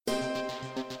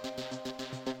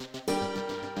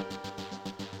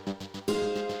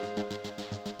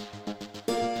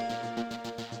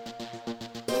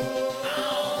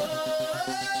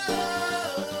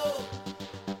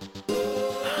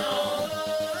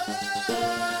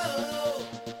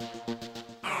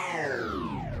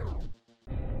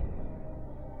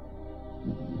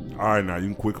All right, now you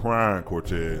can quit crying,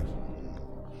 Cortez.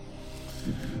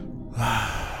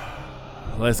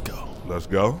 Let's go. Let's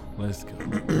go. Let's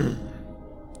go.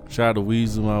 Try to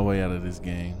weasel my way out of this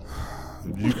game.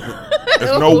 There's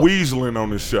no weaseling on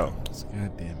this show.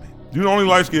 God damn it. You're the only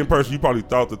light-skinned person. You probably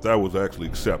thought that was actually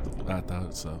acceptable. I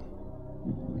thought so.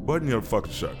 Button your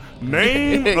fucking shirt.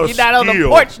 Name a You're skill. not on the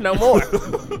porch no more.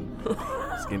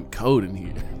 It's getting cold in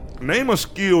here. Name a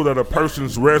skill that a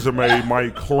person's resume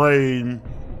might claim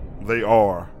they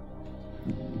are.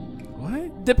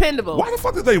 What? Dependable. Why the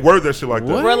fuck did they word that shit like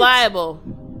that? What? Reliable.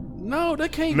 No,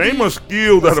 that can't Name be. a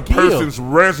skill that a skill. person's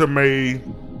resume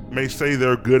may say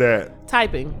they're good at.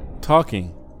 Typing.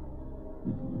 Talking.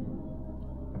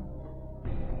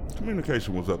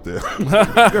 Communication was up there.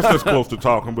 I guess that's close to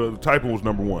talking, but typing was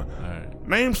number one. All right.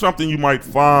 Name something you might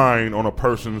find on a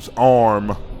person's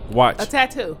arm. Watch. A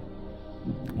tattoo.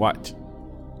 Watch.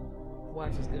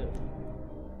 Watch is good.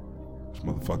 This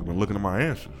motherfucker been looking at my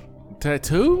answers.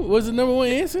 Tattoo was the number one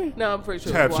answer? No, I'm pretty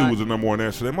sure. Tattoo watch. was the number one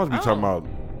answer. They must be Oh. talking about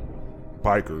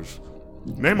bikers.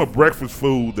 Name a breakfast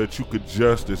food that you could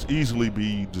just as easily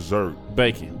be dessert.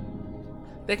 Bacon.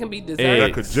 That can be dessert. Egg.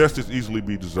 That could just as easily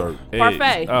be dessert.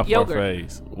 Parfait. Eggs. Yogurt.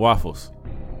 Parfaits. Waffles.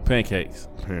 Pancakes.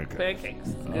 Pancake. Pancakes.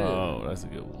 Good. Oh, that's a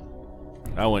good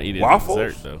one. I want to eat it Waffles?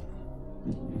 as dessert though.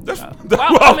 That's Well,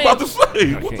 what I I was about to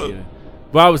say. I What can't the- eat it.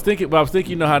 But I was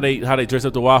thinking, you know how they dress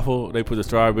up the waffle? They put the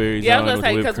strawberries Yeah, I on was with gonna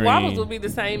say whipped because cream. waffles would be the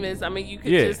same as you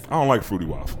could Yeah. just. I don't like fruity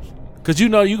waffles. Cause you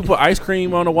know you can put ice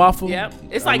cream on a waffle. Yep.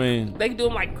 It's I like mean, they do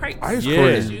them like crepes. Ice yeah,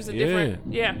 cream. Just use a different.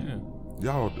 Yeah.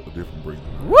 Y'all a different breed.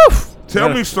 Woof. Tell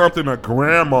me something a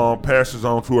grandma passes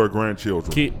on to her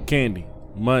grandchildren. Candy,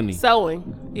 money,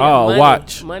 Sewing. Yeah, Oh, money.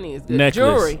 watch. Money is good.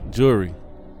 necklace, jewelry.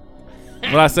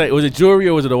 What I say? Was it jewelry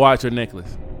or was it a watch or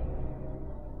necklace?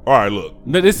 All right, look.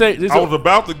 No, this I was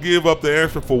about to give up the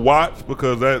answer for watch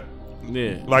because that,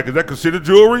 yeah, like, is that considered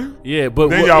jewelry? yeah, but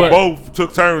Then y'all both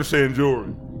took turns saying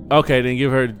jewelry. Okay, then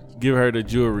give her the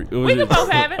jewelry. We can both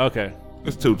have it. Okay,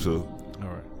 It's 2-2. all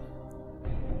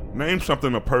right. Name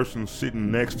something a person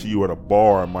sitting next to you at a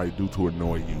bar might do to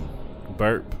annoy you.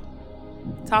 Burp,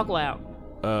 Talk loud.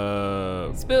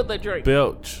 Spill the drink.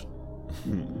 belch,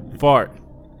 fart,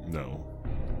 No.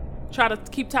 Try to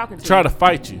keep talking to try you. to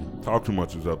fight you, Talk too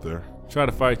much is up there. try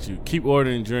to fight you. Keep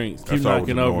ordering drinks. Keep That's always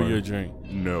knocking over annoying. your drink.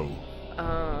 No.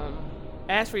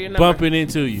 Ask for your number. Bumping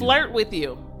into you. Flirt with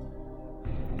you.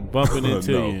 Bumping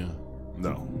into No. you.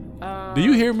 No. Do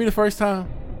you hear me the first time?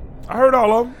 I heard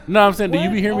all of them. No, I'm saying, do you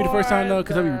be hearing me the What first time though?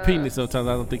 Because I be are repeating it sometimes.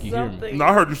 I don't think you hear me. Something. No,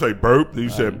 I heard you say burp. Then you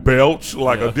said belch,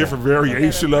 like Yeah, a okay. different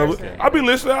variation Okay, of that's it. perfect. I be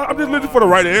listening. I'm just listening for the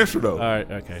right answer, though. All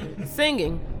right, okay.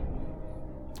 Singing.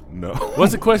 No.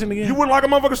 What's the question again? You wouldn't like a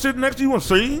motherfucker sitting next to you and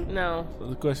sing? No. What's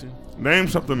the question? Name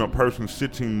something a person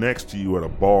sitting next to you at a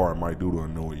bar might do to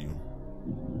annoy you.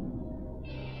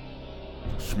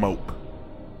 Smoke.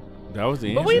 That was the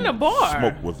answer. But we in a bar.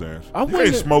 Smoke was the answer. I You can't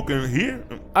wouldn't- smoke in here.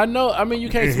 I know. I mean, you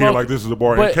can't In smoke here like this is a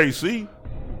bar but- in KC.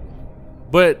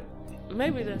 But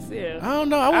Maybe that's it. I don't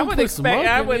know. I I wouldn't would put expect. smoke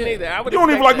I in wouldn't it. either. I would. You don't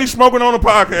even like me smoking on the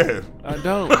podcast. I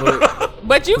don't. But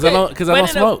But you 'Cause I can. don't- 'cause I don't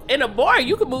smoke. In a bar,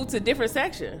 you can move to a different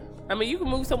section. I mean, you can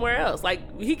move somewhere else. Like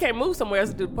he can't move somewhere else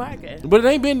to do the podcast. but it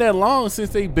ain't been that long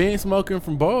since they been smoking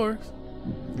from bars.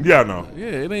 Yeah, no. Yeah,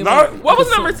 it ain't. No, like, What was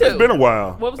number two? It's been a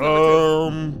while. What was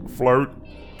number Flirt,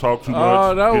 talk too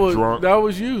much, Oh, get drunk. that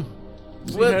was you.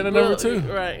 She had a number two.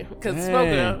 Right. Because Dang.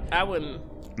 smoking, I wouldn't.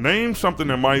 Name something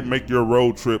that might make your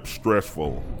road trip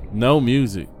stressful. No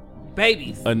music.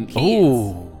 Babies. Kids.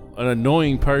 An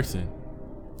annoying person.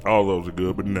 All those are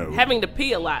good, but no. Having to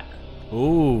pee a lot.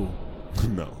 Ooh,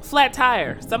 No. Flat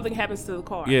tire. Something happens to the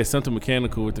car. yeah, something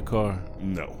mechanical with the car.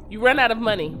 No. You run out of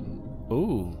money.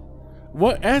 Ooh,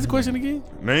 what? Ask the question again.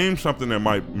 Name something that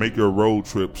might make your road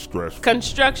trip stressful.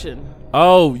 Construction.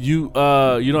 Oh, you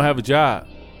don't have a job.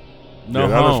 No Yeah,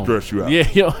 that'll home. stress you out. Yeah,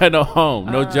 you don't have no home,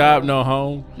 no job, no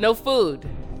home. No food.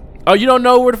 Oh, you don't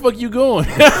know where the fuck you going.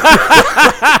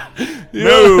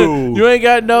 No. You ain't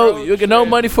got Road no trip.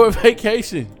 money for a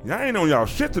vacation. Y'all ain't on y'all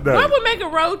shit today. What would make a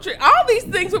road trip? All these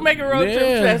things would make a road trip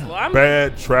Yeah. stressful. I'm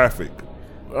Bad traffic.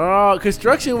 Oh,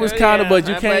 construction was kind of, but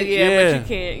you can't. But you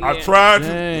can't. Yeah. I tried to,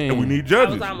 Dang. and we need I was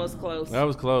judges. almost close. That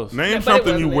was close. Name Yeah, but it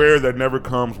something you wasn't. wear that never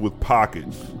comes with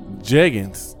pockets.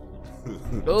 Jeggings.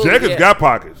 Ooh, Jackets yeah. got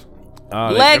pockets, Oh,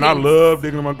 Leg- and I love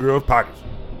digging in my girls' pockets.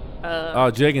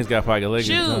 Jeggings got pocket leggings.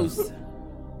 huh? Shoes.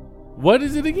 What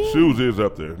is it again? Shoes is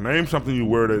up there. Name something you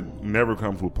wear that never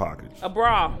comes with pockets. A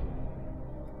bra.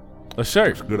 A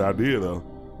shirt. Good idea though.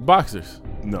 Boxers.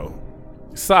 No,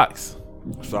 Socks.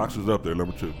 socks is up there.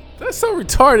 Number 2. That's so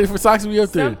retarded for socks to be up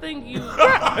there. Something you. A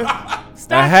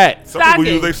hat. Some people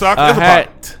use their socks Stocking. as a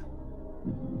pocket. Hat.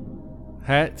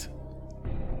 Hat.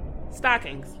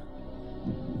 Stockings.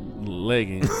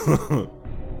 Leggings.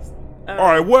 All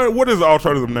right, what is the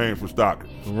alternative name for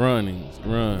stockings?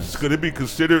 Runs. Could it be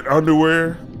considered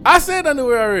underwear? I said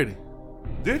underwear already.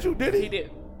 Did you? Did He he?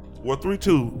 did. Well,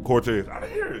 3-2, Cortez. I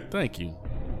didn't hear it. Thank you.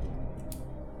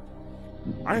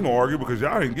 I ain't gonna argue because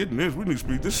y'all ain't getting this. We need to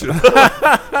speak this shit.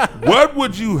 What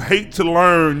would you hate to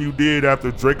learn you did after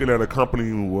drinking at a company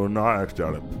you were not asked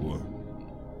y'all that before?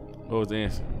 What was the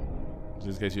answer?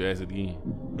 Just in case you ask it again.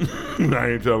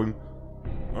 I ain't telling.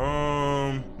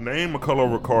 Name a color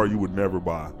of a car you would never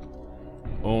buy.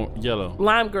 Yellow.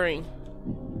 Lime green.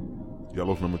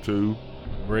 Yellow's number 2.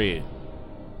 Red.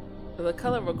 The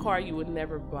color of a car you would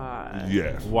never buy.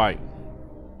 Yes. White.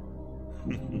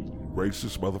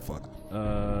 Racist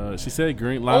motherfucker. She said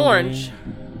green. Lime Orange.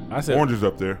 Green. I said Orange is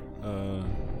up there.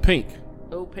 pink.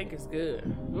 Oh, pink is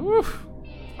good. Oof.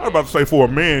 I was about to say for a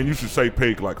man, you should say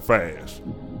pink like fast.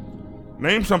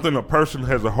 Name something a person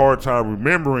has a hard time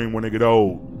remembering when they get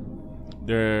old.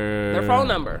 Their phone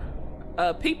number.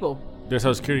 People. Their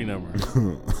social security number.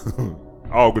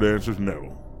 All good answers,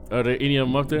 no. Are there any of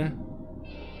them up there?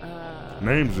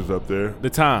 Names is up there. The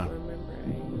time.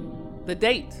 Remembering. The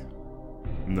date.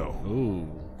 No. Ooh.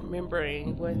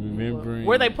 Remembering what? Remembering.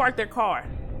 Where they parked their car.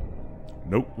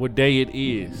 Nope. What day it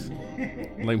is.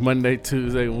 Like Monday,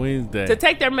 Tuesday, Wednesday. To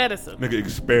take their medicine. Nigga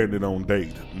expanded on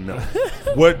date. No.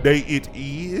 What day it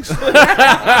is?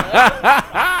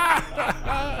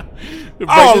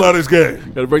 All of this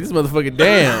game. Gotta break this motherfucker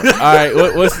down. All right,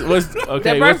 what's okay?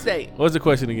 Their birthday. What's the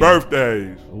question again?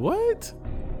 Birthdays. What?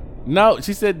 No,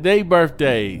 she said they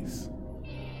birthdays.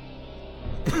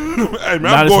 Hey man,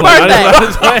 Nah, I'm this going one-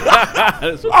 Birthday. I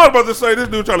was about to say this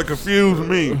dude trying to confuse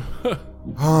me.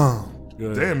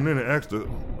 Damn, then it asked a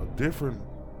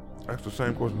the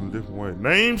same question in a different way.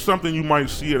 Name something you might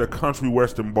see at a country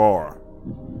western bar.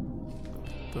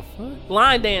 The fuck?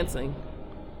 Line dancing.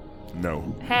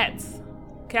 No. Hats.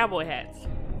 Cowboy hats.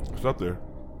 It's up there.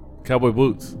 Cowboy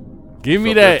boots. Give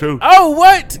me It's up there, that. too. Oh,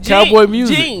 what? Cowboy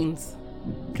music. Jeans.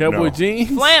 Cowboy No. jeans.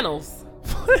 Flannels.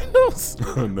 Flannels.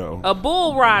 No. A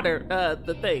bull rider.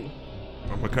 The thing.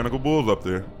 Mechanical Bulls up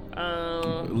there.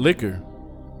 Liquor.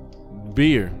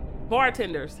 Beer.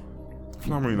 Bartenders. For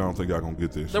some reason, I don't think y'all gonna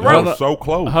get this. The Y'all rope. so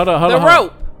close. Hold on. The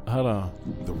rope. Hold on.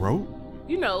 The rope?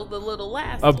 You know, the little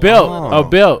last. A belt. Oh. A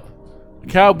belt.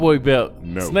 Cowboy belt.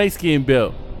 No. Snakeskin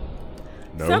belt.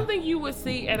 No. Something you would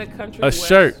see at a country A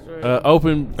shirt. western.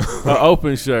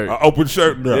 Open shirt. An open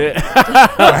shirt? No. Yeah.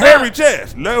 A hairy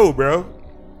chest? No, bro.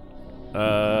 You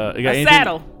got A anything?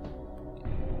 saddle.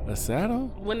 A saddle?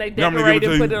 When they You want me to give decorate it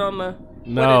and to put you? it on the.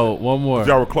 No, one more.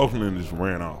 Y'all were close and then just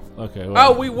ran off. Okay. Oh,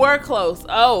 well. we were close.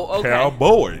 Oh, okay.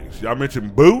 Cowboys. Y'all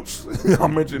mentioned boots. Y'all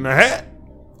mentioned the hat.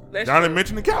 That's Y'all true. didn't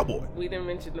mention the cowboy. We didn't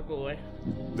mention the boy.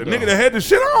 The nigga that had the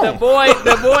shit on.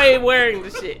 The boy wearing the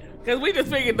shit. Cause we just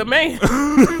figured the man.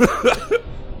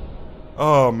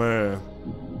 Oh, man.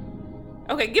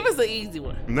 Okay, give us an easy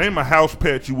one. Name a house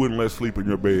pet you wouldn't let sleep in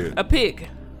your bed. A pig.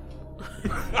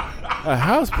 A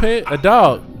house pet? A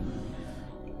dog?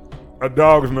 A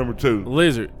dog is number 2.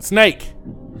 Lizard? Snake?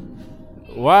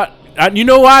 What? You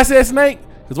know why I said snake?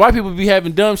 Because white people be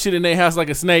having dumb shit in their house like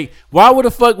a snake. Why would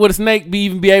the fuck would a snake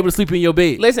even be able to sleep in your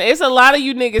bed? Listen, it's a lot of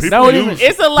you niggas. People use-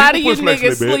 It's a lot of you people put snakes in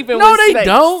niggas their bed. sleeping No, with they snakes.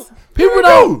 don't. People Yeah, they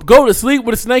don't do. go to sleep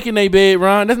with a snake in their bed,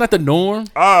 Ron. That's not the norm.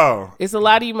 Oh, It's a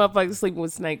lot of you motherfuckers sleeping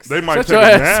with snakes. they might Shut take your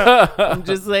a ass nap. up. I'm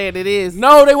just saying it is.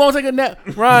 No, they won't take a nap.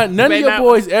 Ron, none of They your not-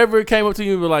 boys ever came up to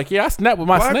you and were like, yeah, I snapped with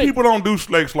my Black snake. people don't do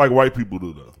snakes like white people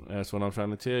do, though. That's what I'm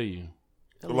trying to tell you.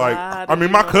 A Like, lot I of mean,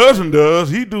 you my motherfuckers- cousin does.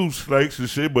 He do snakes and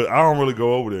shit, but I don't really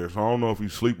go over there, so I don't know if he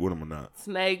sleep with them or not.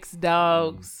 Snakes,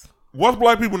 dogs. Once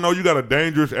black people know you got a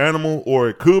dangerous animal or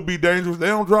it could be dangerous, they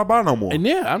don't drop by no more. And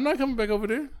yeah, I'm not coming back over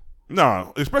there.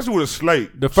 Nah, especially with a snake.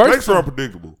 The first Snakes are time-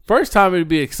 unpredictable. First time it'd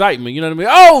be excitement. You know what I mean?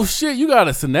 Oh, shit, you got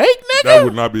a snake, nigga? That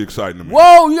would not be exciting to me.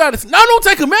 Whoa, you got a No, don't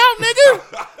take him out,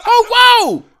 nigga. Oh,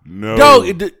 whoa. No.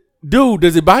 Dog, dude,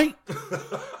 does it bite?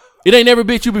 It ain't never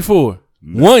bit you before.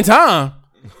 One time?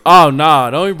 Oh, nah,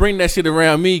 don't even bring that shit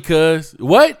around me, cuz.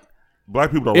 What?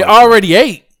 Black people don't It like already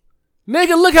ate. Nigga,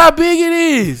 look how big it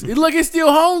is. It's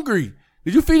still hungry.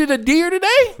 Did you feed it a deer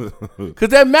today? Because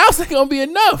that mouse ain't going to be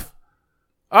enough.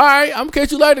 All right, I'm going to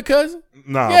catch you later, cousin.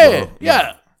 Nah, Yeah, bro.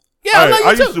 yeah. Yeah, Hey, I love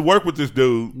I you used too. to work with this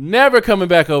dude. Never coming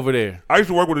back over there. I used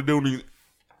to work with a dude, and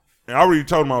I already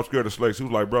told him I was scared of snakes. He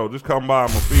was like, bro, just come by. I'm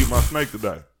going to feed my snake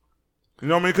today. You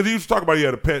know what I mean? Because he used to talk about he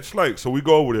had a pet snake. So we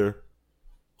go over there,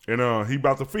 and he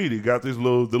about to feed it. He got the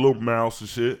little mouse and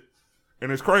shit.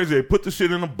 And it's crazy. They put the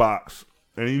shit in a box,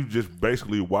 and you just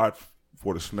basically watch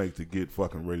for the snake to get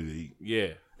fucking ready to eat.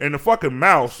 Yeah. And the fucking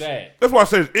mouse, Sad. that's why I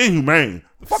say it's inhumane.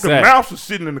 The fucking Sad. mouse is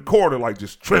sitting in the corner like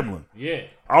just trembling. Yeah.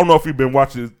 I don't know if they've been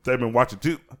watching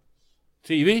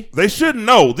TV? They shouldn't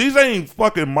know. These ain't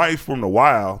fucking mice from the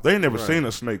wild. They ain't never seen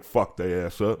a snake fuck their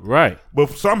ass up. Right. But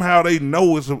somehow they know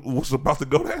what's about to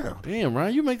go down. Damn,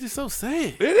 Ryan, you make this so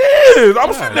sad. It is.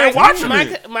 I'm sitting there watching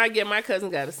it. My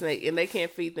cousin got a snake, and they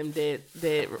can't feed them dead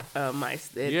mice.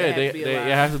 They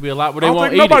have to be alive, but I they don't won't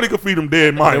think eat nobody it. can feed them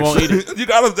dead mice. They won't eat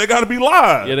it. They gotta be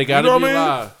live. Yeah, they gotta you know be what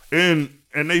I mean? live.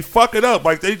 And they fuck it up.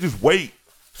 Like they just wait.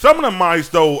 Some of the mice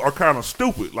though are kind of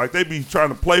stupid. Like they be trying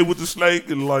to play with the snake,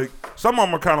 and like some of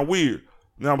them are kind of weird.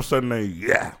 Then all of a sudden they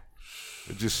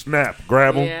just snap,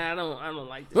 grab them. Yeah, I don't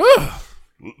like this.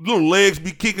 Little legs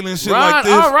be kicking and shit Ryan, like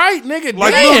this. all right, nigga.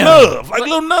 Like damn.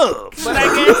 little nubs. But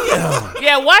I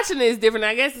guess, watching it is different.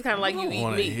 I guess it's kind of like you eat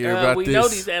wanna meat. hear about We know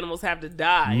this. these animals have to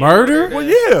die. Murder? Well,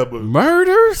 yeah, but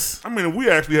Murders? I mean, if we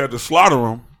actually had to slaughter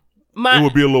them, My, it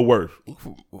would be a little worse.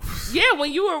 Yeah,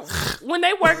 when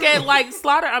they work at like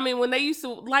slaughter, I mean when they used to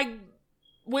like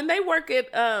when they work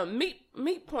at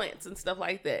meat plants and stuff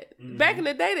like that. Mm-hmm. Back in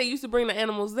the day they used to bring the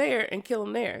animals there and kill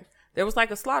them there. There was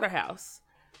like a slaughterhouse.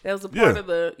 That was a part of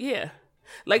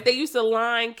like they used to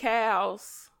line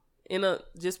cows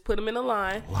just put them in a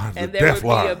line, and there would be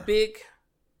a big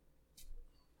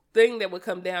thing that would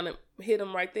come down and hit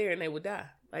them right there and they would die.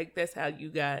 Like that's how you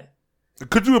got.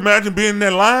 Could you imagine being in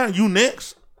that line? You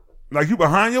next, like you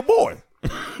behind your boy.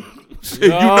 Shit, you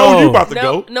know you about to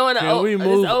go. No, and Can we this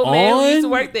move old man who used to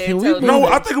on? work there. Can we told move me- No,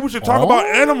 I think we should talk about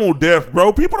animal death,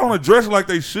 bro. People don't address it like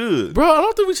they should. Bro, I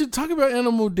don't think we should talk about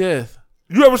animal death.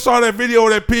 You ever saw that video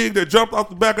of that pig that jumped off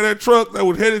the back of that truck that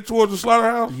was headed towards the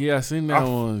slaughterhouse? Yeah, I seen that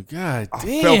one. God I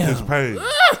damn. felt his pain.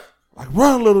 Like,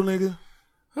 run, little nigga.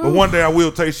 But one day I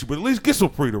will taste you, but at least get some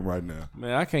freedom right now.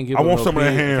 Man, I can't give I up want no some of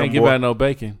that pig. ham, Can't give boy. out no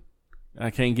bacon. I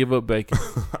can't give up bacon.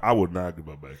 I would not give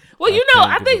up bacon. Well, you I know,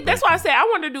 can't I give think a that's why I say I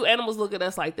wonder, do animals look at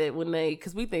us like that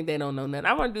because we think they don't know nothing.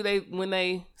 I wonder, when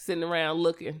they sitting around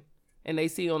looking and they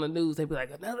see on the news, they be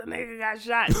like, another nigga got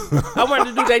shot. I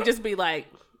wonder, do they just be like,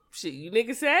 shit, you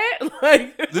niggas sad?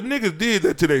 Like, The niggas did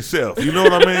that to themselves. You know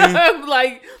what I mean?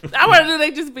 like, I wonder, do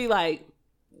they just be like,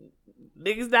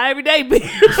 niggas die every day,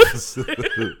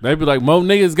 bitch. They be like, more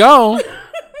niggas gone,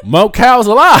 more cows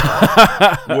alive.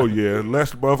 Well, yeah,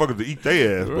 less motherfuckers to eat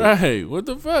their ass. But Right. What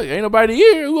the fuck? Ain't nobody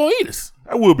here. Who gonna eat us?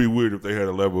 that would be weird if they had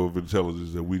a level of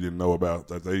intelligence that we didn't know about,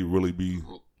 that they really be.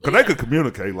 Because they could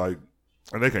communicate, like,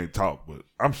 and they can't talk, but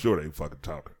I'm sure they fucking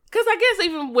talking. Because I guess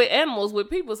even with animals, with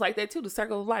people, it's like that too. The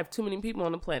circle of life. Too many people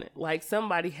on the planet. Like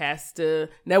somebody has to.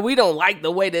 Now we don't like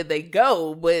the way that they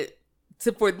go, but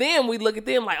for them, we look at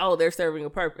them like, oh, they're serving a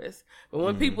purpose. But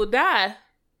when people die,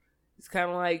 it's kind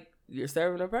of like you're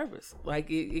serving a purpose.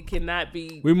 Like it cannot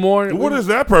be. We mourn. What is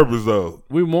that purpose, though?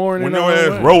 We mourn When in your our ass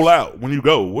own way. roll out, when you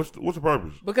go, what's the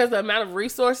purpose? Because the amount of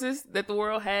resources that the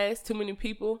world has, too many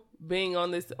people being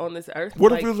on this earth.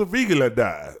 What like, if it was a vegan that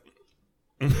died?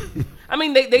 I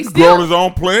mean, they Growing still. his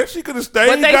own plants, he could have stayed.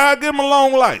 But they- God give him a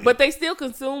long life. But they still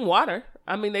consume water.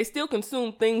 I mean, they still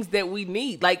consume things that we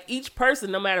need. Like each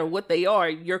person, no matter what they are,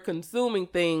 you're consuming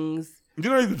things, you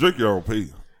know you can drink your own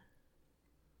pee.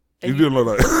 And You didn't look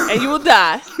like and you will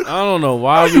die. I don't know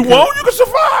why. you won't. You can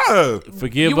survive.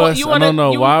 Forgive You us. I don't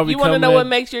know why we You want to come know what at,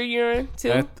 makes your urine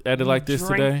too? at it like this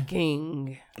today.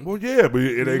 Drinking. Well, yeah, but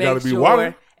it ain't got to Make be sure-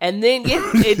 water. And then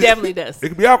it definitely does. It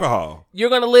could be alcohol.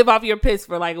 You're gonna live off your piss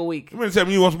for like a week. You mean to tell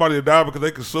me you want somebody to die because they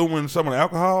consuming some of the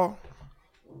alcohol?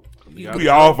 You be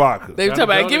all vodka. They be talking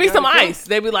about, give me some ice.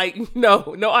 They be like,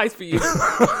 no ice for you.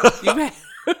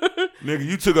 Nigga,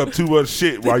 you took up too much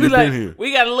shit while Be you like, been here.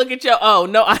 we gotta look at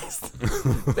no ice.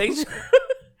 Make sure.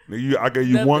 Nigga, I gave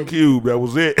you Nothing. one cube. That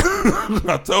was it.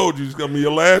 I told you it's gonna be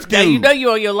your last cube. Now you know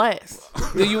you on your last.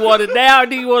 Do you want it now or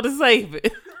do you want to save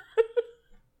it?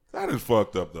 That is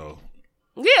fucked up though.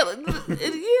 Yeah,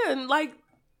 and like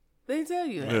they tell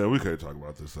you that. Yeah, we can't talk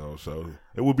about this though. So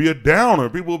it would be a downer.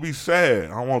 People will be sad.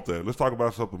 I don't want that. Let's talk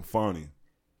about something funny.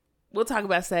 We'll talk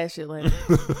about sad shit later.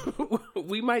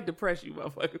 We might depress you,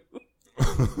 motherfucker.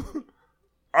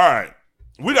 All right,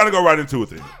 we got to go right into it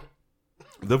then.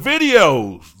 The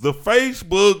videos, the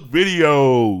Facebook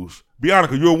videos.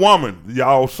 Bianca, you're a woman.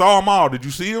 Y'all saw them all. Did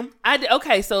you see them?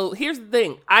 Okay, so here's the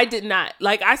thing. I did not.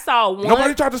 Like, I saw one.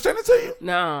 Nobody tried to send it to you?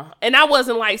 No. And I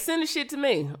wasn't like, send the shit to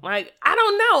me. Like, I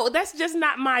don't know. That's just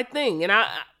not my thing. And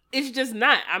it's just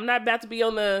not. I'm not about to be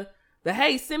on the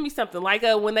hey, send me something. Like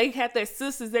when they had that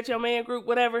Sisters That Your Man group,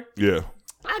 whatever. Yeah.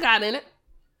 I got in it.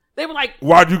 They were like,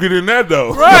 Why'd you get in that though?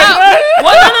 no. Well,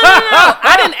 no.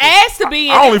 I didn't ask to be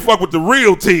in I it. only fuck with the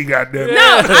real tea, goddamn.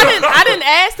 No, I didn't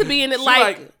ask to be in it.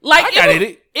 Like I got it in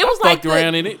it. It was like fucked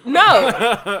around in it. No,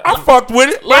 I fucked with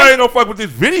it, but I ain't gonna fuck with this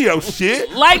video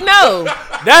shit. like no.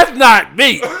 That's not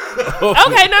me.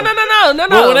 Okay, no.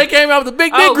 But when they came out with the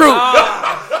big dick group,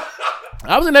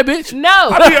 I was in that bitch. No.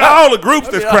 I be in all the groups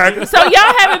that's cracking. So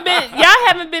y'all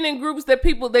haven't been in groups that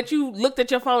people that you looked at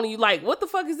your phone and you like, what the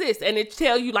fuck is this? And it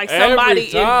tell you like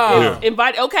somebody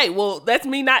invited. Okay, well that's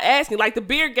me not asking like the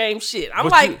beer game shit. I'm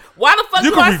But like, why the fuck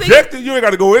You do I can see? reject it. You ain't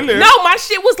got to go in there. No, my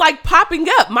shit was like popping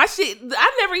up. My shit,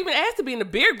 I never even asked to be in the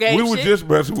beer game. We were shit. just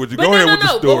messing with you. But Go ahead with the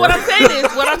story. But what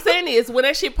I'm saying is, when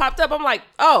that shit popped up, I'm like,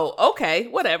 oh, okay,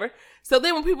 whatever. So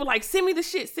then when people like send me the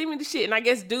shit, and I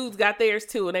guess dudes got theirs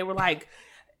too, and they were like,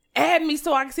 add me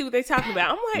so I can see what they talking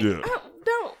about. I'm like, I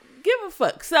don't give a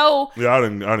fuck. So yeah, I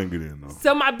didn't get in though.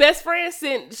 So my best friend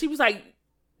she was like,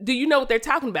 do you know what they're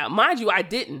talking about? Mind you, I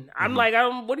didn't. I'm like,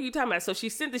 what are you talking about? So she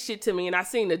sent the shit to me and I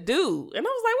seen the dude. And I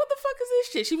was like, what the fuck is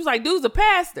this shit? She was like, dude's a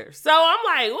pastor. So I'm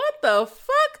like, what the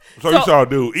fuck? So you saw a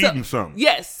dude eating something.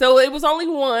 Yes. So it was only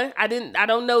one. I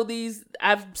don't know these.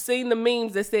 I've seen the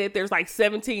memes that said there's like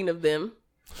 17 of them.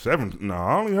 7? No,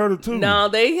 I only heard of 2. No,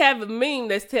 they have a meme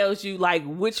that tells you like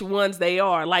which ones they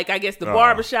are. Like I guess the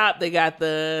barbershop, they got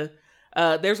there's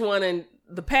one in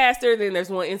the pastor, then there's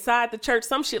one inside the church.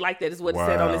 Some shit like that is what it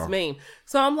said on this meme.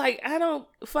 So I'm like, I don't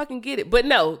fucking get it. But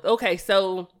no, okay,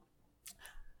 so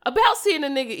about seeing a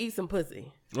nigga eat some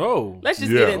pussy. Oh. Let's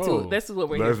just get into it. This is what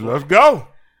we're here for. Let's go.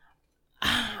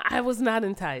 I was not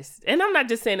enticed. And I'm not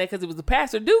just saying that because it was a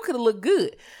pastor. Dude could have looked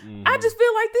good. I just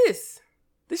feel like this.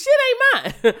 The shit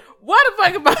ain't mine. What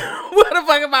the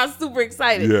fuck am I super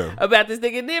excited about this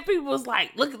nigga? And then people was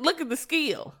like, look at the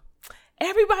skill.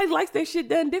 Everybody likes their shit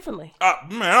done differently.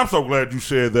 Man, I'm so glad you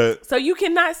said that. So you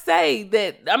cannot say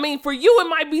that. I mean, for you, it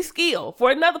might be skill.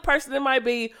 For another person, it might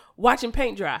be watching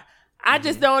paint dry. I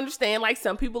just don't understand. Like,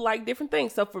 some people like different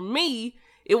things. So for me,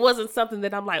 it wasn't something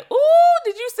that I'm like, ooh,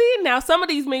 did you see it? Now, some of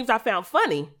these memes I found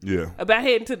funny. Yeah. About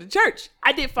heading to the church.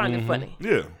 I did find it funny.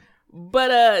 Yeah.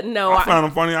 But no, I found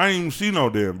them funny. I didn't even see no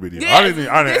damn video. Yeah, I didn't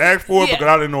ask for it because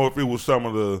I didn't know if it was some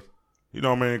of the, you know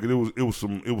what I mean? Because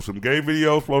it was some gay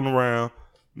videos floating around.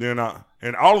 Then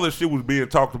and all of this shit was being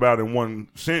talked about in one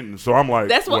sentence. So I'm like,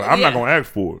 I'm not gonna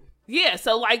ask for it. Yeah.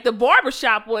 So like the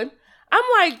barbershop one, I'm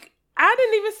like, I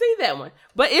didn't even see that one.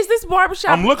 But is this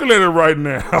barbershop? I'm looking at it right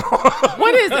now.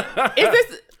 What is it? Is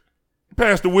this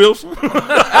Pastor Wilson?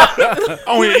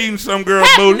 On here eating some girl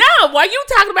booty. No, while you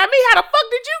talking about me, how the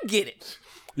fuck did you get it?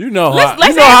 You know,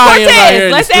 let's ask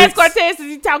Cortez. Let's ask Cortez if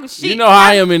he's talking shit. You know how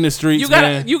I am in the streets,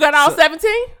 You got all 17?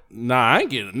 Nah, I ain't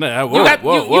getting that. You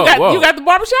got the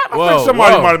barbershop? I think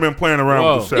somebody might have been playing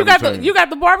around with the 17. You got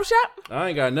the barbershop? I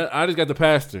ain't got nothing. I just got the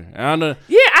pastor. I don't know.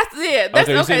 That's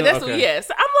okay. That's what.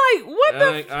 Yes. I'm like, what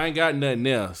the? I ain't got nothing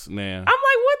else, man. I'm like,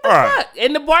 what the fuck?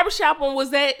 And the barbershop one,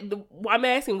 was that? I'm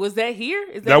asking, was that here?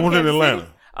 Is that was in Atlanta?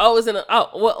 Oh, it was in.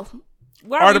 All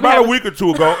right, about a week or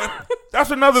two ago. That's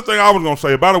another thing I was gonna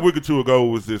say. About a week or two ago,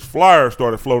 was this flyer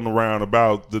started floating around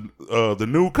about the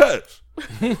new cuts.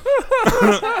 And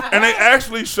they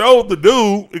actually showed the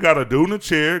dude. He got a dude in a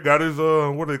chair, got his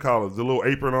what do they call it, the little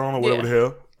apron on or whatever the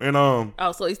hell.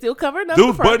 And so he's still covering up.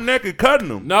 Dude's butt naked cutting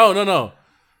him. No.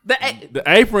 The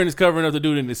apron is covering up the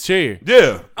dude in his chair.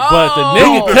 Yeah, but the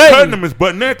nigga dude cutting him is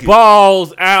butt naked,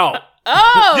 balls out.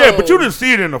 Oh, yeah, but you didn't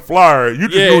see it in the flyer. You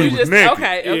just knew he was naked.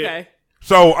 Okay.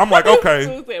 So I'm like, okay.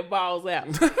 Who said balls out?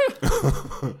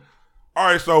 All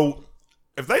right, so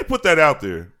if they put that out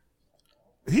there,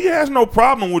 he has no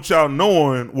problem with y'all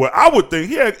knowing. Well, I would think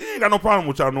he ain't got no problem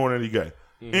with y'all knowing that he gay.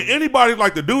 And anybody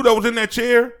like the dude that was in that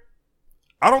chair,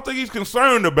 I don't think he's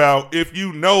concerned about if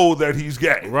you know that he's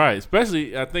gay. Right,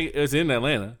 especially I think it's in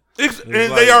Atlanta.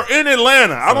 They are in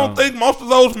Atlanta. I don't think most of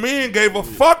those men gave a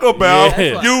fuck about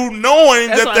you knowing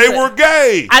that they were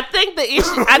gay. I think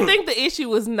the issue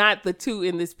was not the two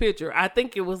in this picture. I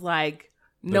think it was like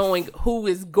knowing who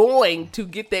is going to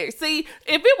get there. See,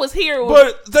 if it was here,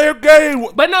 but they're gay.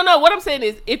 But no. What I'm saying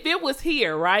is, if it was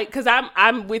here, right? Because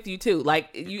I'm with you too. Like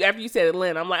after you said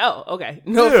Atlanta, I'm like, oh, okay.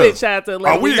 No offense, shout out to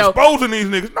Atlanta. We exposing these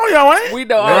niggas? No, y'all ain't. We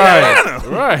know Atlanta,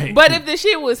 right? But if the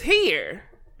shit was here.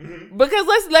 Because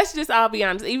let's just all be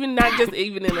honest, even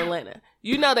in Atlanta,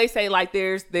 you know they say like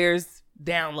there's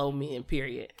down low men,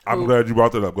 period. I'm glad you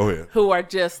brought that up. Go ahead. Who are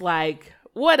just like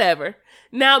whatever.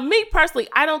 Now, me personally,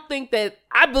 I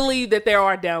believe that there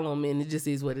are down low men. It just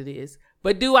is what it is.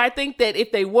 But do I think that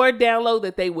if they were down low,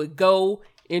 that they would go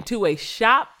into a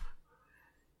shop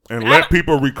and let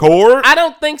people record? I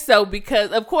don't think so because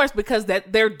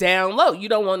that they're down low. You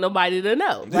don't want nobody to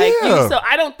know. So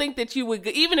I don't think that you would,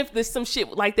 even if there's some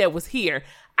shit like that was here,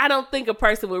 I don't think a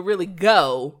person would really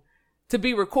go to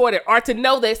be recorded or to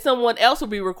know that someone else will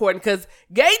be recording, because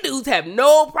gay dudes have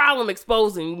no problem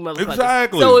exposing you motherfuckers.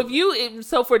 Exactly.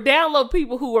 So for download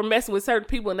people who are messing with certain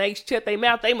people and they shut their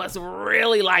mouth, they must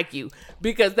really like you,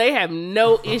 because they have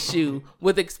no issue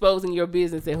with exposing your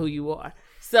business and who you are.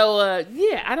 So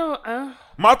I don't.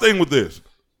 My thing with this,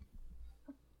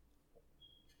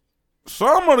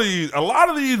 a lot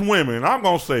of these women, I'm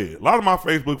gonna say it. A lot of my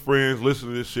Facebook friends listen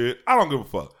to this shit. I don't give a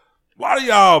fuck. A lot of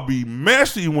y'all be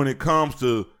messy when it comes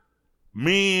to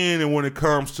men and when it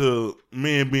comes to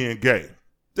men being gay.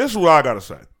 This is what I gotta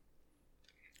say.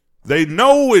 They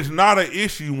know it's not an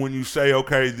issue when you say,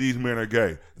 okay, these men are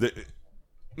gay. You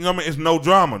know what I mean? It's no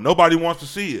drama. Nobody wants to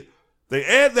see it. They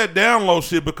add that download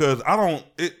shit because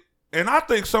and I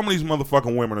think some of these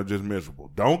motherfucking women are just miserable.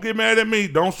 Don't get mad at me.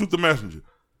 Don't shoot the messenger.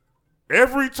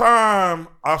 Every time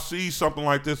I see something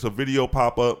like this, a video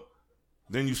pop up,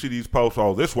 then you see these posts,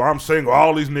 oh, this is why I'm single.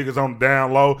 All these niggas on the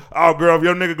down low. Oh, girl, if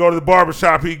your nigga go to the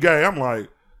barbershop, he gay. I'm like,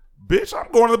 bitch,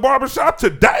 I'm going to the barbershop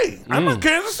today. I'm in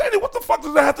Kansas City. What the fuck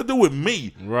does that have to do with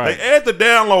me? Right. They add the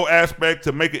down low aspect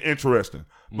to make it interesting.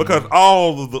 Because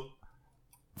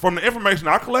from the information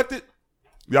I collected,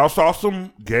 y'all saw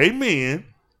some gay men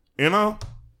now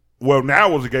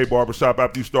it was a gay barbershop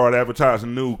after you started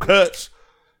advertising new cuts.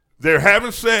 They're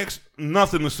having sex,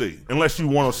 nothing to see, unless you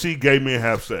want to see gay men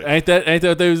have sex. Ain't that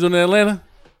what they was doing in Atlanta?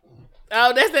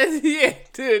 Oh, that's yeah.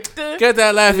 Get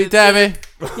that Laffy Taffy.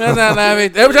 Get that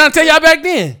Laffy. They were trying to tell y'all back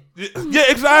then. Yeah,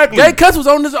 exactly. Gay cuts was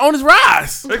on his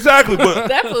rise. Exactly, but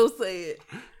That's what said.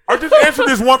 I just answered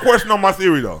this one question on my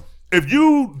theory though. If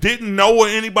you didn't know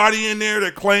anybody in there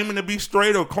that claiming to be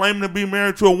straight or claiming to be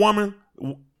married to a woman,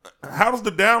 how does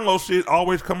the download shit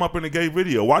always come up in a gay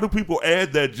video? Why do people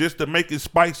add that just to make it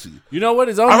spicy? You know what?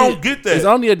 I don't get that. It's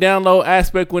only a download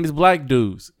aspect when it's black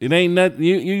dudes. It ain't nothing.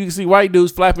 You can see white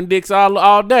dudes flapping dicks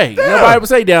all day. Yeah. Nobody would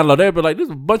say download. They'd be like, this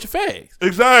is a bunch of fags.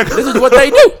 Exactly. This is what they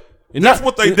do. And That's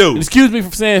what they do. Excuse me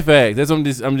for saying fags. That's what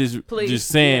I'm Please, just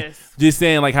saying. yes. Just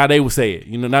saying like how they would say it.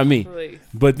 You know, not me. Please.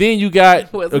 But then you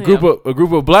got a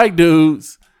group of black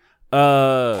dudes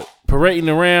parading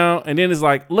around, and then it's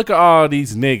like, look at all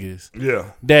these niggas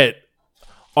that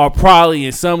are probably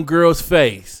in some girl's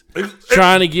face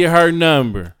trying to get her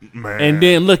number. Man. And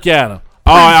then look at them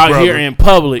all out here in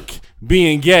public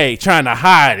being gay, trying to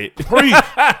hide it. Preach.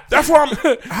 That's why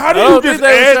how do you just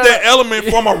add that element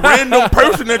from a random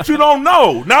person that you don't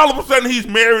know? Now all of a sudden he's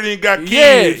married and got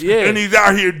kids and he's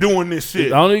out here doing this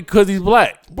shit. Only because he's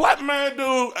black. Black man,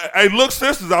 dude. Hey, look,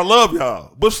 sisters, I love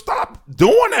y'all. But stop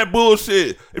doing that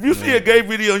bullshit. If you see a gay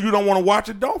video and you don't want to watch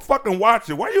it, don't fucking watch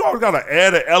it. Why you always got to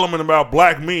add an element about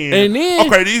black men? And then,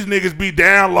 okay, these niggas be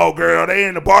down low, girl. They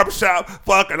in the barbershop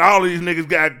fucking. All these niggas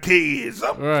got kids.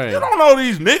 Right. You don't know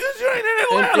these niggas. You ain't in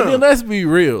Atlanta. And then let's be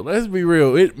real.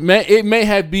 It may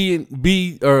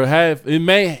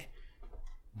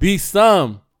be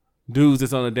some dudes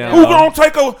that's on the down Who low. gonna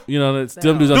take a that's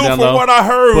them dudes on the dude down from low. what I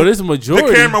heard? But it's a majority.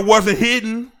 The camera wasn't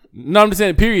hidden. No, I'm just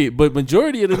saying period. But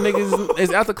majority of the niggas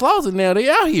is out the closet now. They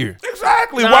out here.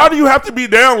 Exactly. Why do you have to be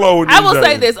down low? I will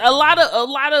say this: a lot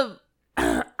of.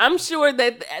 I'm sure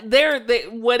that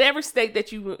whatever state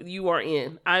that you are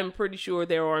in, I'm pretty sure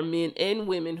there are men and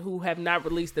women who have not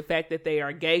released the fact that they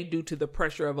are gay due to the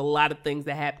pressure of a lot of things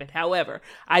that happened. However,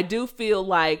 I do feel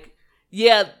like,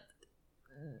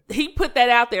 he put that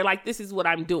out there like, this is what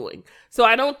I'm doing. So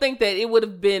I don't think that it would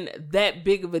have been that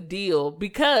big of a deal,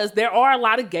 because there are a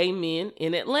lot of gay men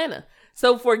in Atlanta.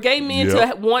 So for gay men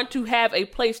to want to have a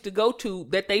place to go to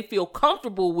that they feel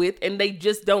comfortable with and they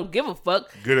just don't give a fuck.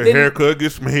 Get a haircut,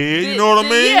 get some head, you know what I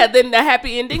mean? Yeah, then the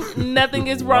happy ending, nothing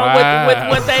is wrong with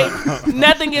what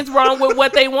nothing is wrong with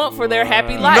what they want for their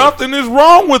happy life. Nothing is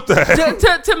wrong with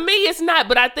that. To me, it's not.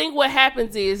 But I think what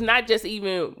happens is not just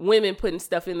even women putting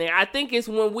stuff in there. I think it's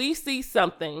when we see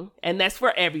something, and that's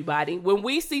for everybody, when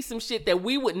we see some shit that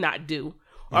we would not do,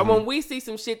 or when we see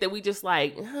some shit that we just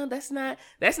like, that's not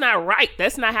right.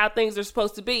 That's not how things are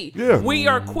supposed to be. Yeah. We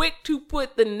are quick to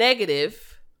put the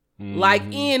negative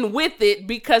in with it,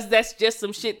 because that's just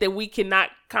some shit that we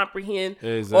cannot comprehend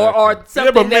or something.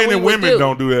 Yeah, but men that and women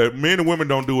don't do that. Men and women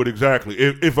don't do it exactly.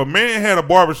 If a man had a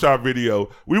barbershop video,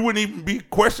 we wouldn't even be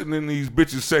questioning these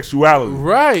bitches' sexuality.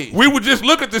 Right. We would just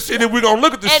look at the shit. If we're gonna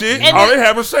look at the shit, and they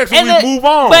having sex and we move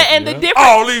on. The difference,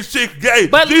 all these chicks gay.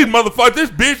 These motherfuckers,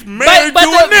 this bitch married to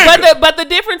a nigga. But the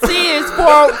difference is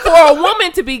for a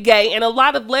woman to be gay, and a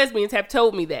lot of lesbians have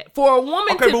told me that. For a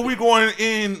woman but we going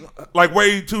in like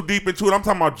way too deep into it. I'm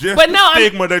talking about just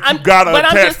stigma that you gotta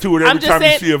attach to it every time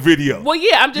you see a video. Well,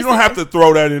 yeah, I'm just. You don't have to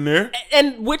throw that in there.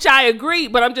 And which I agree,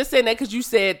 but I'm just saying that because you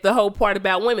said the whole part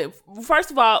about women.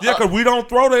 First of all, yeah, because we don't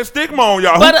throw that stigma on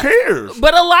y'all. Who cares?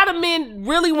 But a lot of men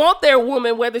really want their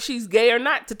woman, whether she's gay or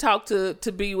not, to talk to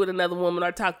be with another woman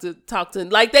or talk to.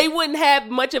 Like they wouldn't have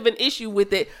much of an issue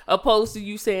with it, opposed to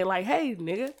you saying like, "Hey,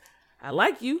 nigga, I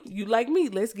like you. You like me.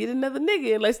 Let's get another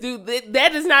nigga and let's do that."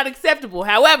 That is not acceptable.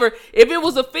 However, if it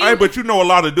was a female, hey, but you know a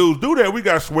lot of dudes do that. We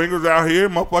got swingers out here.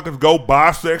 Motherfuckers go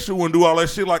bisexual and do all that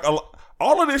shit. Like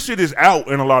all of this shit is out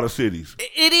in a lot of cities.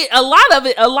 It is a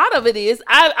lot of it is.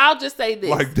 I'll just say this: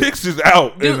 like dicks is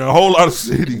out in a whole lot of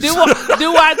cities. Do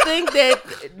I think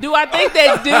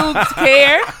that dudes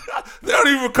care? They don't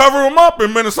even cover them up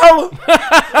in Minnesota.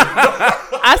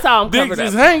 I saw them covered up.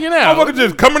 Dicks just hanging out. Motherfuckers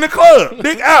just come in the club.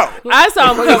 Dick out. I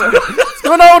saw them covered up. What's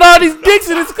going on with all these dicks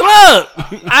in this club?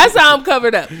 I saw them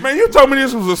covered up. Man, you told me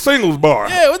this was a singles bar.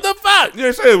 Yeah, what the fuck?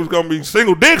 You said it was going to be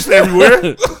single dicks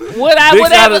everywhere. When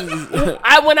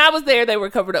I was there, they were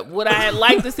covered up. Would I have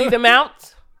liked to see them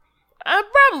out?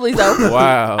 Probably so.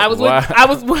 Wow. I was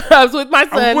with my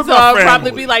son, so I'll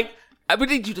probably be like, I would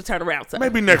need you to turn around, son.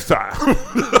 Maybe next time.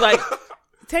 Like,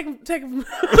 take him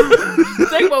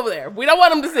over there. We don't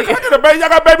want him to see it. Y'all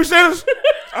got babysitters?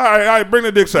 All right, bring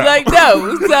the dicks out. Like,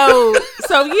 no.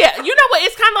 So yeah, you know what?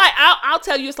 It's kind of like, I'll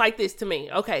tell you, it's like this to me.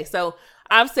 Okay, so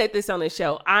I've said this on this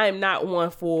show. I am not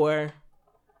one for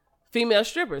female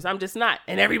strippers. I'm just not.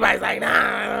 And everybody's like,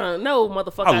 nah, no,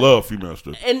 motherfucker. I love female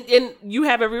strippers. And you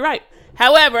have every right.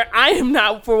 However, I am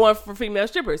not for female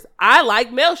strippers. I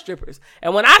like male strippers.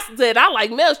 And when I said I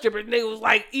like male strippers, niggas was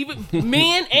like, even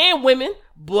men and women,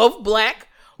 both black,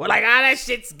 were like, that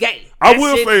shit's gay. I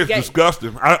will say it's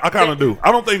disgusting. I kind of do.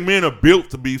 I don't think men are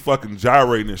built to be fucking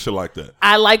gyrating and shit like that.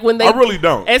 I like when they. I really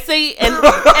don't. And see, and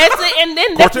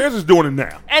then Cortez is doing it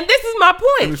now. And this is my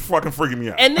point. And it's fucking freaking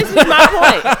me out. And this is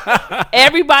my point.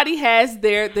 Everybody has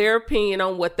their opinion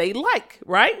on what they like,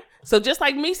 right? So just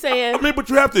like me saying, I mean, but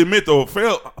you have to admit though, I'm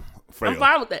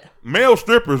fine with that. Male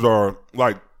strippers are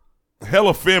like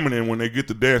hella feminine when they get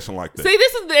to dancing like that. See,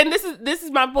 this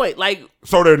is my point. Like,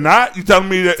 so they're not? You telling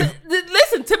me that?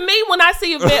 Listen to me when I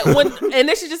see a male, and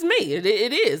this is just me. It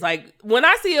is like when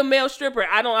I see a male stripper,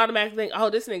 I don't automatically think, oh,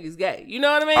 this nigga's gay. You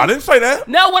know what I mean? I didn't say that.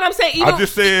 No, what I'm saying, I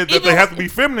just said that they have to be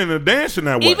feminine to dance in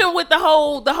that way. Even with the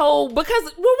whole because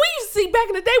when we used to see back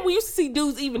in the day, we used to see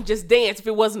dudes even just dance if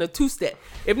it wasn't a two-step.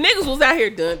 If niggas was out here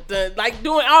done like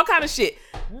doing all kind of shit,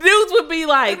 dudes would be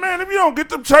like, hey man, if you don't get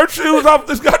them church shoes off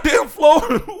this goddamn floor,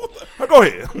 go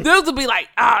ahead. Dudes would be like,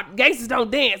 gangsters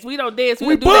don't dance. We don't dance.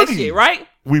 We don't do that shit, right?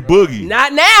 We boogie.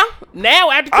 Not now.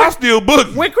 Now after I still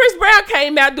boogie. When Chris Brown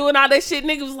came out doing all that shit,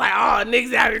 niggas was like,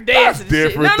 niggas out here dancing.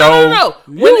 That's different, shit. No.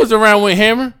 You was around with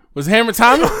Hammer. Was Hammer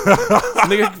Tommy?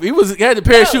 Nigga, he had the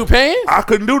parachute pants. I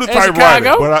couldn't do the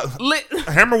typewriter, but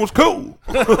Hammer was cool.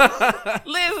 Listen,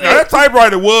 that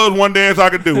typewriter was one dance I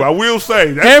could do. I will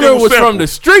say that Hammer was from the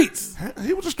streets.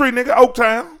 He was a street nigga,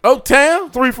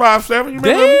 Oaktown. 357. You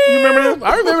remember them?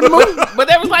 I remember the movie. But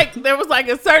there was like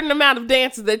a certain amount of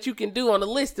dances that you can do on the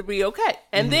list to be okay.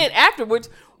 And then afterwards,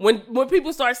 when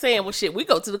people start saying, well, shit, we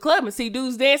go to the club and see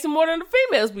dudes dancing more than the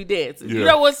females be dancing. Yeah. You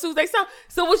know what Suze sound?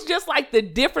 So it's just like the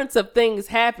difference of things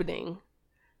happening.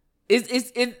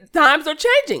 Times are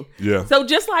changing. Yeah. So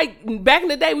just like back in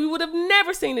the day, we would have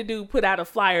never seen a dude put out a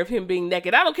flyer of him being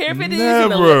naked. I don't care if it is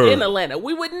in Atlanta.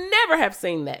 We would never have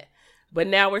seen that. But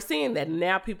now we're seeing that. And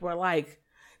now people are like,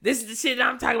 this is the shit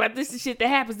I'm talking about. This is the shit that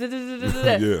happens.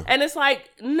 Yeah. And it's like,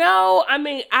 no, I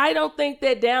mean, I don't think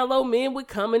that down low men would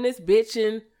come in this bitch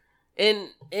and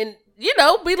you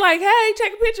know, be like, hey,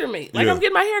 take a picture of me. Like, I'm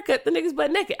getting my hair cut, the nigga's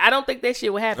butt naked. I don't think that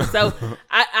shit would happen. So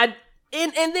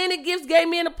and then it gives gay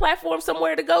men a platform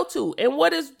somewhere to go to. And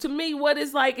what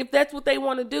is like, if that's what they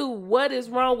want to do, what is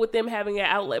wrong with them having an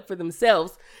outlet for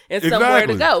themselves and somewhere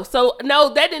to go? So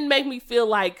no, that didn't make me feel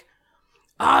like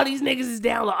all these niggas is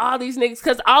down low, all these niggas.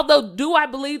 Because although, do I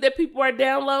believe that people are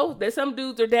down low, that some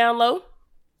dudes are down low?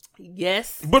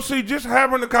 Yes. But see, just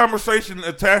having the conversation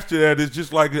attached to that is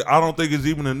just like, I don't think it's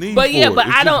even a need but for yeah, it. But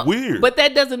it's I don't. Weird. But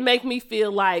that doesn't make me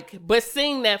feel like. But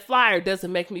seeing that flyer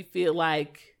doesn't make me feel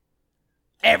like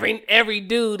every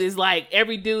dude is like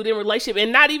every dude in a relationship,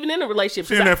 and not even in a relationship.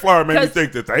 Seeing that flyer made me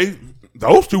think that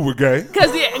those two were gay.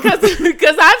 Because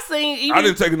I've seen. I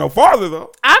didn't take it no farther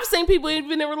though. I've seen people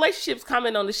even in relationships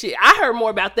comment on the shit. I heard more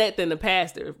about that than the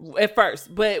pastor at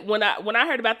first, but when I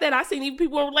heard about that, I seen even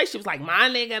people in relationships like, my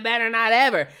nigga better not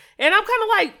ever, and I'm kind of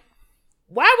like,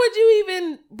 why would you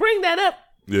even bring that up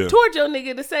towards your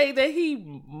nigga to say that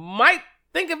he might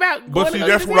think about? But see,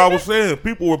 that's what I was saying.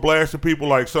 People were blasting people,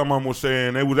 like some of them were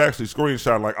saying they was actually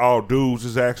screenshotting like, all dudes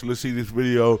is actually see this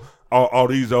video. all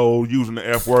these old using the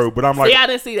F word. But I'm like, I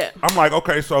didn't see that. I'm like,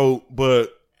 okay, so, but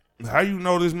how you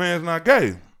know this man's not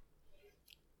gay?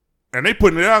 And they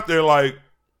putting it out there like,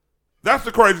 that's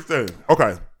the crazy thing.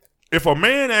 Okay, if a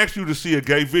man asks you to see a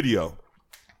gay video,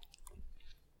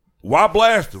 why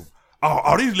blast him?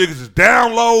 Oh, these niggas is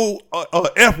download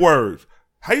F words.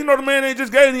 How you know the man ain't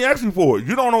just gay and he asking for it?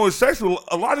 You don't know it's sexual.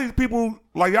 A lot of these people,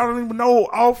 like, y'all don't even know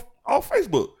off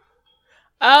Facebook.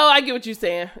 Oh, I get what you're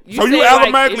saying. So you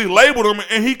automatically labeled him,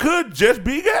 and he could just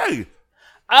be gay.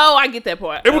 Oh, I get that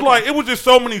part. It was like, it was just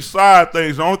so many side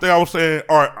things. The only thing I was saying,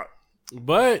 all right,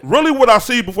 but really what I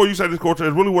see before you say this,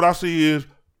 Cortez, really what I see is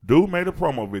dude made a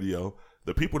promo video.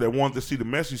 The people that wanted to see the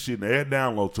messy shit and they had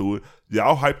download to it,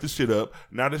 y'all hyped the shit up.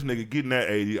 Now this nigga getting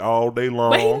that 80 all day long.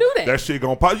 But he knew that. That shit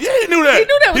gonna pop. Yeah, he knew that. He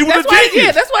knew that. He was that's a why, genius.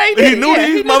 yeah, that's why he did He knew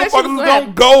these motherfuckers was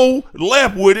gonna go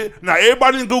left with it. Now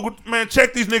everybody in Google, man,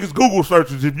 check these niggas Google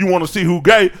searches if you want to see who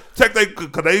gay. Check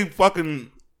cause they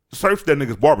fucking search that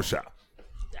nigga's barbershop.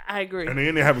 I agree. And they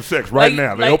in there having sex right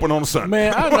now. They open on the Sunday.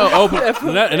 Man, I know open,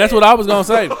 and that's what I was gonna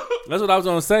say. That's what I was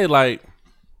gonna say. Like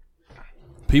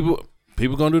people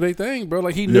gonna do their thing, bro.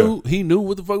 Like he knew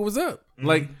what the fuck was up. Mm-hmm.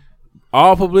 Like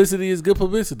all publicity is good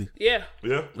publicity. Yeah.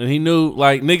 Yeah. And he knew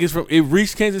like niggas from it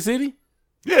reached Kansas City.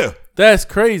 Yeah. That's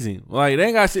crazy. Like they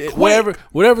ain't got shit.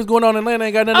 Whatever's going on in Atlanta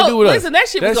ain't got nothing to do with us. Listen, that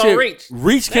shit was gonna reach.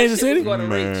 Reach Kansas City.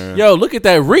 Reach. Yo, look at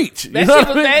that reach. That shit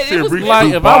was that. It was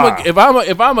like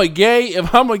if I'm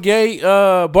a gay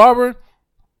barber,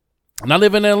 and I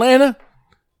live in Atlanta,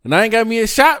 and I ain't got me a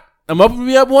shop. I'm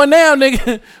opening up one now,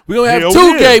 nigga. We gonna have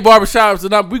two gay barbershops,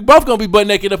 and we both gonna be butt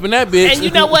naked up in that bitch. And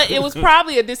you know what? It was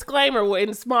probably a disclaimer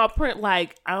in small print,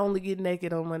 like I only get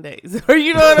naked on Mondays, or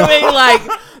you know what I mean? Like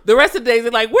the rest of the days,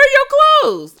 they're like, "Where your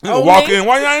clothes?" Walk in,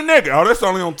 why you ain't naked? Oh, that's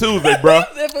only on Tuesday, bro.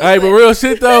 Hey, but real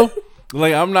shit though,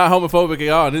 like I'm not homophobic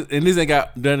at all, and this ain't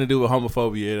got nothing to do with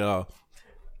homophobia at all.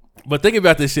 But think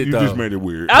about this shit, though. You just made it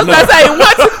weird. I was going to say,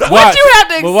 what you have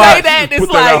to say that, it's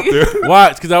like...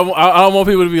 Watch, because I don't want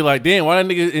people to be like, damn, why that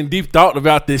nigga in deep thought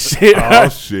about this shit? Oh,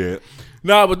 shit.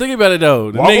 Nah, but think about it,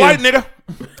 though. Walk light, nigga.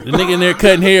 The nigga in there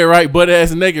cutting hair, right? Butt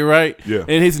ass naked, right? Yeah.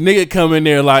 And his nigga come in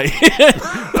there like,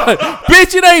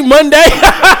 bitch, it ain't Monday.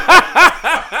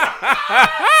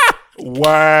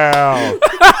 Wow.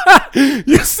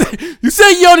 You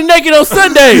say you only naked on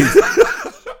Sundays.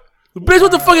 Bitch,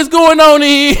 what the fuck is going on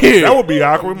in here? That would be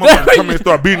awkward. Motherfucker come in and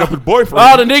start beating up his boyfriend.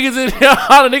 All the niggas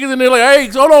in there like, hey,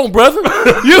 hold on, brother.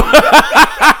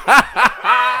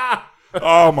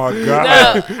 Oh my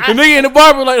god! No, the nigga in the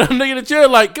barber like the nigga in the chair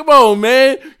like, come on,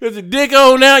 man, there's a dick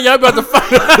on now. Y'all about to fight.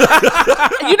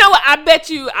 You know what? I bet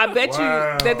you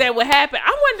that would happen.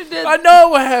 I know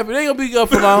what happened. They gonna be up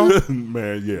for long.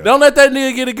 Man, yeah. Don't let that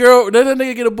nigga get a girl. Let that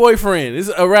nigga get a boyfriend. It's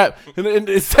a rap. They got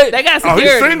security. Oh,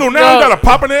 he's single now. He got a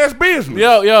popping ass business.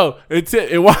 Yo,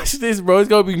 and watch this, bro. It's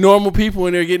gonna be normal people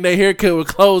in there getting their hair cut with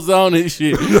clothes on and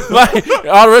shit. Like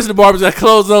all the rest of the barbers got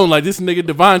clothes on. Like this nigga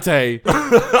Devontae.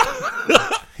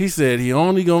 He said he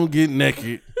only gonna get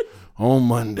naked on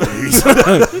Mondays.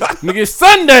 Nigga,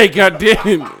 Sunday,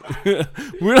 goddamn.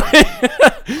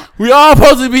 We all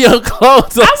supposed to be on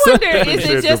clothes. I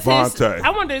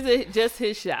wonder, is it just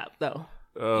his shop though?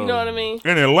 You know what I mean?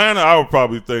 In Atlanta, I would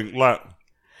probably think like.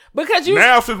 Because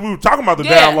now since we were talking about the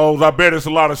downloads, I bet it's a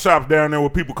lot of shops down there where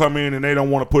people come in and they don't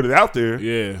want to put it out there.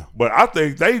 Yeah, but I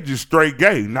think they just straight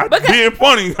gay, not being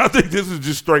funny. I think this is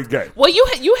just straight gay. Well,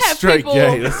 you have straight people,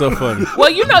 gay. That's so funny. Well,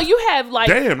 you have like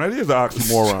damn, that is an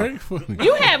oxymoron.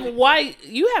 You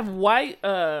have white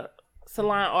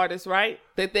salon artists, right?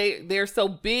 That they're so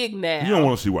big now. You don't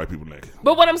want to see white people naked.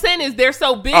 But what I'm saying is they're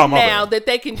so big now that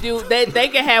they can do they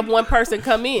can have one person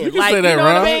come in. You can say that, Ron.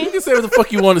 What I mean? You can say what the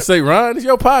fuck you want to say, Ron. It's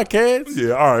your podcast.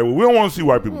 Yeah, all right. Well, we don't want to see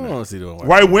white people naked. We don't want to see no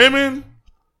white women.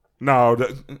 No,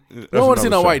 we don't want to see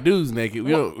no white dudes naked.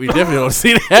 We definitely don't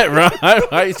see that,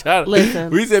 Ron.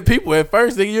 Listen, we said people at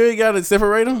first. Nigga, you ain't got to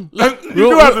separate them. You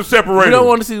do have to separate them. We don't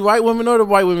want to see white women or the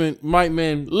white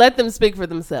men. Let them speak for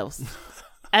themselves.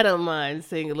 I don't mind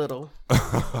seeing a little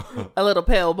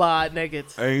pale bod naked.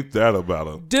 Ain't that about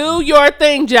him? Do your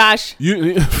thing, Josh.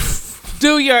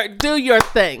 Do your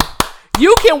thing.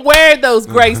 You can wear those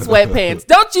gray sweatpants.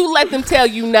 Don't you let them tell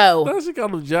you no. Don't you call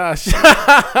him Josh?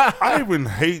 I even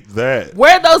hate that.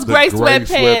 Wear those gray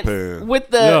sweatpants with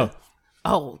the. Yeah.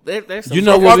 Oh, there's some. You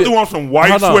know what? If I threw on some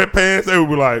white sweatpants, they would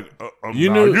be like,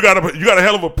 you got a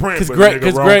hell of a print, but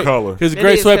wrong color. Because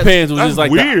gray sweatpants was just like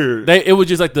weird. It was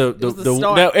just like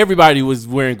the everybody was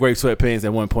wearing gray sweatpants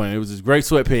at one point. It was just gray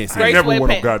sweatpants. I never wore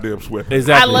no goddamn sweatpants.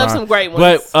 Exactly. I love some great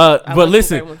ones. But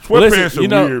listen, sweatpants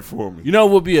are weird for me. You know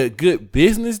what would be a good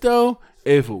business though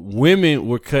if women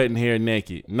were cutting hair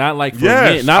naked, not like for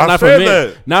men, not for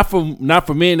men, not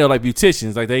for men though, like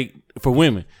beauticians, like for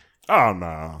women. Oh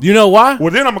no! You know why?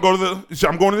 Well, then I'm going to the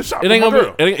shop. It ain't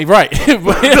gonna be right.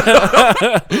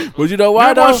 But you know why?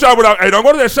 You don't don't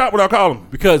go to that shop without calling.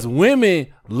 Because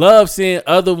women love seeing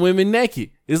other women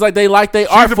naked. It's like they like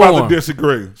their art form. She's about to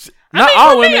disagree. Not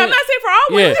all women. I'm not saying for all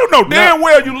women. You know damn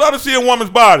well you love to see a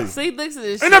woman's body. See, this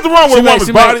is ain't nothing wrong with a woman's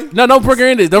body. No, don't bring her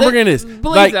in this. Don't bring her in this.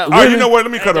 Please don't. You know what?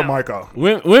 Let me cut her mic off.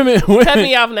 Women. Cut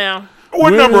me off now.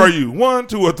 What number are you? 1,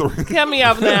 2, or 3? Cut me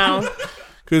off now.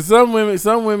 Because some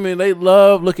women, they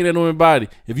love looking at a woman's body.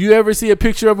 If you ever see a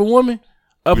picture of a woman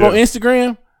up on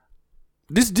Instagram,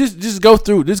 just go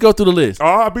through the list. Oh,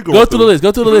 I'll be going Go through the list.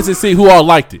 Go through the list and see who all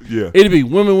liked it. Yeah. It'll be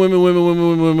women,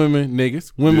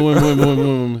 niggas. Women,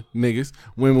 niggas.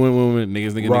 Women,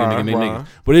 niggas.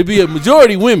 But it'd be a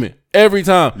majority women every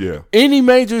time. Yeah. Any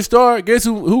major star, guess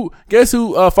who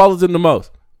follows them the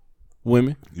most?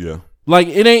 Women. Yeah. Like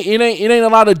it ain't a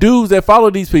lot of dudes that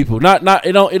follow these people. It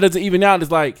doesn't even out.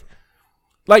 It's like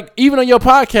even on your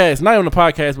podcast, not on the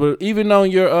podcast, but even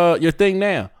on your thing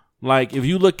now. Like if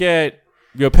you look at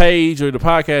your page or the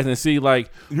podcast and see like,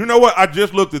 you know what? I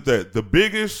just looked at that. The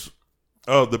biggest,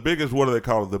 what do they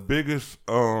call it? The biggest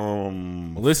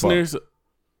listeners.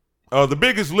 The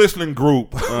biggest listening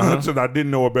group. Since I didn't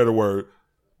know a better word,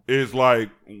 is like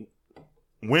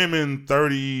women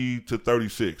 30 to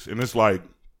 36, and it's like.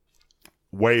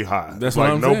 Way high. That's like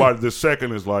what I'm nobody. saying. The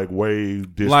second is like way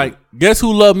distant. Like, guess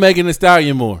who loved Megan Thee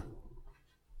Stallion more?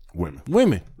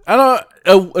 Women. I know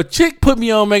a chick put me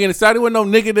on Megan Thee Stallion. Wasn't no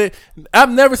nigga that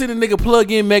I've never seen a nigga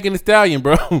plug in Megan Thee Stallion,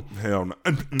 bro. Hell no.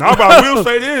 Now, but I will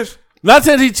say this. Not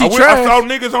saying she trash. I saw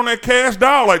niggas on that Cash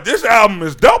Doll like this album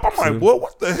is dope. I'm like, well,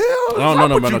 what the hell? I don't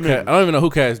know about I don't even know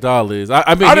who Cash Doll is.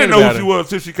 I didn't know who she was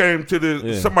since she came to the.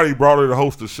 Yeah. Somebody brought her to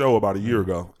host a show about a year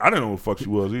ago. I didn't know who the fuck she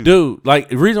was either. Dude, like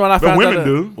the reason why I found women out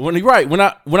do. When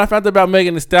I found out about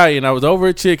Megan Thee Stallion, I was over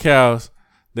at Chick House.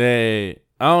 That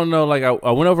I don't know. Like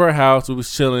I went over her house. We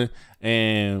was chilling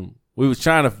and. We was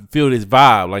trying to feel this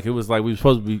vibe, like it was like we were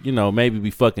supposed to be, maybe we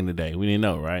fucking today. We didn't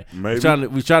know, right? Maybe we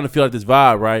was trying to feel like this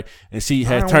vibe, right? And she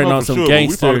had turned on some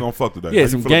gangster, gonna fuck today. Yeah,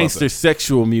 some gangster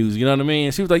sexual music. You know what I mean?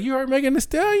 And she was like, "You heard Megan Thee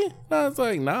Stallion?" And I was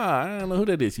like, "Nah, I don't know who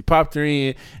that is." She popped her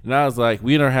in, and I was like,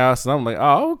 "We in her house," and I'm like,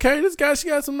 "Oh, okay, this guy, she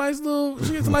got some nice little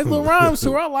rhymes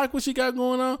to her. I like what she got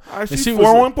going on." Right, and she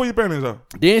 4-1, pull your panties up.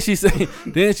 Then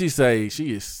she say,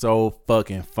 she is so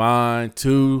fucking fine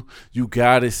too. You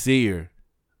gotta see her.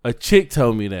 A chick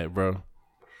told me that, bro. All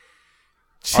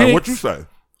right, what you say?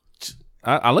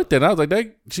 I looked at her. I was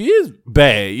like, she is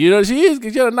bad. You know, she is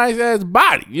because she got a nice ass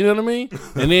body. You know what I mean?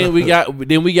 And then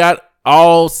we got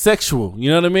all sexual.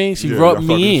 You know what I mean? She roped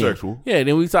me in. Sexual. Yeah.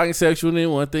 Then we talking sexual. And then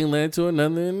one thing led to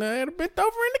another, and I had a bent over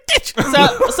in the kitchen.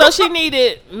 So she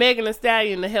needed Megan Thee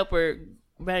Stallion to help her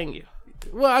bang you.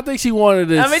 Well, I think she wanted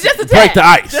to just a break the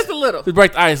ice. Just a little. To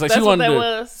break the ice. Like That's she wanted what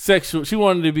that to was. sexual. She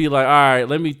wanted to be like, all right,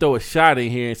 let me throw a shot in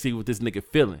here and see what this nigga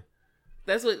feeling.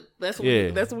 That's what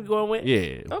we going with? Yeah.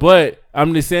 Okay. But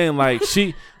I'm just saying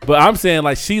she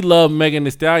loved Megan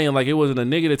Thee Stallion like it wasn't a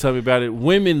nigga that told me about it.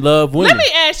 Women love women. Let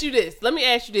me ask you this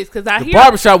because I hear the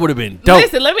barbershop would have been dope.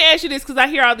 Listen, let me ask you this because I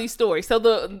hear all these stories. So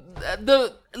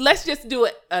the let's just do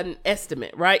an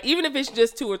estimate, right? Even if it's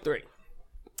just 2 or 3.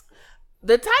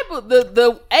 The type of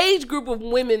the age group of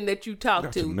women that you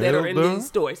talk to that are in these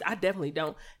stories, I definitely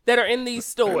don't. That are in these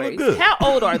stories, how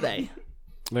old are they?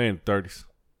 They're in 30s.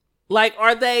 Like,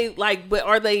 are they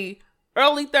are they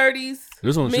early 30s?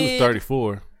 This one, she was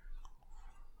 34.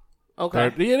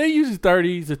 Okay. Yeah, they usually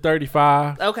 30s to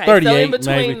 35. Okay. 38, so in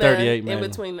between maybe 38, maybe. In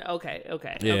between. Okay. Yeah,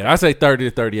 okay. I say 30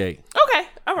 to 38. Okay.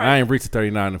 All right. I ain't reached the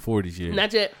 39 and 40s yet.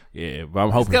 Not yet. Yeah, but I'm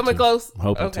hoping. It's coming close. I'm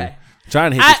hoping okay.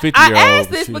 Trying to hit this 50-year-old. I asked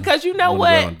this because you know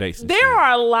what? There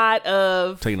are a lot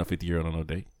of taking a 50-year-old on no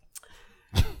date.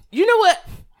 You know what?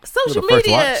 Social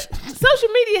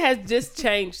media has just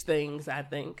changed things. I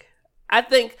think.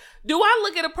 Do I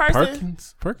look at a person?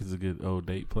 Perkins is a good old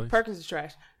date place. Perkins is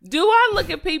trash. Do I look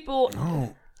at people?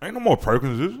 No, ain't no more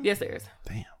Perkins, is there? Yes, there is.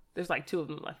 Damn. There's like 2 of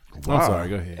them left. Wow. I'm sorry.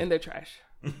 Go ahead. And they're trash.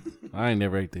 I ain't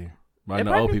never ate there. But I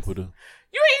know old people do.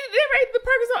 You ain't never ate the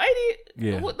Perkins on 80?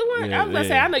 Yeah. The one? Yeah, I was going to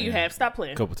say, I know you have. Stop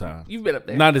playing. A couple times. You've been up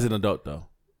there. Not as an adult, though.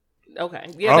 Okay.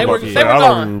 Yeah, they were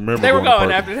gone. They were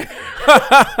gone after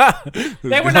that.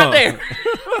 They were not there.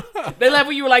 They left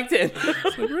when you were like 10.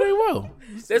 Really well.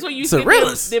 That's where you get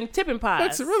them tipping pies.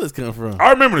 Where's Cirillas come from?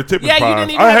 I remember the tipping pies. You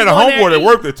didn't even I had a homeboy that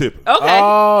worked at Tippin. Okay.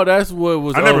 Oh, that's what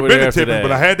was I never over been there to Tippin,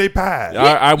 but I had their pies.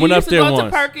 I went up there once. You used to go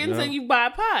to Perkins and you buy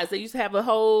pies. They used to have a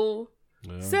whole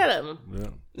set of them. Yeah.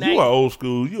 You are old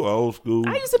school. You are old school.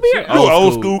 I used to be an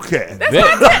old school cat. That's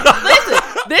listen,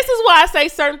 this is why I say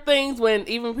certain things when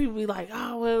even people be like,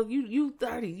 "Oh, well, you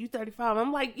 30, you 35."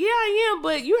 I'm like, "Yeah, I am,"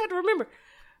 but you have to remember,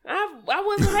 I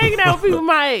wasn't hanging out with people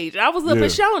my age. I was up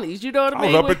at Shoney's. You know what I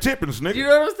mean? I was up at Tippins, nigga. You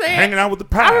know what I'm saying? Hanging out with the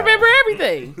pie. I remember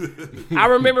everything. I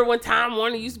remember when Time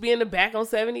Warner used to be in the back on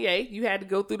 78. You had to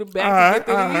go through the back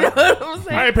to get through you know what I'm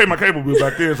saying? I ain't pay my cable bill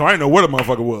back then, so I didn't know what a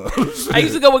motherfucker was. I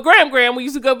used to go with Graham. We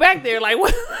used to go back there like,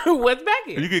 what's back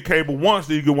here? You get cable once,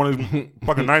 then you get one of these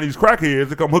fucking 90s crackheads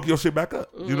to come hook your shit back up.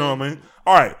 You know what I mean?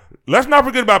 All right, let's not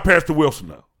forget about Pastor Wilson,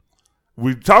 though.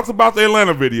 We talked about the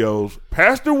Atlanta videos.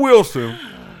 Pastor Wilson...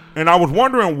 And I was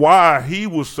wondering why he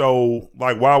was so,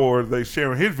 like, why were they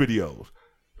sharing his videos?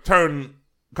 Come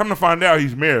to find out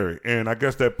he's married, and I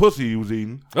guess that pussy he was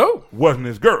eating wasn't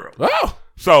his girl. Oh.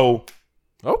 So.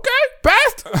 Okay,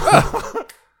 Pastor.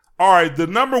 All right, the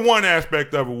number one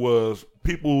aspect of it was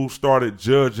people started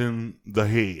judging the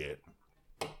head.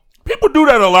 People do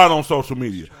that a lot on social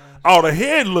media. Oh, the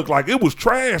head looked like it was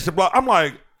trash. I'm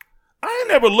like, I ain't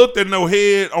never looked at no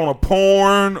head on a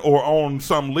porn or on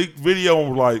some leaked video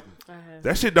and was like,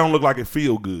 that shit don't look like it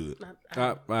feel good.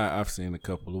 I've seen a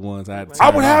couple of ones. I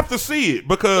would have to see it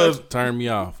because turn me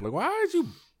off. Like, why are you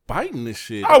biting this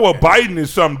shit? Biting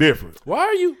is something different. Why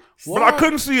are you? But I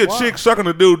couldn't see a chick sucking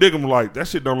a dude dick and was like, that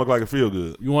shit don't look like it feel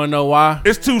good. You want to know why?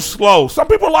 It's too slow. Some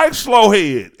people like slow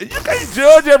head. You can't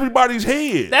judge everybody's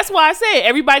head. That's why I said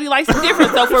everybody likes it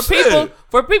different. So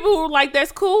for people who like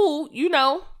that's cool, you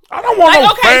know. I don't want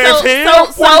no fast head.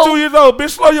 I'm 42 years old.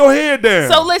 Bitch, slow your head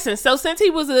down. So listen. Since he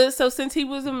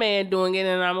was a man doing it,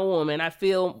 and I'm a woman, I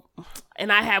feel,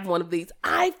 and I have one of these.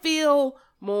 I feel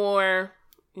more.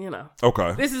 You know.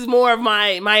 Okay. This is more of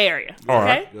my area. All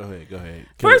okay. Right. Go ahead.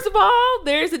 First of all,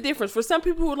 there's a difference. For some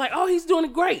people who are like, "Oh, he's doing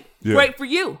it great. Yeah. Great for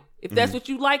you. If that's what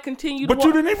you like, continue to. But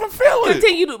you didn't even feel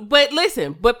it. But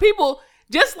listen. But people.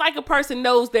 Just like a person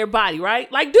knows their body,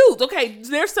 right? Like dudes, okay,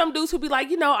 there's some dudes who be like,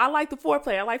 you know, I like the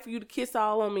foreplay. I like for you to kiss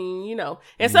all on me, you know.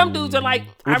 And some dudes are like,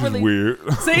 I really is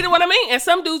weird. See what I mean? And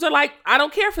some dudes are like, I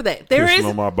don't care for that. There Kissing is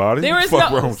on my body. There is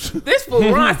no this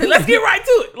fool Ron said, let's get right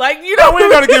to it. Like, you know, we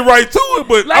ain't gotta get right to it,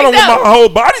 but like, I don't want my whole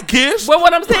body kissed. But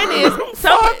what I'm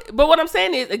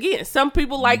saying is, again, some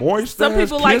people like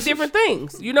like different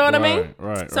things. You know what I mean?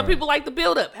 Right. Some people like the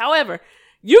build up. However,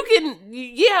 you can,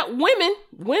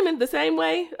 women the same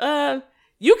way.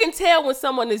 You can tell when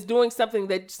someone is doing something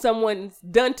that someone's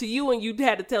done to you, and you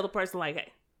had to tell the person like,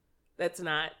 "Hey, that's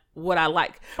not what I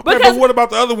like." Okay, but what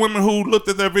about the other women who looked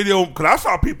at that video? Because I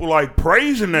saw people like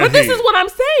praising that. But this is what I'm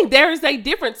saying. There is a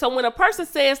difference. So when a person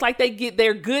says like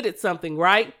they're good at something,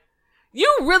 right?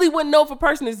 You really wouldn't know if a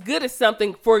person is good at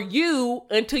something for you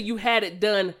until you had it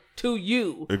done to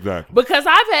you. Exactly. Because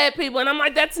I've had people and I'm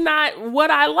like, that's not what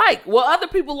I like. Well, other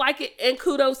people like it and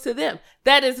kudos to them.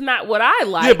 That is not what I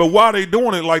like. Yeah, but why are they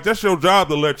doing it? Like, that's your job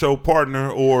to let your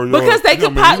partner or your, because they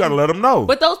could you gotta let them know.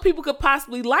 But those people could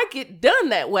possibly like it done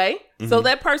that way. Mm-hmm. So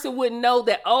that person wouldn't know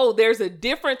that, oh, there's a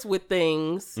difference with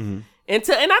things. Mm-hmm. And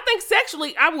I think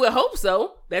sexually, I would hope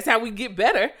so. That's how we get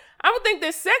better. I would think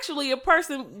that sexually a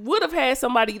person would have had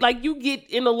somebody, like you get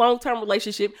in a long-term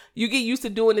relationship, you get used to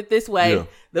doing it this way. Yeah.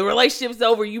 The relationship's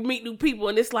over, you meet new people,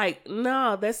 and it's like,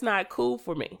 nah, that's not cool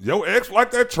for me. Your ex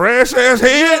like that trash-ass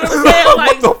head? You know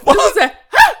like, what the fuck? Say,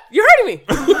 you're hurting me.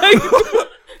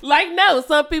 like, no,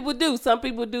 some people do. Some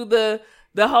people do the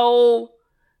whole,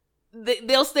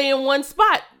 they'll stay in one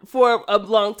spot for a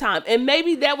long time. And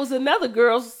maybe that was another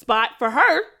girl's spot for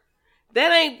her. That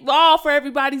ain't all for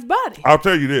everybody's body. I'll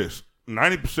tell you this.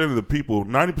 90% of the people,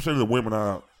 90% of the women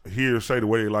out here say the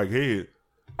way they like head,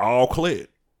 all clit.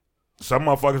 Some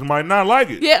motherfuckers might not like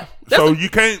it. Yeah. So you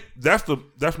can't,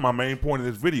 that's my main point of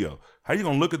this video. How you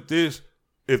gonna look at this?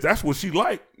 If that's what she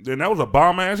liked, then that was a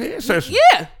bomb-ass head session.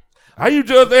 Yeah. How you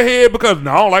judge their head because,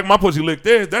 no, I don't like my pussy licked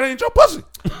there. That ain't your pussy.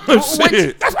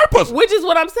 Shit, that's her pussy. Which is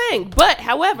what I'm saying. But,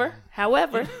 however...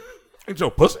 Ain't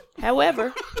your pussy.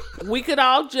 However, we could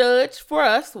all judge for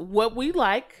us what we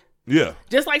like. Yeah.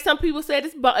 Just like some people said,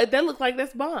 that looks like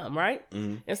that's bomb, right?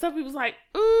 Mm-hmm. And some people's like,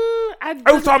 I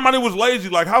was talking about it was lazy.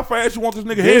 Like, how fast you want this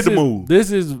nigga head to move?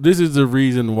 This is the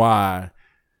reason why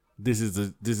this is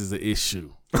an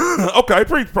issue. Okay,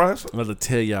 preach, Price. I'm going to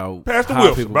tell y'all. Pastor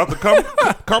Wilson about to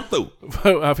come through.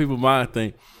 How people mind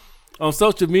think. On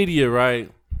social media,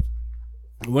 right?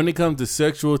 When it comes to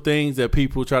sexual things that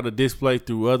people try to display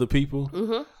through other people,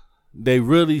 mm-hmm. they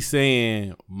really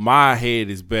saying my head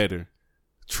is better.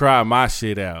 Try my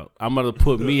shit out. I'm gonna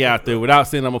put me out there without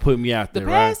saying I'm gonna put me out there.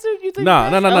 The pastor, right? You think?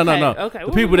 No. Okay.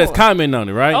 The people that's commenting on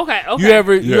it, right? Okay.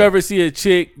 You ever see a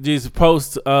chick just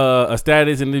post a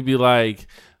status and they be like,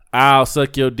 I'll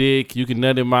suck your dick, you can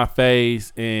nut in my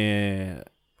face, and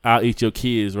I'll eat your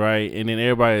kids, right? And then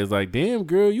everybody is like, damn,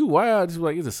 girl, you wild. Just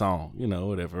like, it's a song,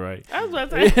 whatever, right? I was about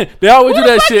to say. They always do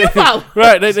that shit.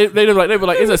 Right. They be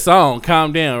like, it's a song,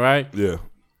 calm down, right? Yeah.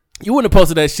 You wouldn't have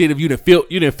posted that shit if you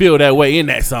didn't feel that way in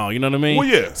that song. You know what I mean? Well,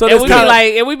 yeah. So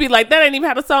we'd be like, that ain't even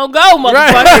how the song go,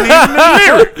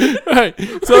 motherfucker. Right.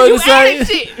 So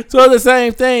it's the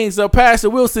same thing. So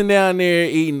Pastor Wilson down there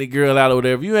eating the girl out or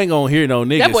whatever. You ain't gonna hear no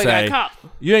nigga that boy say. got caught.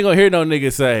 You ain't gonna hear no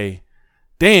nigga say,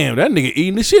 "Damn, that nigga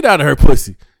eating the shit out of her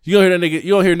pussy." You gonna hear that nigga?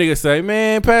 You gonna hear nigga say,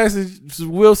 "Man, Pastor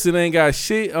Wilson ain't got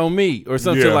shit on me" or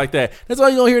something like that. That's all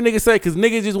you gonna hear niggas say, because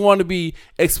niggas just want to be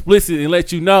explicit and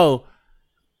let you know,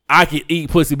 I can eat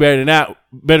pussy better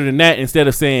than that, instead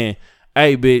of saying,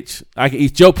 hey, bitch, I can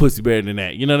eat your pussy better than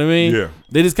that. You know what I mean? Yeah.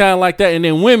 They just kind of like that. And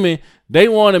then women, they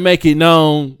want to make it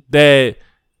known that,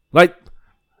 like,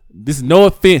 this is no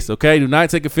offense, okay? Do not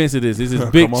take offense to this. This is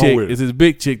big chick. This is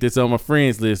big chick that's on my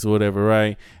friends list or whatever,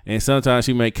 right? And sometimes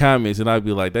she make comments and I'd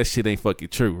be like, that shit ain't fucking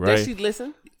true, right? Does she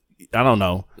listen? I don't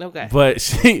know. Okay. But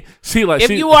she like, if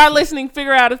you are listening,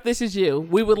 figure out if this is you.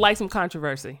 We would like some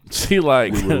controversy. She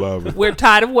like, we would love it. We're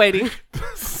tired of waiting.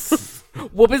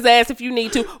 Whoop his ass if you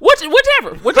need to.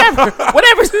 Whatever.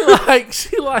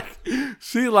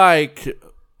 She like,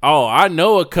 oh, I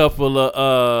know a couple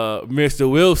of Mr.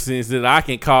 Wilsons that I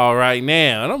can call right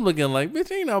now. And I'm looking like,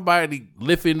 bitch, ain't nobody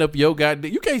lifting up your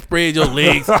goddamn. You can't spread your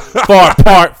legs far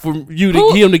apart for you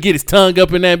to him to get his tongue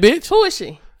up in that bitch. Who is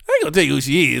she? I ain't gonna tell you who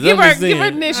she is. Give her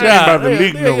initials.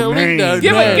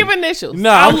 Give her initials.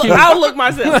 No, I'll look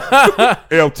myself.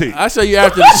 LT. I'll show you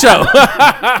after the show.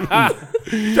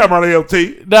 You talking about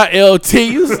LT? Not LT.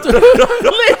 You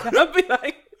I'll be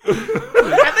like,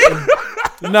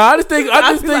 I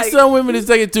just think some women is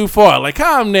taking it too far. Like,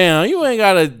 calm down. You ain't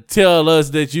gotta tell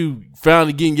us that you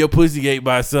finally getting your pussy ate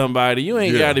by somebody. You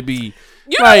ain't gotta be.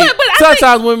 You know what? But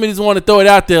sometimes women just want to throw it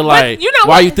out there like,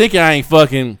 why you think I ain't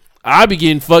fucking? I be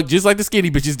getting fucked just like the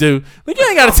skinny bitches do. Like, you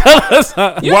ain't gotta tell us.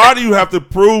 Why do you have to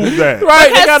prove that?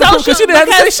 Right? They gotta prove, because she didn't have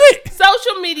to say shit.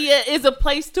 Social media is a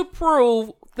place to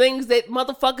prove things that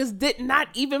motherfuckers did not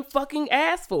even fucking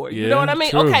ask for. You know what I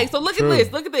mean? Okay, so look at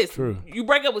this. True. You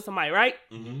break up with somebody, right?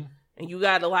 Mm-hmm. And you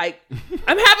gotta like,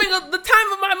 I'm having the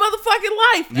time of my motherfucking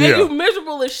life, and you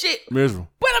miserable as shit. Miserable.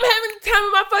 But I'm having the time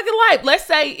of my fucking life. Let's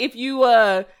say if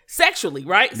you sexually,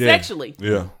 right? Yeah. Sexually.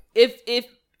 Yeah. If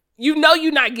you know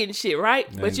you're not getting shit, right?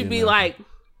 But you be like,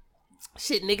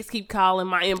 shit, niggas keep calling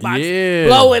my inbox,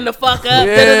 blowing the fuck up.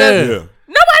 Yeah.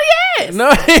 Nobody asked. No.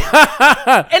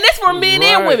 And that's for men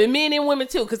and women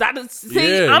too. Because I just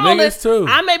see, I'm on this too.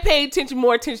 I may pay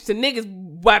more attention to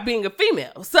niggas by being a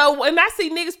female. So when I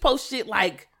see niggas post shit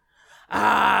like,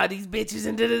 these bitches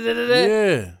and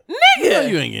nigga, no,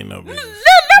 you ain't getting no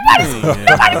bitches.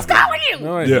 Nobody's calling you.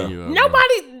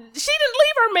 Nobody. She didn't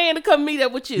leave her man to come meet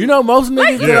up with you. You know, most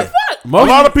niggas. A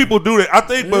lot of people do that. I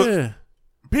think, but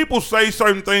people say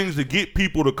certain things to get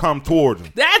people to come towards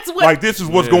them. That's what. Like, this is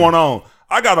what's going on.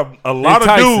 I got a lot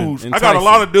of dudes. I got a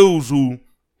lot of dudes who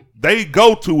they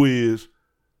go to is,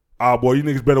 oh boy, you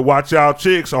niggas better watch y'all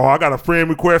chicks. Oh, I got a friend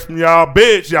request from y'all,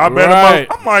 bitch. Y'all better.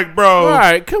 I'm like, bro. All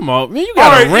right, come on, man. You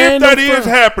got a random if that is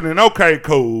happening, okay,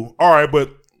 cool. All right,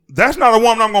 but that's not a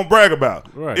woman I'm gonna brag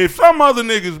about. Right. If some other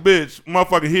niggas bitch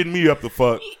motherfucker hitting me up the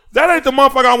fuck, that ain't the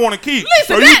motherfucker I want to keep.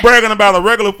 Listen, so you bragging about a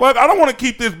regular fuck? I don't want to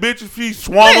keep this bitch if she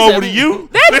swung over to you.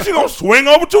 Then she gonna swing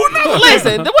over to another.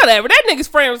 Listen, whatever. That nigga's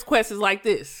friend request is like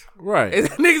this. Right.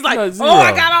 Niggas like,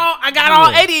 I got all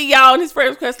 80 of y'all, and his friend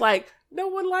request like, no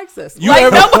one likes us.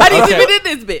 Nobody's even in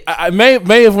this bitch. I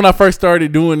may have when I first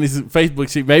started doing this Facebook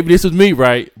shit, maybe this was me,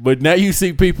 right? But now you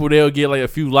see people, they'll get like a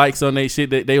few likes on their shit.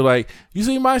 That they like, you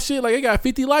see my shit? Like, they got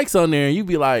 50 likes on there, and you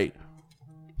be like,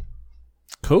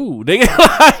 cool. They get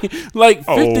like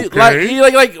 50,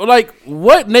 like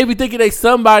what? And they be thinking they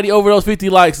somebody over those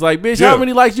 50 likes. Like, bitch, how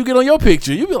many likes you get on your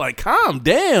picture? You be like, calm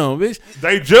down, bitch.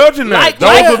 They judging that. Those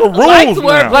are the rules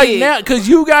now. Like now, because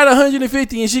you got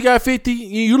 150 and she got 50,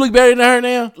 you look better than her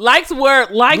now. Let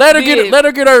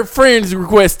her get her friends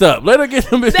request up. Let her get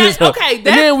them business up. Okay, and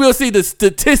then we'll see the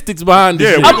statistics behind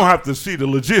this. Yeah, we're gonna have to see the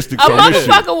logistics. A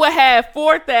motherfucker would have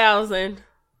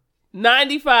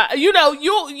 4,095.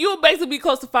 You'll basically be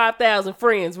close to 5,000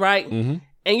 friends, right? Mm-hmm.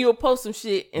 And you'll post some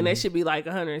shit, and that should be like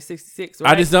 166.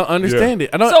 Right? I just don't understand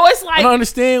it. So it's like, I don't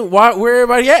understand where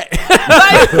everybody at.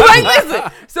 Listen.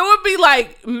 So it'd be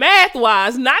like math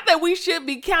wise, not that we should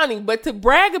be counting, but to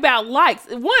brag about likes.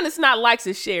 One, it's not likes,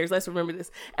 it's shares. Let's remember this.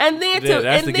 And then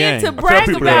to brag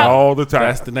about all the time.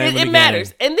 That's the name of the game. It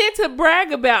matters. And then to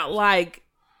brag about like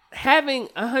having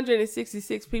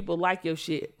 166 people like your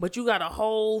shit, but you got a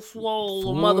whole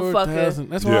swole motherfucker.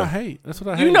 That's what I hate. That's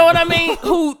what I hate. You know what I mean?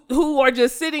 who are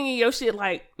just sitting in your shit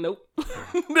like, nope.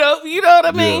 Nope. You know what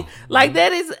I mean? Like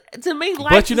that is, to me,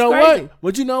 life But you know crazy. what?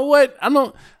 But you know what? I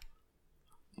know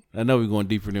we're going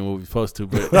deeper than what we're supposed to,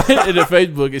 but in the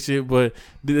Facebook and shit. But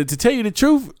to tell you the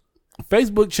truth,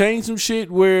 Facebook changed some shit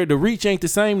where the reach ain't the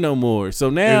same no more. So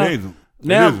now,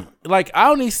 like I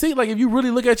only see, like if you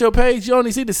really look at your page, you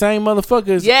only see the same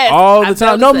motherfuckers all the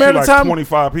time. No matter the time,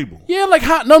 25 people. Yeah, like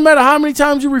no matter how many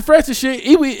times you refresh the shit,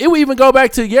 it would even go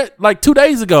back to like 2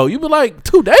 days ago. You'd be like,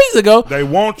 2 days ago. They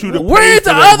want you to. Where's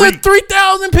the other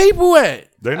 3,000 people at?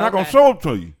 They're not gonna show up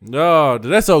to you. No,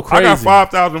 that's so crazy. I got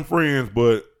 5,000 friends,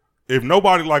 but if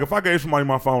nobody, like, if I gave somebody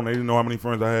my phone, they didn't know how many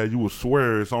friends I had, you would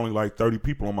swear it's only like 30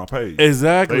 people on my page.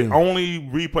 Exactly. They only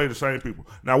replay the same people.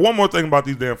 Now, one more thing about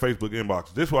these damn Facebook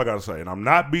inboxes. This is what I got to say, and I'm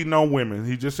not beating on women.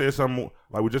 He just said something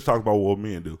like we just talked about what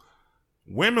men do.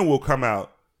 Women will come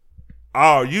out,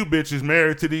 oh, you bitches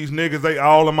married to these niggas, they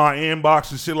all in my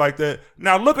inbox and shit like that.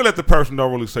 Now, looking at the person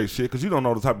don't really say shit because you don't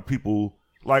know the type of people.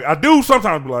 Like, I do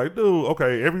sometimes be like, dude,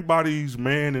 okay, everybody's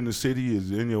man in the city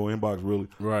is in your inbox, really?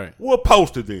 Right. We'll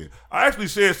post it then. I actually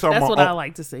said something. That's what I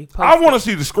like to see. I want to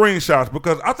see the screenshots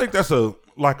because I think that's a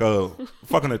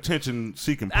fucking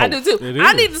attention-seeking post. I do, too.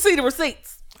 I need to see the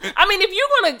receipts. I mean,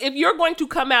 if you're going to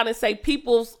come out and say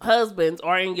people's husbands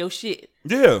are in your shit,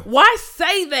 why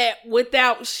say that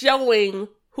without showing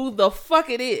who the fuck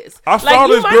it is? I saw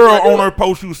this girl on her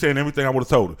post. She was saying everything I would have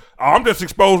told her. Oh, I'm just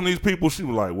exposing these people. She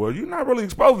was like, well, you're not really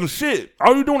exposing shit.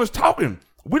 All you're doing is talking.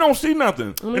 We don't see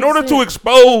nothing. In order to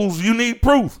expose, you need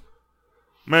proof.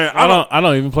 Man, I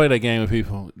don't even play that game with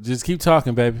people. Just keep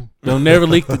talking, baby. Don't never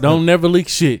leak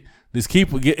shit. Just keep.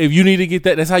 If you need to get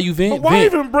that, that's how you vent. But why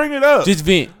even bring it up? Just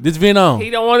vent. Just vent on. He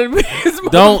don't want to be his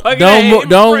don't.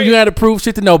 You got to prove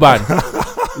shit to nobody.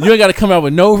 You ain't got to come out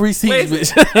with no receipts,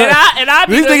 bitch.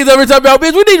 These niggas every time about,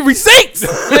 bitch, we need receipts. These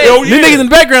niggas in the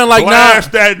background like,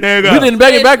 blast that nigga. We in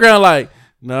the background like,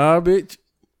 nah, bitch.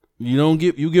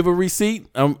 You give a receipt.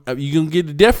 You gonna get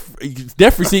the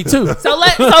death receipt too. So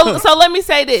let me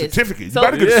say this. Certificate. You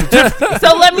gotta get a certificate.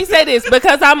 So let me say this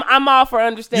because I'm all for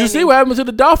understanding. You see what happened to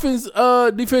the Dolphins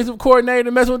defensive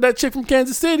coordinator messing with that chick from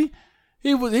Kansas City?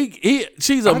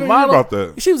 She's a model. About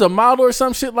that. She was a model or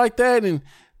some shit like that, and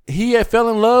he had fell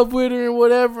in love with her and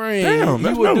whatever. And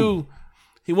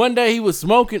one day he was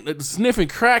sniffing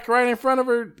crack right in front of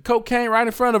her, cocaine right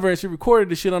in front of her, and she recorded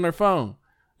the shit on her phone.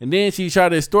 And then she tried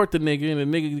to extort the nigga,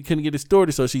 and the nigga couldn't get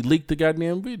extorted, so she leaked the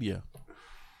goddamn video.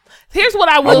 Here's what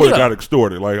I will say. I would have got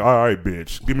extorted. Like, all right,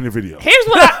 bitch, give me the video. Here's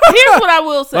what I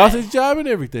will say. Lost his job and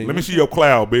everything. Let me see your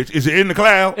cloud, bitch. Is it in the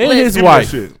cloud? And his wife.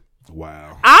 Shit. Wow.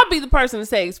 I'll be the person to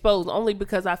say exposed only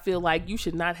because I feel like you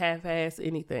should not half-ass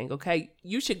anything, okay?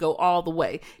 You should go all the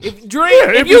way. If you dream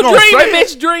a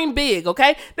bitch, dream big,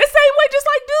 okay? The same way just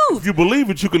like dudes. If you believe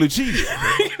it, you can achieve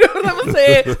it. You know what I'm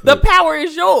saying? The power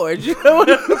is yours. You know what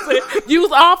I'm saying?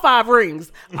 Use all 5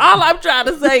 rings. All I'm trying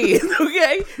to say is,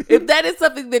 okay, if that is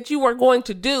something that you are going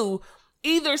to do,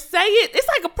 either say it. It's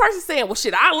like a person saying, well,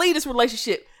 shit, I'll leave this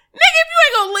relationship. Nigga, if you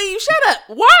ain't gonna leave, shut up.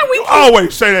 Why are we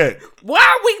always say that? Why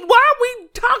are we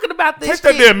talking about this?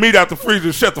 Take that damn meat out the freezer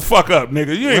and shut the fuck up,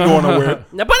 nigga. You ain't going nowhere.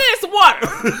 Now put in some water.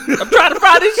 I'm trying to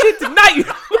fry this shit tonight. You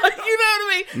know what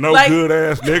I mean? No good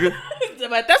ass nigga.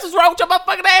 That's what's wrong with your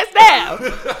motherfucking ass now.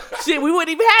 Shit, we wouldn't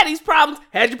even have these problems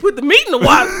had you put the meat in the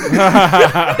water.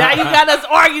 Now you got us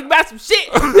arguing about some shit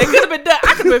that could have been done.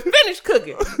 I could have been finished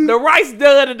cooking. The rice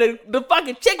done and the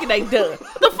fucking chicken ain't done.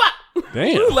 The fuck?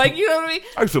 Damn. Like, you know what I mean?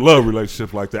 I used to love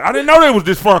relationships like that. I didn't know they was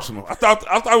dysfunctional. I thought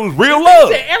it was real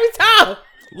love. Every time.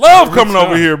 Love coming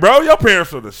over here, bro. Your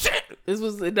parents are the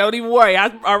shit. Don't even worry.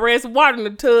 I ran some water in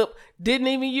the tub. Didn't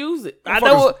even use it. I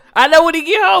know when he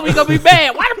get home, he gonna be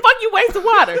mad. Why the fuck you wasting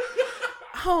water?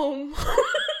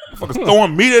 Fuckers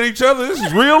throwing meat at each other. This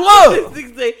is real love.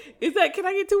 Is that? Can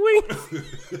I get 2 wings?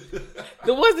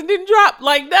 The ones that didn't drop.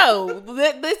 Like, no.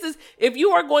 This is, if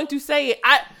you are going to say it,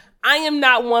 I am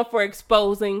not one for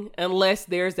exposing unless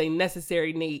there's a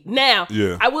necessary need. Now,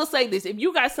 I will say this. If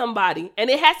you got somebody, and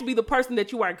it has to be the person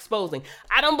that you are exposing,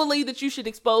 I don't believe that you should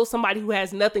expose somebody who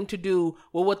has nothing to do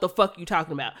with what the fuck you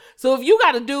talking about. So if you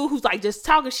got a dude who's like just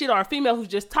talking shit, or a female who's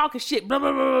just talking shit, blah,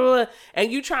 blah, blah, blah,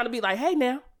 and you trying to be like, hey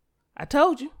now, I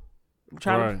told you.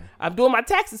 I'm doing my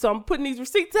taxes, so I'm putting these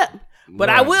receipts up. But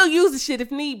I will use the shit if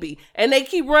need be. And they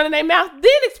keep running their mouth,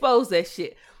 then expose that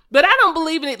shit. But I don't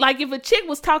believe in it. Like, if a chick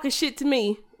was talking shit to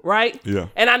me, right? Yeah.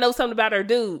 And I know something about her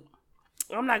dude,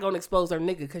 I'm not going to expose her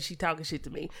nigga because she talking shit to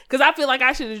me. Because I feel like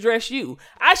I should address you.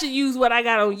 I should use what I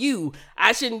got on you.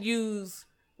 I shouldn't use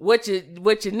what your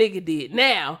nigga did.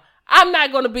 Now, I'm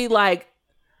not gonna be like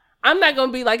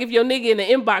if your nigga in the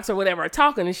inbox or whatever are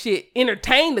talking and shit,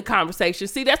 entertain the conversation.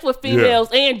 See, that's what females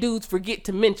and dudes forget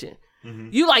to mention. Mm-hmm.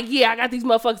 You like, I got these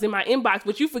motherfuckers in my inbox,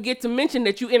 but you forget to mention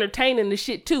that you entertaining the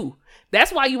shit too.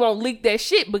 That's why you won't leak that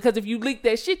shit, because if you leak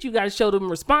that shit, you got to show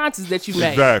them responses that you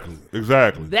made.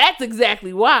 Exactly. That's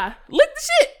exactly why. Leak the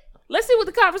shit. Let's see what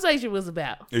the conversation was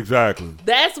about. Exactly.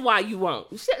 That's why you won't.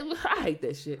 I hate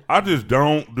that shit. I just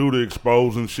don't do the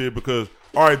exposing shit because,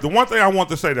 all right, the one thing I want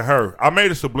to say to her, I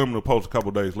made a subliminal post a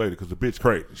couple days later because the bitch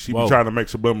crazy. She be trying to make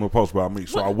subliminal posts about me,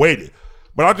 so I waited.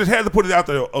 But I just had to put it out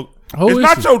there. It's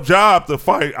not your job to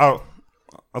fight.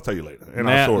 I'll tell you later.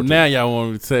 And now y'all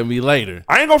want to tell me later.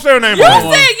 I ain't going to say her name. You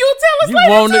said you tell us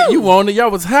later, too. You wanted.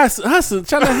 Y'all was trying to hassle me.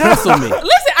 Listen,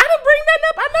 I didn't bring that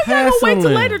up. I know y'all gonna wait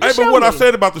till later to show but what me. I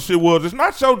said about the shit was, it's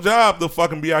not your job to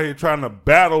fucking be out here trying to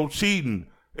battle cheating.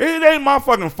 It ain't my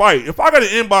fucking fight. If I got an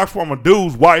inbox from a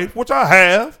dude's wife, which I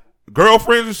have,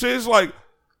 girlfriends and shit, it's like,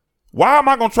 why am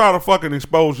I going to try to fucking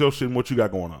expose your shit and what you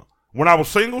got going on? When I was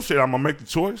single, shit, I'm going to make the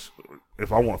choice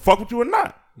if I want to fuck with you or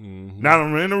not. Mm-hmm. Now that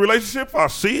I'm in a relationship, if I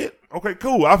see it, okay,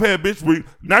 cool. I've had bitch,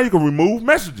 now you can remove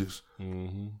messages.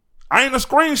 Mm-hmm. I ain't a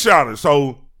screenshotter,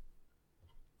 so,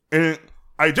 and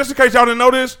just in case y'all didn't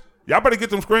know this, y'all better get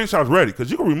them screenshots ready,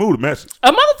 because you can remove the message.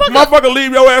 A motherfucker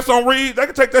leave your ass on read, they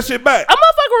can take that shit back. A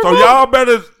motherfucker So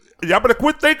y'all better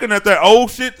quit thinking that old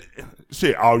shit,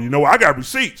 oh, you know what, I got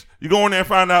receipts. You go in there and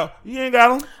find out, you ain't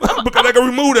got them, because they can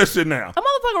remove that shit now. A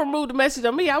motherfucker removed the message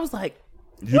on me, I was like,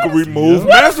 you can remove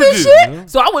messages. Shit?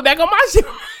 So I went back on my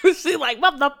shit. She like,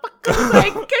 motherfucker,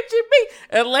 ain't catching me.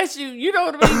 Unless you know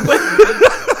what I mean? But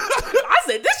I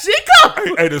said, this shit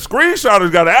come. Hey, the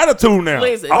screenshotters got an attitude now.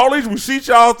 Listen. All these receipts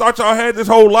y'all thought y'all had this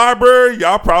whole library,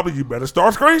 you better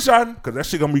start screenshotting, because that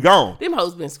shit gonna be gone. Them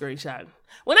hoes been screenshotting.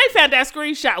 When they found that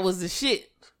screenshot was the shit.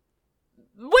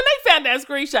 When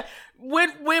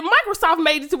Microsoft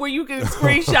made it to where you can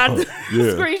screenshot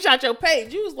screenshot your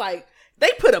page, you was like, they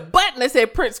put a button that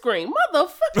said print screen.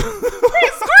 Motherfucker,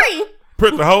 print screen.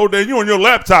 Print the whole day. You on your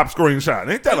laptop screenshot.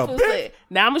 Ain't that a bitch?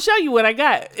 Now I'm going to show you what I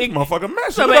got. Motherfucker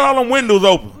mess. Look at all them windows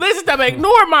open. Listen,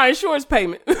 ignore my insurance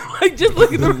payment. Like, just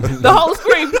look at the whole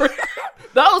screen print.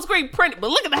 The whole screen printed, but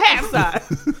look at the half side.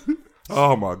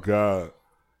 Oh, my God.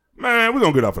 Man, we're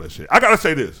going to get off of that shit. I got to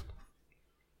say this.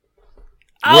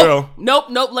 Oh, nope.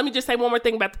 Let me just say one more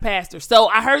thing about the pastor. So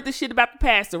I heard this shit about the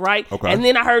pastor, right? Okay. And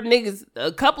then I heard niggas,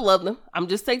 a couple of them, I'm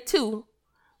just saying two,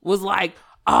 was like,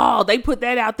 oh, they put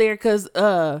that out there because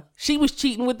she was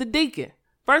cheating with the deacon.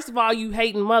 First of all, you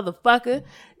hating motherfucker.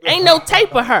 Ain't no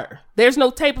tape of her. There's no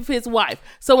tape of his wife.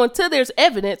 So until there's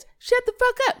evidence, shut the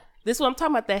fuck up. This is what I'm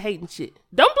talking about, that hating shit.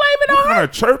 Don't blame it on her. What kind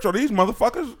of church are these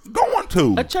motherfuckers going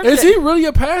to? A church Is he really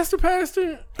a pastor?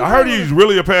 I heard he's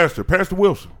really a pastor. Pastor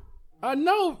Wilson. I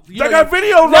know. They got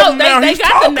videos of him now. They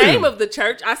got talking. the name of the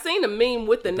church. I seen a meme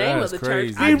with the name of the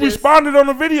church. He responded on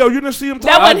the video. You didn't see him talking.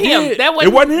 That wasn't him.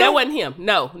 It wasn't him? That wasn't him.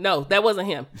 No, that wasn't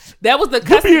him. That was the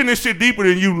You be in this shit deeper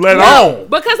than you let on.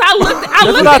 Because I looked.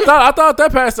 I thought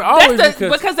that pastor always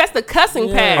because that's the cussing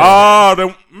pastor.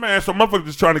 Oh, man, so motherfuckers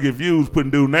just trying to get views,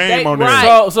 putting dude name on there.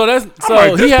 Right. So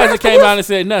he hasn't came out and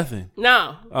said nothing.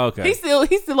 No. Okay. He's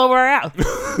still over our house.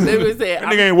 That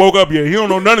nigga ain't woke up yet. He don't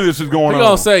know none of this is going on. He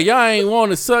gonna say y'all ain't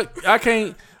want to suck.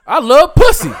 I love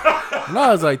pussy. And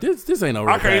I was like, this ain't no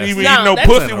real I can't even eat no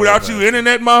pussy without you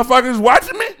internet motherfuckers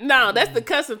watching me. No, that's the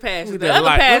cussing pastor. The other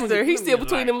pastor, he's still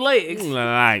between them legs.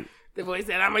 The boy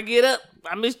said, I'm going to get up.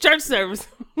 I miss church service.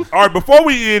 All right, before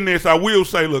we end this, I will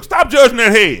say, look, stop judging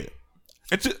that head.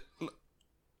 If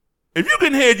you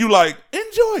getting head, you like,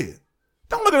 enjoy it.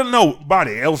 Don't look at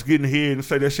nobody else getting head and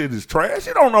say that shit is trash.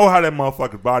 You don't know how that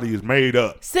motherfucker's body is made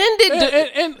up. Send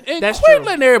it. And quit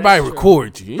letting everybody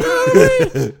record you. You know what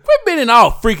I mean? Quit being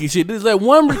all freaky shit. Just let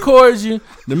one record you.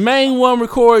 The main one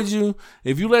records you.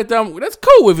 If you let them, that's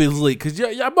cool if it's leaked, because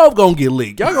y'all both gonna get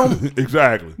leaked. Y'all gonna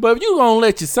exactly. But if you gonna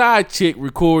let your side chick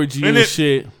record you and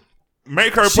shit.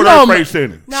 Make her put her face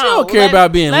in it. No, she don't care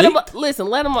about being leaked. Listen,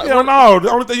 let him. Yeah, no,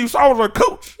 the only thing you saw was a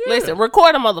coach. Yeah. Listen,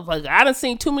 record a motherfucker. I done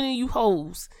seen too many of you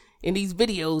hoes in these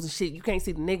videos and shit. You can't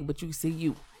see the nigga, but you can see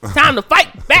you. It's time to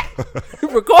fight back.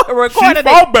 record she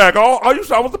fought back. All you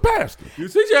saw was the pastor. You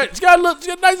see, she got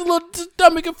a nice little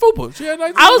stomach and fupa. She had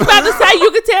nice. I was about to say,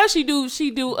 you could tell she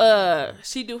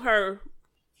do her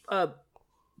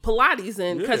Pilates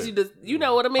and because you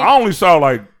know what I mean. I only saw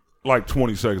like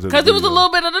 20 seconds. Because it was a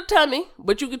little bit of the tummy,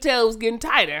 but you could tell it was getting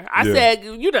tighter. I said,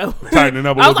 tightening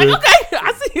up a little bit. I was like, okay,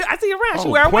 I see around. She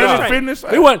wearing Planet Fitness.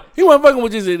 He wasn't fucking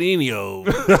with just any old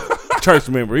church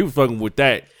member. He was fucking with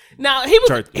that Now he was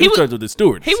with the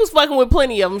stewards. He was fucking with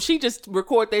plenty of them. She just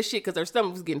recorded that shit because her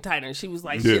stomach was getting tighter, and she was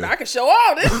like, "Shit, I can show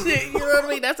all this shit." You know what I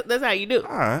mean? That's how you do.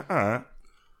 All right.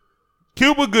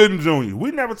 Cuba Gooding Jr.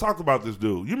 We never talked about this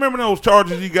dude. You remember those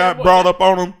charges he got brought up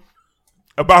on him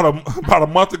about a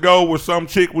month ago, where some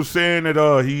chick was saying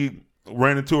that he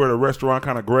ran into her at a restaurant,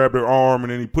 kind of grabbed her arm,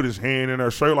 and then he put his hand in her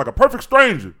shirt like a perfect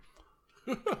stranger.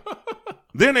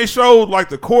 Then they showed like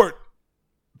the court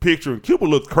picture, and Cuba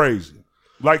looked crazy.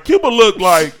 Like Cuba looked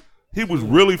like he was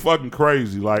really fucking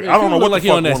crazy. Like I don't know what the fuck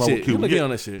going on with Cuba. He on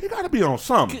that shit. He got to be on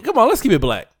something. Come on, let's keep it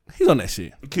black. He's on that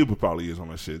shit. Cuba probably is on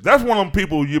that shit. That's one of them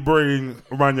people you bring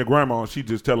around your grandma and she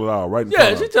just tell it all right in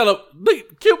front of her. She tell her,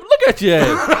 Cuba, look at your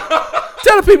ass.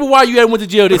 Tell the people why you hadn't went to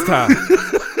jail this time.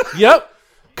 Yep.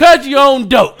 Cause you on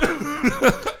dope.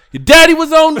 Your daddy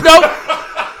was on dope.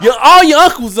 All your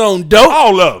uncles on dope.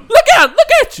 All of them. Look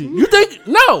at you. You think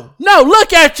no,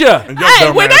 look at you.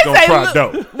 Hey, when they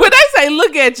say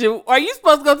look at you, are you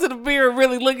supposed to go to the mirror and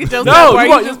really look at yourself? No, or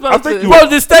you're supposed to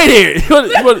just stay there.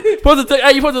 You're supposed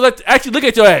to actually look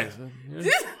at your ass.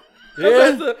 Yeah.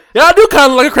 Y'all do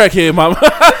kind of like a crackhead, mama.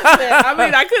 I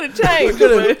mean, I could have changed.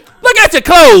 Look at your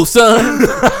clothes, son.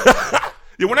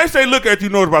 Yeah, when they say look at you,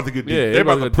 know it's about to get deep. They're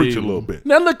about to preach a little bit.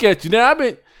 Now look at you. Now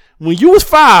when you was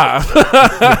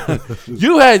 5,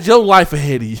 you had your life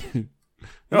ahead of you.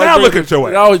 Now look at your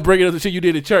ass. I always bring it up the shit you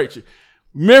did in church.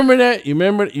 Remember that? You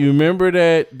remember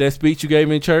that speech you gave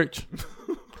in church?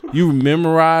 You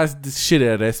memorized the shit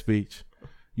out of that speech.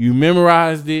 You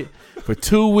memorized it for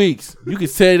 2 weeks. You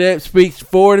could say that speech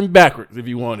forward and backwards if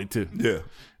you wanted to. Yeah.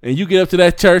 And you get up to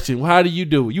that church, and how do you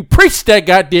do it? You preached that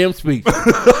goddamn speech.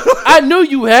 I knew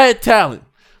you had talent.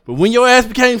 But when your ass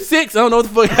became 6, I don't know what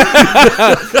the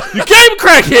fuck. You came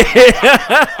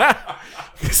crackhead.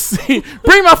 See,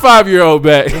 bring my 5-year-old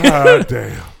back. God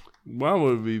damn. Mama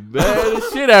would be bad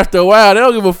as shit after a while. They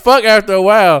don't give a fuck after a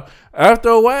while. After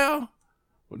a while,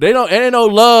 they don't. It ain't no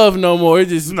love no more.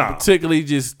 It's just particularly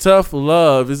just tough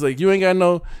love. It's like you ain't got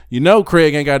no.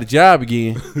 Craig ain't got a job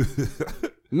again.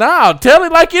 Nah, tell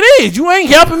it like it is. You ain't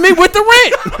helping me with the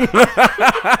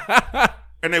rent.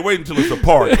 And they wait until it's a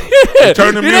party. They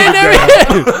turn the music down.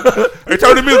 They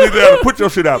turn the music down and put your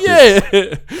shit out there.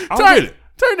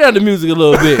 Turn down the music a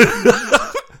little bit.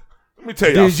 Let me tell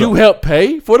you. Did you help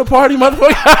pay for the party,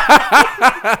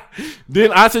 motherfucker?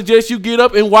 Then I suggest you get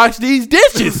up and wash these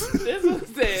dishes.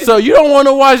 So you don't want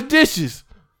to wash dishes.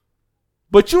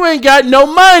 But you ain't got no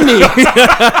money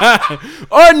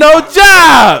or no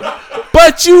job.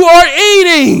 But you are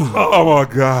eating. Oh my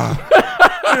God.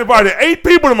 I invited 8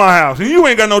 people to my house and you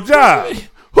ain't got no job.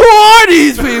 Who are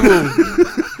these people?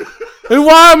 And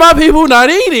why are my people not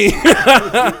eating?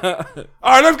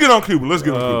 All right, let's get on Cuba.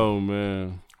 Oh,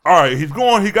 man. All right, he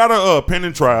got a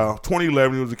pending trial.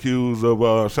 2011, he was accused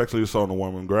of sexually assaulting a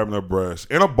woman, grabbing her breast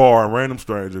in a bar, a random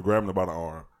stranger, grabbing her by the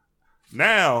arm.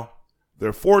 Now, there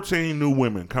are 14 new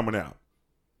women coming out.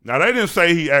 Now, they didn't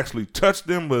say he actually touched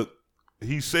them, but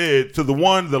he said to the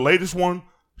latest one,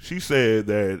 she said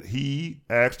that he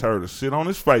asked her to sit on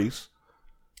his face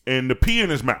and to pee in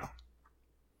his mouth.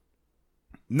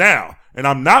 Now, and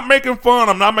I'm not making fun,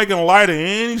 I'm not making light of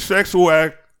any sexual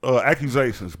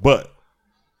accusations, but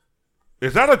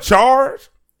is that a charge?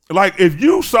 Like, if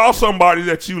you saw somebody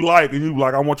that you like and you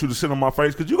like, I want you to sit on my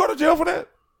face, could you go to jail for that?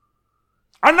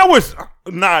 I know it's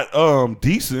not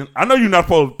decent. I know you're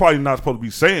probably not supposed to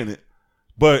be saying it,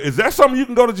 but is that something you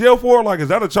can go to jail for? Like, is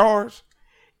that a charge?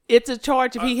 It's a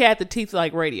charge if he had the teeth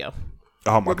like radio.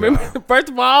 Oh my God! First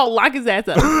of all, lock his ass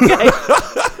up. Okay?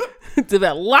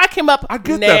 Lock him up. I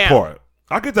get that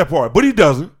part, but he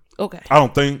doesn't. Okay. I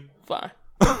don't think. Fine.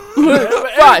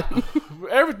 Fine.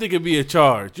 Everything could be a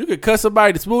charge. You could cut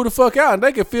somebody to smooth the fuck out, and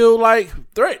they could feel like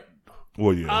threat.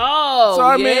 Well, yeah. Oh, so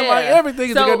I mean, like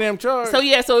everything is a goddamn charge. So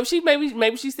yeah, so if she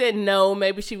maybe she said no,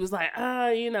 maybe she was like,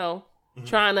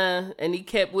 trying to, and he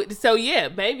kept with. So yeah,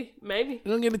 maybe you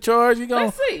gonna get a charge. You gonna,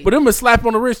 let's see. But them a slap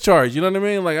on the wrist charge. You know what I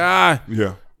mean? Like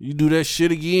yeah. You do that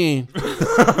shit again,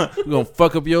 you're gonna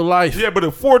fuck up your life. Yeah, but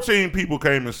if 14 people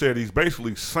came and said he's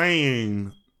basically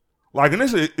saying, like, and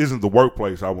this isn't the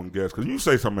workplace, I wouldn't guess, because you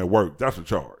say something at work, that's a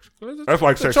charge. That's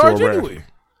like sexual harassment. Anyway.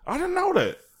 I didn't know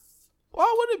that.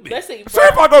 Why would it be? Say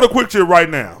if I go to Quick Trip right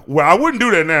now. Well, I wouldn't do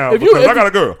that now because I got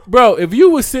a girl. Bro, if you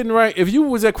was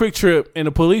at Quick Trip and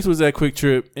the police was at Quick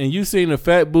Trip and you seen a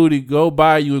fat booty go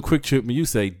by you in Quick Trip and you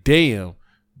say, damn,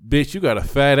 bitch, you got a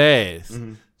fat ass.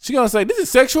 Mm-hmm. She gonna say, this is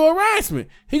sexual harassment.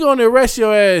 He gonna arrest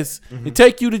your ass and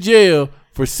take you to jail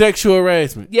for sexual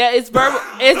harassment. Yeah, it's verbal.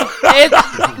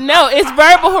 It's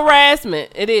verbal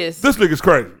harassment. It is. This nigga's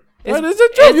crazy. What is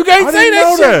it true? You can't say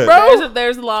that shit, bro.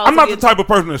 There's laws. I'm not the type of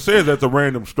person that says that to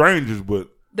random strangers, but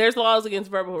There's laws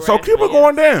against verbal So harassment. keep it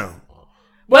going down.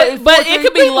 But it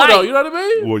could be light. Though, you know what I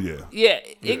mean? Well, yeah. Yeah,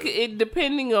 it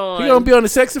depending on. He gonna be on the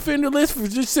sex offender list for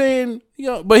just saying,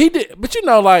 but he did. But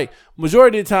like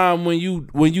majority of the time when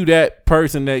you that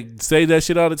person that say that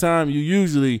shit all the time, you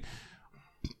usually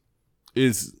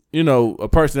is a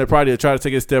person that probably will try to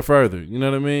take it a step further. You know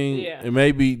what I mean? Yeah. And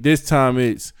maybe this time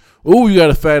it's, ooh, you got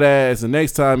a fat ass, and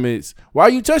next time it's, why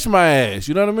you touching my ass?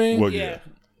 You know what I mean? Well, yeah.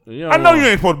 I know you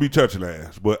ain't supposed to be touching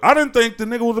ass, but I didn't think the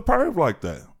nigga was a perv like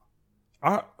that.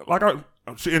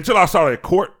 Until I saw that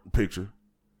court picture,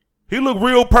 he looked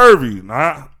real pervy.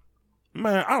 I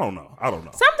don't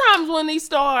know. Sometimes when these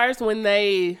stars, when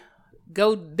they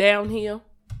go downhill,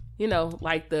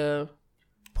 like the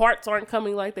parts aren't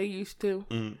coming like they used to.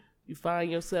 Mm. You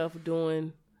find yourself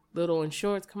doing little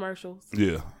insurance commercials.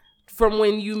 Yeah. From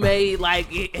when you made like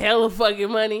hella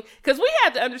fucking money. Because we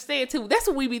have to understand too, that's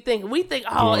what we be thinking. We think,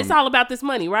 it's all about this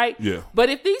money, right? Yeah. But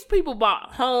if these people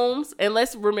bought homes, and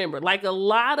let's remember, like a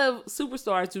lot of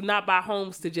superstars do not buy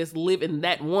homes to just live in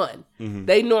that one. Mm-hmm.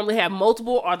 They normally have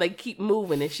multiple or they keep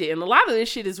moving and shit. And a lot of this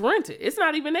shit is rented. It's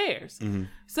not even theirs. Mm-hmm.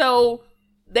 So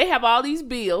they have all these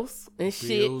bills and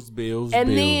shit. Bills.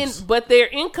 Then, but their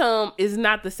income is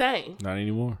not the same. Not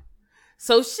anymore.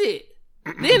 So shit.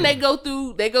 Then they go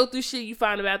through shit. You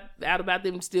find out about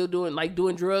them still doing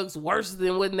drugs worse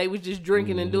than when they was just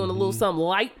drinking and doing a little something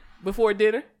light before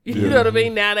dinner. You know what I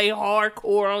mean? Now they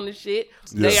hardcore on the shit.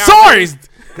 Yeah. Sorry,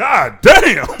 God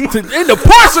damn, and the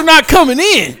parts are not coming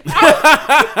in.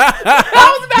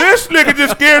 This nigga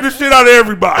just scared the shit out of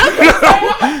everybody.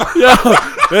 Yo,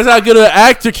 that's how good of an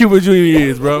actor Cuba Jr.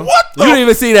 is, bro. What? You didn't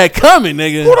even see that coming,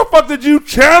 nigga. Who the fuck did you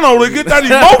channel to get that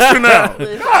emotion out?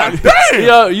 God damn.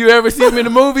 Yo, you ever see him in the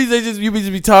movies? You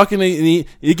just be talking and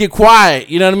you get quiet.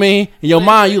 You know what I mean? In your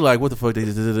mind, you like, what the fuck?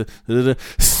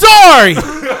 Sorry.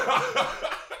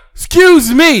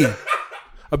 Excuse me.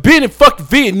 I've been in fucking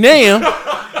Vietnam.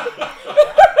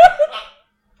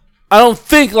 I don't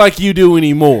think like you do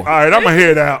anymore. All right, I'm going to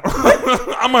head out.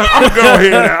 I'm going to go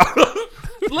head out.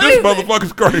 This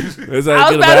motherfucker's crazy. That's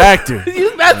how you get an actor. You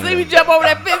was about to see me jump over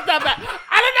that fence. I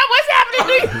don't know what's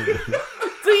happening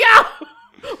to y'all.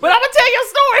 But I'm going to tell your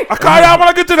story. I'll call y'all when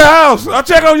I get to the house. I'll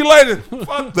check on you later.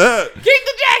 Fuck that. Keep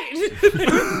the jacket.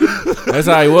 That's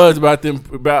how he was about them,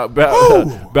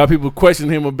 about people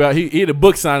questioning him about, he had a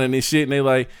book signing and shit, and they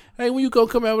like, hey, when you gonna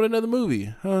come out with another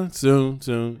movie? Soon.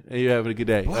 And you having a good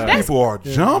day. Black people are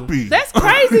jumpy. That's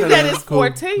crazy that it's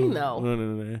 14 though.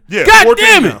 No. Yeah, God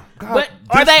damn it. But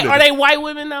are they white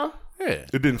women though? Yeah.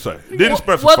 It didn't say. It didn't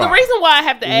specify. Well, the reason why I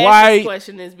have to ask this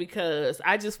question is because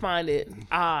I just find it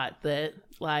odd that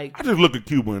I just look at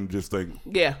Cuba and just think,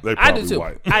 yeah, they probably I do too.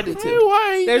 white. I do too. They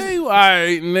white. They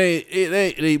white. And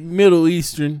they Middle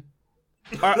Eastern.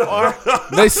 Or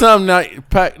they something like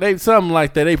that.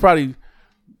 They probably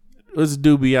what's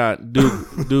Dubianis.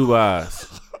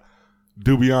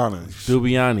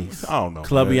 Dubianis. I don't know.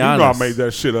 Clubbianis. You know I made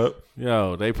that shit up.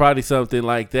 Yo, they probably something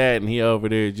like that, and he over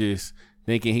there just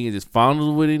thinking he can just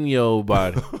fondle with it in your old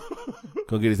body.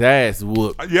 Gonna get his ass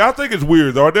whooped. Yeah, I think it's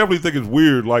weird though. I definitely think it's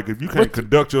weird. Like if you can't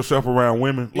conduct yourself around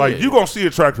women, like you gonna see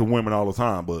attractive women all the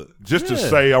time. But just to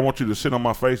say, I want you to sit on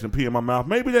my face and pee in my mouth,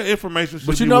 maybe that information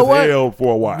should be withheld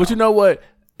for a while. But you know what?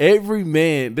 Every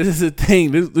man, this is the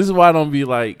thing. This is why I don't be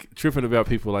like tripping about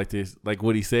people like this, like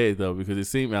what he said though, because it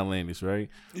seemed outlandish, right?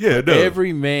 Yeah, it does.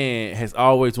 Every man has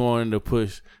always wanted to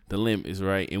push the limits,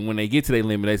 right? And when they get to their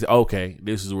limit, they say, "Okay,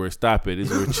 this is where it stop it. This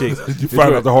is where chicks." You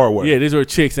find out the hard way. Yeah, this is where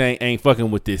chicks ain't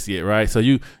fucking with this yet, right? So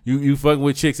you fucking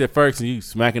with chicks at first, and you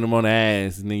smacking them on the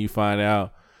ass, and then you find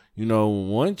out.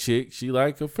 One chick, she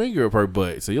like a finger up her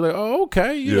butt. So you're like, oh,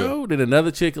 okay, you know. Then another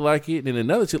chick like it. Then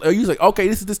another chick. Oh, you're like, okay,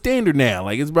 this is the standard now.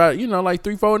 Like it's about, like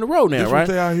 3-4 in a row now, that's right? What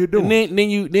they out here doing. And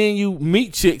then you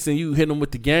meet chicks and you hit them with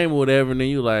the game or whatever. And then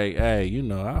you like,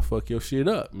 hey, I'll fuck your shit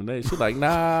up. And then she like,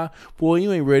 nah, boy,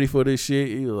 you ain't ready for this shit.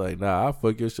 You're like, nah, I'll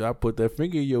fuck your shit. I put that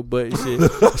finger in your butt and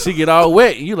shit. She get all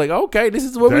wet. And you're like, okay, this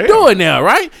is what we're doing now,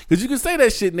 right? Because you can say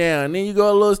that shit now. And then you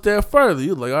go a little step further.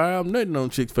 You're like, all right, I'm nutting on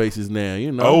chicks' faces now,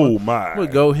 Oh, my. We'll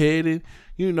go ahead and,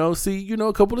 see,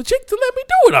 a couple of chicks to let me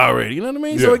do it already. You know what I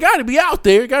mean? Yeah. So it got to be out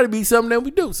there. It got to be something that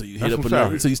we do. So you hit up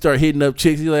another. So you start hitting up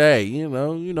chicks. You're like, hey, you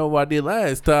know what I did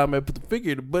last time? I put the finger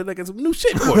in the butt. I got some new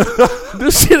shit for you. New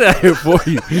shit out here for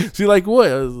you. She like,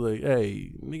 what? I was like,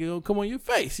 hey, nigga, don't come on your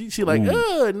face. She like,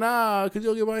 nah, because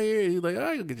you'll get my hair. He's like,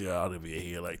 I ain't going to get you out of your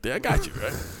hair like that. I got you,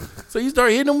 right? So you start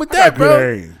hitting them with that,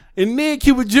 bro. And then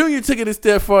Cuba Jr. took it a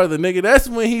step further, nigga. That's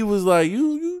when he was like,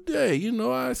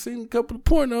 I seen a couple of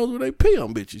pornos where they pee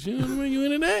on bitches. You know what I mean? You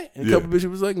into that? And a couple of bitches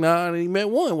was like, nah. And he met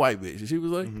one white bitch. And she was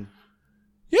like,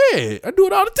 Yeah, I do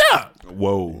it all the time.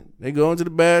 Whoa. They go into the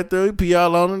bathroom, pee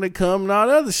all on them, they come and all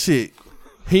that other shit.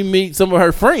 He meet some of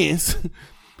her friends.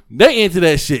 They into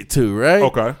that shit too, right?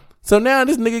 Okay. So now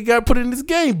this nigga got put in this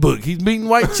game book. He's meeting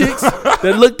white chicks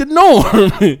that look the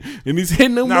norm. And he's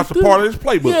hitting them. Now it's a part of his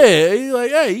playbook. Yeah. He's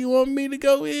like, hey, you want me to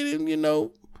go in and, you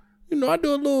know, I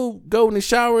do a little golden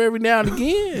shower every now and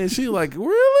again. And she's like, really?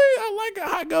 I like a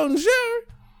hot golden shower.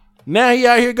 Now he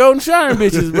out here golden showering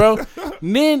bitches, bro.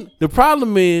 And then the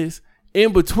problem is,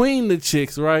 in between the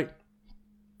chicks, right,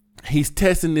 he's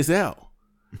testing this out.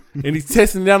 And he's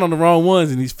testing it out on the wrong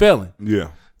ones and he's failing.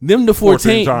 Yeah. Them the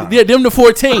 14. Yeah, them the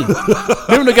 14.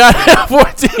 Them the goddamn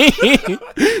 14.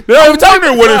 They don't even talk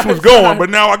about where this was going,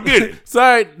 but now I get it.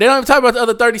 Sorry, they don't even talk about the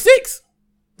other 36.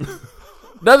 The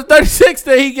other 36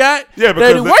 that he got, yeah,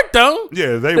 that he worked on.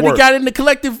 Yeah, they worked. He got in the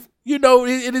collective, you know,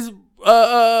 it is,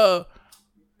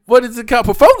 what is it called?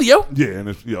 Portfolio. Yeah, and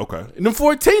it's, yeah, okay. And the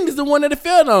 14 is the one that it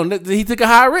failed on. He took a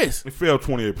high risk. It failed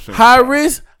 28%. High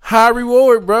risk, high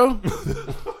reward, bro.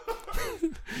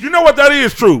 You know what? That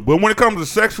is true. But when it comes to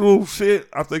sexual shit,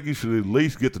 I think you should at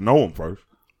least get to know him first.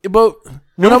 But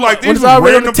when I'm like, when it's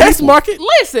already on the test market,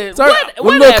 listen, whatever.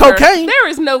 Little cocaine. There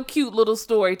is no cute little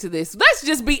story to this. Let's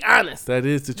just be honest. That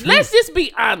is the truth. Let's just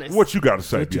be honest. What you got to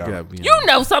say, You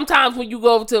know, sometimes when you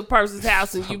go over to a person's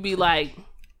house and you be like,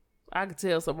 I can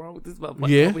tell something wrong with this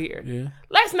motherfucker over here. Yeah.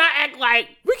 Let's not act like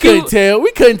we couldn't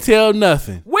tell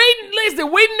nothing.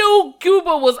 We knew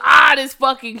Cuba was odd as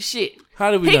fucking shit. How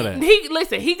did we know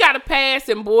that? He got a pass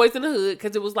in Boys in the Hood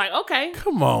because it was like, okay,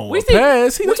 come on,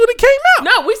 pass. That's when it came out.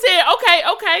 No, we said okay.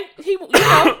 He,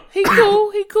 he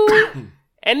cool.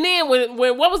 And then when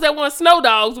what was that one? Snow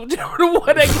Dogs, the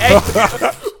one that came.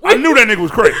 I knew that nigga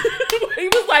was crazy. He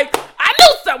was like, I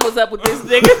knew something was up with this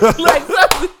nigga. Like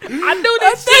I knew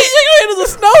this shit. It was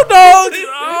a Snow Dogs.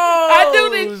 I knew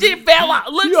this shit fell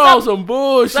out. Look, you on some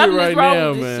bullshit right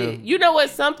now, man. Shit. You know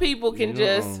what? Some people can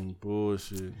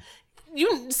bullshit. We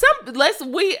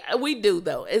do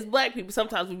though as black people.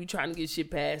 Sometimes we be trying to get shit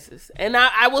passes, and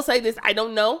I will say this: I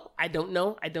don't know.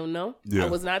 Yeah. I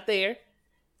was not there.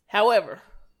 However,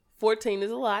 14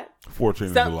 is a lot. 14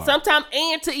 is a lot. Sometimes,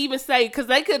 and to even say, because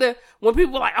they could have, when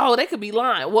people were like, oh, they could be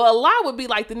lying. Well, a lie would be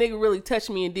like the nigga really touched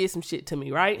me and did some shit to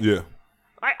me, right? Yeah.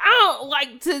 Like I don't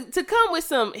like to come with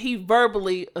some. He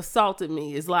verbally assaulted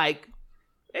me is like.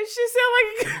 It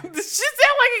sound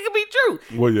like it could be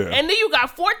true. Well, yeah. And then you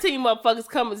got 14 motherfuckers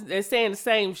coming and saying the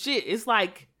same shit. It's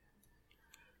like,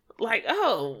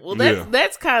 oh, well,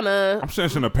 that's kind of. I'm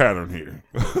sensing a pattern here.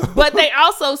 But they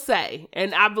also say,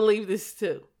 and I believe this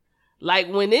too, like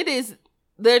when it is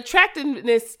the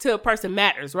attractiveness to a person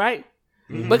matters, right?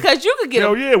 Mm-hmm. Because you could get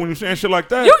when you're saying shit like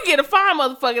that, you could get a fine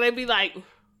motherfucker. They be like,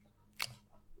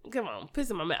 come on, piss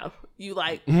in my mouth. You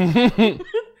like,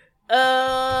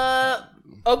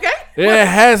 okay. It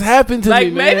has happened to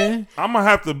me, man. Maybe? I'm gonna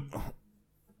have to.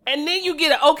 And then you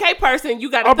get an okay person. You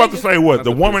got. I'm about to say what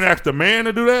the woman asked the man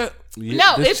to do that.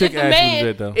 Yeah, no,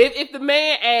 if the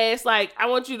man asks like, I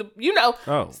want you to,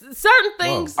 certain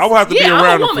things. I will have to be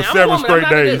around her for 7 straight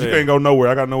days. You can't go nowhere.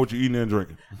 I gotta know what you're eating and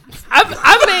drinking. I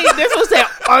mean, this was saying,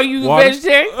 are you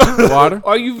vegetarian? Water.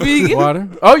 Are you vegan? Water.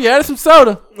 Oh yeah, there's some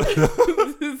soda.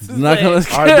 Not gonna.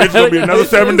 All right, it's gonna be another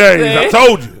 7 days.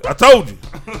 I told you.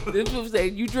 This people say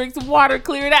you drink some water,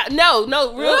 clear it out. No,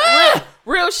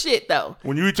 real shit though.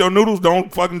 When you eat your noodles,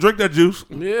 don't fucking drink that juice.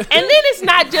 Yeah. And then it's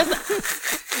not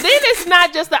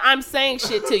just that I'm saying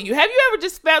shit to you. Have you ever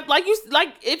just felt like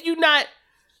if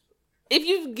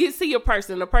you see a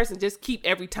person, the person just keep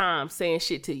every time saying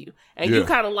shit to you, and you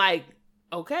kind of like,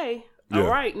 okay, all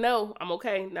right, no, I'm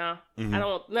okay, nah, I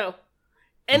don't know.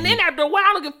 And then after a while,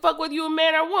 I don't give a fuck whether you a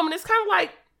man or a woman. It's kind of like,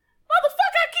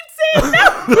 motherfucker, I keep saying no.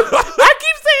 I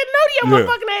keep saying no to your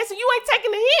motherfucking ass, and you ain't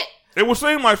taking the hint. It would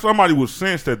seem like somebody would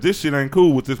sense that this shit ain't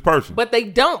cool with this person. But they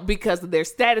don't because of their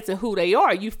status and who they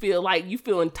are. You feel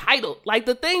entitled. Like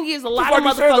the thing is, a lot of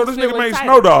motherfuckers this nigga made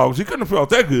Snow Dogs. He couldn't have felt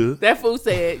that good. That fool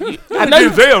said, I know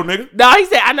Denzel, nigga. No, he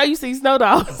said, I know you seen Snow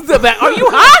Dogs. Are you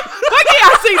high? Why can't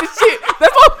I see the shit?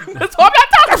 That's what I'm not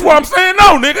talking. That's what I'm saying.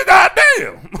 No, nigga.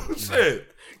 Goddamn. Shit.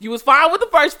 You was fine with the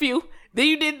first few. Then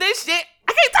you did this shit.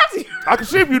 I can't talk to you. I can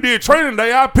see if you did training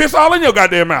day, I'd piss all in your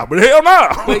goddamn mouth. But hell no.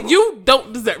 But you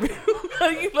don't deserve it.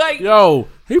 You like, yo,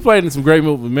 he played in some great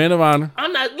movies, Man of Honor.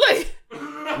 I'm not look.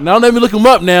 Now let me look him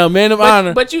up now, Man of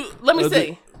Honor. But you let me see. What you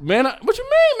mean, Man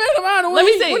of Honor? Let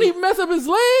me see. When he mess up his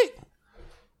leg?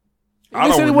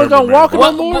 You said he wasn't gonna walk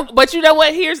no more. But you know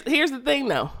what? Here's the thing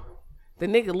though. The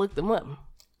nigga looked him up.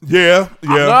 Yeah.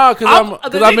 Nah, because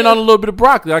I've been on a little bit of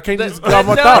broccoli. I can't just get off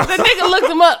my thoughts. The nigga looked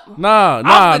him up. Nah,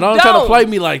 don't try to play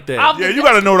me like that. Yeah, you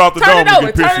got to know it off the dome.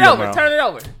 Turn it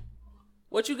over.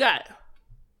 What you got?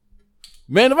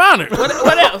 Man of Honor.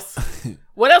 What else?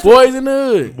 What else? Boys in the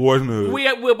Hood. Boys in the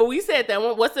Hood. But we said that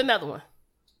one. What's another one?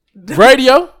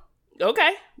 Radio.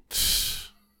 Okay.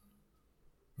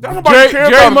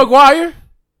 Jerry Maguire.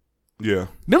 Yeah.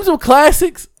 Them some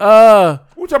classics. We're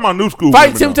talking about new school.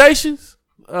 Fighting Temptations.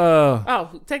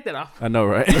 Take that off. I know,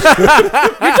 right? You're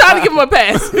trying to give him a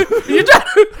pass.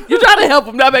 You're trying to help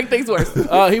him, not make things worse.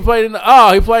 He played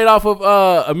off of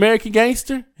American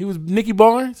Gangster. He was Nicky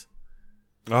Barnes.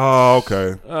 Oh,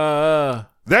 okay.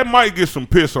 That might get some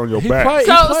piss on your back.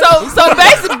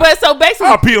 So basically,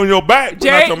 I'll pee on your back.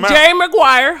 Jerry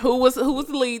Maguire, who was the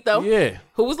lead though? Yeah.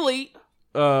 Who was the lead?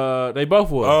 They both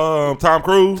were. Tom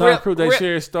Cruise. They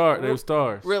shared stars. They were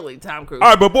stars. Really, Tom Cruise.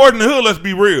 All right, but Boys in the Hood, let's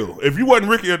be real. If you wasn't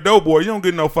Ricky or Doughboy, you don't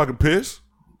get no fucking piss.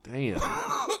 Damn.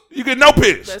 You get no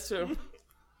piss. That's true.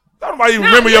 Nobody even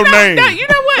remember your name. No, you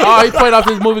know what? He played off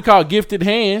this movie called Gifted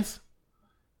Hands.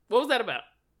 What was that about?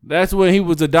 That's when he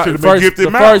was the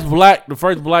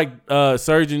first black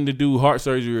surgeon to do heart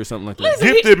surgery or something like that. Listen,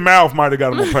 Gifted Mouth might have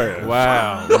got him a pass.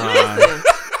 Wow, Ryan.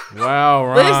 Wow,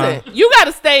 Ryan. Listen, you got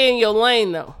to stay in your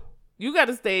lane though. You got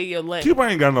to stay in your lane. Cuba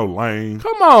ain't got no lane.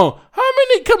 Come on,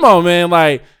 Come on, man.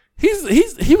 Like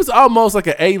he was almost like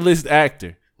an A-list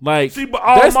actor. Like, but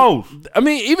almost. I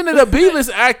mean, even as a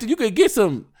B-list actor, you could get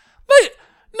some. Like,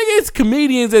 nigga, it's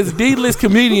comedians as D-list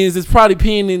comedians is probably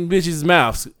peeing in bitches'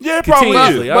 mouths. Yeah, it probably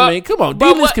is. I mean, come on,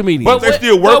 D-list comedians. But they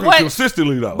still working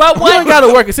consistently though. But you ain't gotta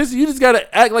work consistently. You just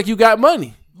gotta act like you got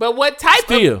money. But what type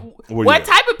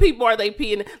of people are they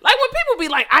peeing? Like when people be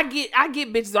like, I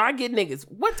get bitches or I get niggas.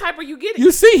 What type are you getting?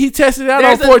 You see, he tested out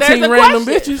on 14 random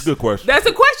bitches. Good question. That's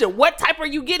a question. What type are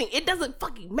you getting? It doesn't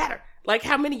fucking matter. Like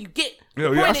how many you get.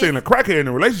 Yeah, I seen a crackhead in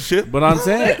a relationship. But I'm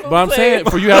saying,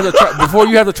 before you have to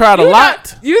try the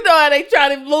lot. You know how they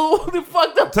try to lose the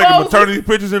fucked up. Taking maternity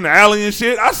pictures in the alley and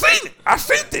shit. I seen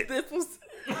it. This was.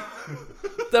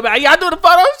 Y'all doing the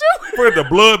photo shoot? Put the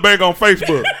blood bank on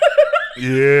Facebook.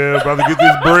 Yeah, about to get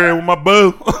this bread with my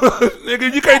boo.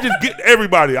 Nigga, you can't just get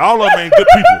everybody. All of them ain't good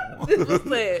people. This was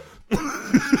sad.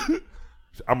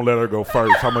 I'm going to let her go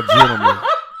first. I'm a gentleman.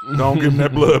 Don't give him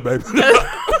that blood, baby.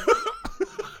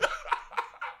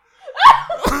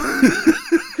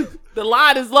 The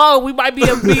line is long. We might be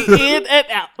able to be in and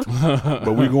out.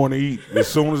 But we're going to eat as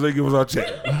soon as they give us our check.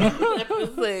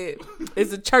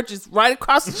 It's the churches right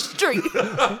across the street.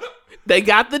 They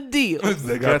got the deal.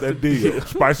 They got that deal.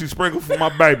 Spicy sprinkle for my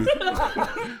baby.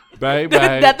 Baby.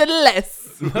 Nothing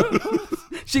less.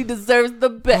 She deserves the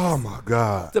best. Oh, my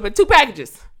God. So, but 2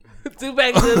 packages. 2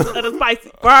 packages of the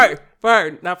spicy. For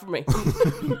her, not for me.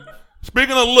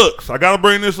 Speaking of looks, I got to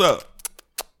bring this up.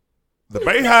 The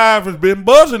Bayhive has been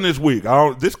buzzing this week.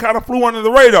 This kind of flew under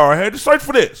the radar. I had to search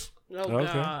for this. Oh,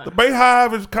 God. The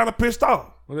Bayhive is kind of pissed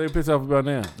off. What are they pissed off about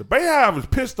now? The Bayhive is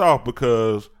pissed off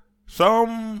because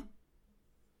some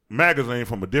magazine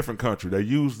from a different country, they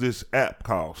use this app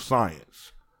called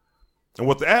Science. And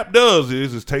what the app does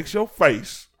is it takes your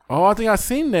face. Oh, I think I've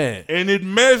seen that. And it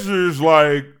measures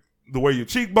like the way your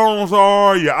cheekbones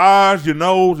are, your eyes, your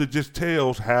nose. It just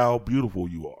tells how beautiful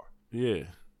you are. Yeah.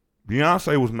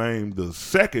 Beyonce was named the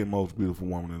second most beautiful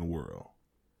woman in the world.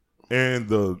 And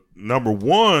the number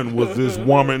 1 was this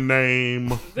woman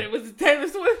named... Was it Taylor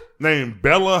Swift? Named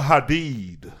Bella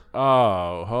Hadid.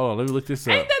 Oh, hold on. Let me look this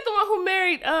up. Ain't that the one who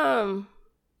married...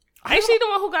 Ain't she the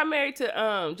one who got married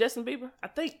to Justin Bieber? I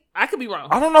think. I could be wrong.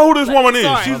 I don't know who this woman is.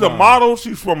 Sorry. She's a model.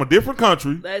 She's from a different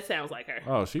country. That sounds like her.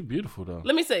 Oh, she's beautiful, though.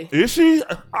 Let me see. Is she?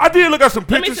 I did look at some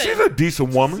pictures. She's a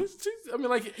decent woman. I mean,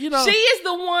 like, you know. She is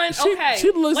the one. Okay. She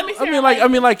looks... Let me see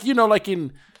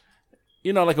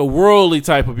like a worldly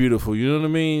type of beautiful. You know what I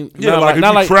mean? Yeah, like if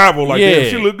you travel like that,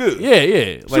 she look good.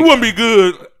 Yeah. She wouldn't be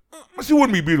good. She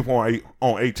wouldn't be beautiful on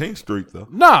 18th Street, though.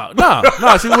 No,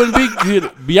 she wouldn't be good.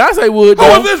 Beyonce would,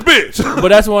 though. Who is this bitch? But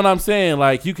that's what I'm saying.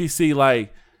 Like, you can see,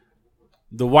 like,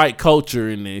 the white culture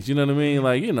in this. You know what I mean?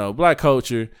 Like, you know, black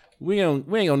culture. We ain't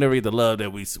gonna never get the love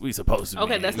that we supposed to be.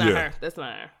 Okay, that's not her. That's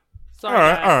not her. Sorry,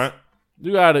 all right.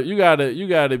 You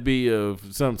gotta be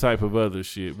of some type of other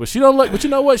shit. But she don't look. But you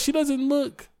know what? She doesn't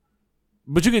look.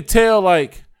 But you could tell,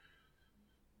 like,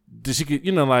 she could,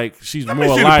 you know, like, she's more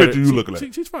lighter. Picture you looking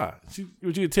at. She's fine.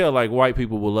 But you could tell, like, white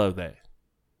people will love that.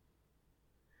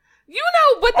 You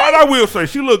know, but I will say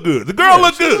she look good. The girl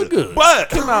look good.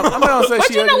 But I'm not gonna say but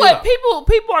she you know ugly. what?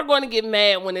 People are going to get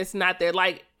mad when it's not there.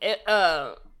 Like,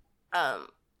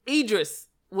 Idris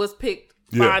was picked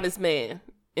finest man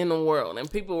in the world, and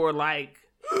people were like,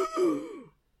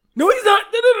 "No, he's not."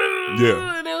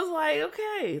 Yeah, and it was like,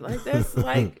 okay, like that's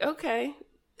like okay.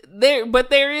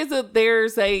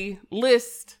 There's a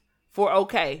list for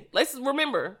okay. Let's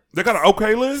remember. They got an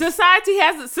okay list? Society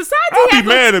has I'd be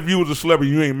mad if you was a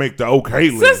celebrity you ain't make the okay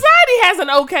list. Society has an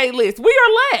okay list. We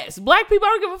are last. Black people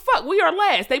don't give a fuck. We are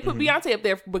last. They put Beyonce up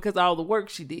there because of all the work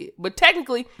she did. But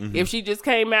technically, if she just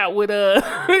came out with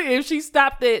if she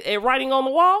stopped at writing on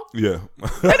the wall, yeah,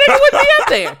 that nigga wouldn't be up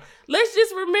there. Let's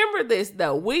just remember this,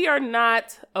 though. We are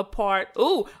not a part.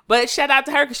 Ooh, but shout out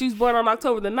to her because she was born on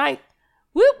October the 9th.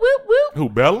 Whoop, whoop, whoop. Who,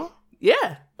 Bella?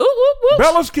 Yeah. Ooh, whoop, whoop.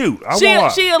 Bella's cute.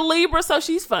 She a Libra, so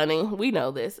she's funny. We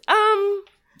know this. Don't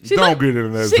get into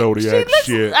that Zodiac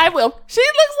shit. I will. She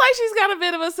looks like she's got a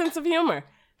bit of a sense of humor.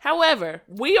 However,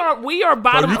 we are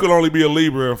bottom. So you can only be a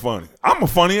Libra and funny. I'm a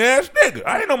funny ass nigga.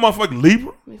 I ain't no motherfucking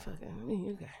Libra.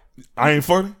 I ain't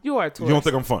funny. You are a Taurus. You don't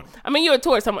think I'm funny? I mean, you're a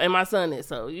Taurus, and my son is.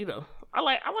 So you know, I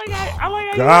like.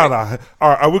 God, all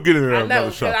right, I will get into that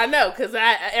another show. I know, because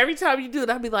every time you do it,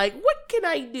 I'll be like, what can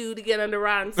I do to get under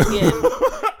Ron's skin?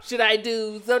 Should I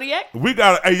do Zodiac? We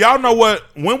got. Hey, y'all know what?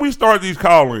 When we start these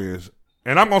call-ins,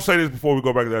 and I'm gonna say this before we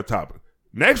go back to that topic.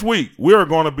 Next week we are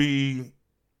going to be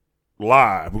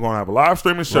live. We're going to have a live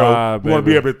streaming show. We're going to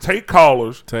be able to take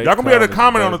callers. Y'all going to be able to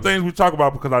comment on the things we talk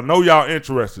about because I know y'all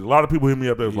interested. A lot of people hit me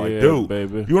up there like, dude,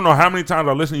 you don't know how many times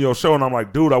I listen to your show and I'm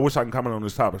like, dude, I wish I can comment on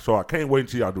this topic. So I can't wait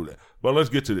until y'all do that. But let's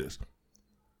get to this.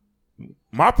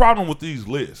 My problem with these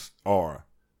lists are,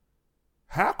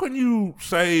 how can you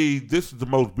say this is the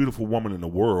most beautiful woman in the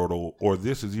world or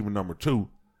this is even number 2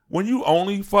 when you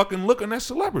only fucking looking at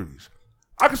celebrities?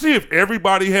 I can see if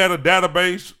everybody had a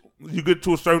database. You get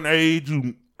to a certain age,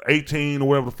 you 18 or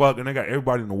whatever the fuck, and they got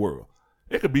everybody in the world.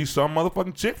 It could be some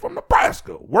motherfucking chick from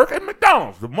Nebraska, work at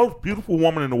McDonald's, the most beautiful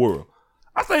woman in the world.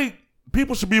 I think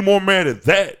people should be more mad at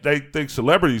that. They think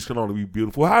celebrities can only be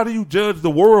beautiful. How do you judge the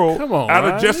world out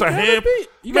of just a handful?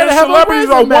 You gotta have celebrities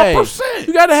a resume. Are 1%.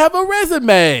 You gotta have a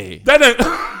resume. That ain't.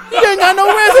 You ain't got no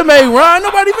resume, Ron.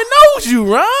 Nobody even knows you,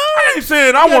 Ron. I ain't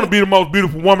saying I want to be the most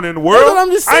beautiful woman in the world. That's what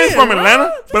I'm just saying. I ain't from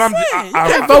Atlanta, but I'm. I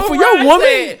can't vote for your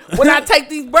woman. When I take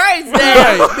these braids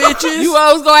down, bitches, you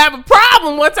always gonna have a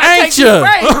problem once I take these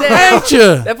braids down. Ain't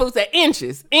you? That fool said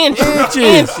inches,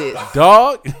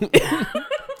 dog.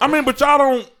 I mean, but y'all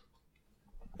don't.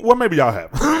 Well, maybe y'all have.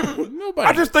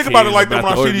 I just think about it like that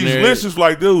when I see these lists. It's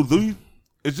like, dude,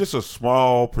 it's just a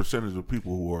small percentage of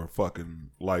people who are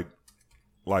fucking like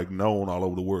known all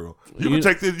over the world. You can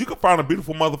take this. You can find a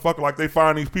beautiful motherfucker like they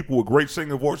find these people with great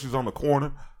singing voices on the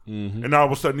corner, and all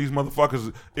of a sudden these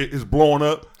motherfuckers is blowing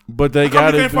up. But they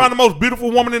got. You can't find the most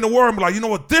beautiful woman in the world and be like, you know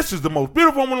what? This is the most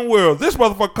beautiful woman in the world. This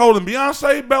motherfucker colder than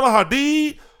Beyonce, Bella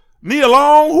Hadid, Nia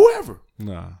Long, whoever.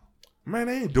 Nah. Man,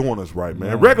 they ain't doing us right,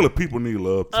 man. Regular people need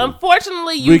love too.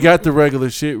 Unfortunately, we got the regular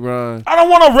shit, Ron. I don't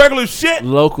want no regular shit.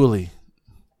 Locally.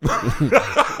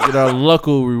 Get our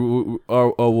local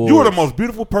awards. You are the most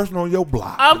beautiful person on your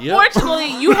block.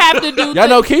 Unfortunately, you have to do. Y'all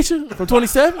know Keisha from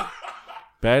 27?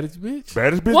 Baddest bitch.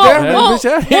 Baddest bitch.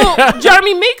 Well,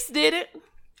 Jeremy Mix did it.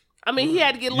 I mean, he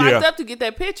had to get locked up to get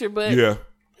that picture, but he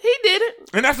did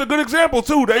it. And that's a good example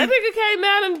too. That nigga came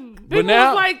out and people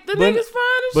was like, the nigga's fine as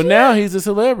shit. But now he's a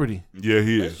celebrity. Yeah,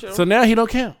 he is. So now he don't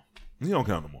count. He don't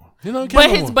count no more. He don't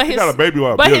count no more. He got a baby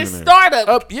while but his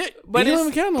startup, but he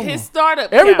don't count no more. His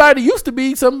startup. Everybody used to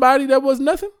be somebody that was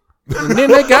nothing, and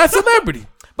then they got celebrity.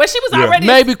 But she was already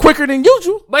maybe quicker than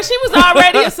usual. But she was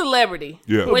already a celebrity.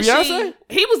 Yeah. When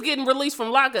he was getting released from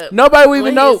lockup. Nobody would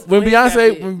even know when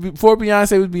Beyonce. Before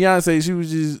Beyonce was Beyonce, she was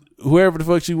just whoever the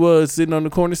fuck she was sitting on the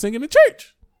corner singing in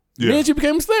church. Yeah. Then she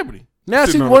became a celebrity. Now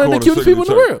she's one of the cutest people in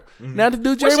the world. Now the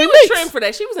dude Jeremy Mix. She was trimmed for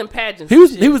that. She was in pageants.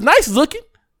 He was nice looking.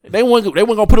 They weren't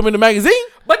gonna put him in the magazine.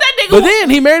 But that nigga. But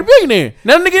then he married a billionaire.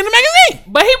 Now the nigga in the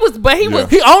magazine. But he was.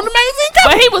 He owned the magazine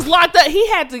cover. But he was locked up. He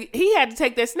had to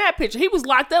take that snap picture. He was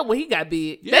locked up when he got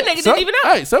big. Yeah. That nigga didn't even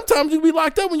know. Hey, sometimes you be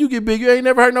locked up when you get big. You ain't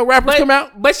never heard no rappers come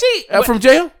out. But from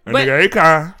jail. That nigga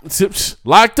Akon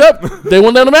locked up. They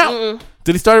wouldn't let him out.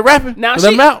 Till he started rapping. Now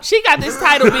let him out. She got this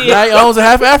title being. Now he owns a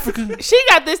half Africa. She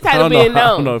got this title being known. I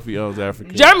don't know if he owns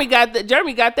Africa. Jeremy got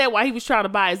that while he was trying to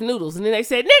buy his noodles, and then they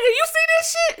said, "Nigga, you see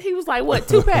this shit?" He was like, "What?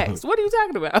 2 packs? What are you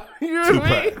talking about?" You know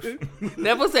what I mean?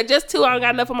 That was said, "Just 2. I don't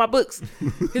got enough of my books."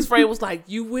 His friend was like,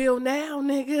 "You will now,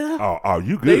 nigga." Oh,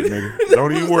 you good, nigga?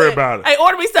 Don't even worry about it. Hey,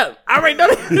 order me something. I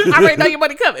already know your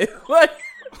money coming. What?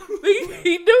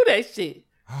 He do that shit.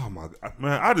 Oh my God,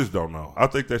 man! I just don't know. I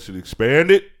think that should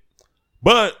expand it,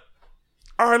 but.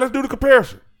 All right, let's do the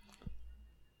comparison.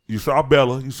 You saw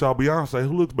Bella, you saw Beyonce.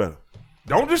 Who looks better?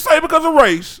 Don't just say because of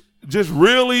race. Just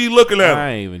really looking at her. I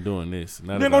ain't even doing this.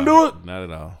 You ain't gonna do it? Not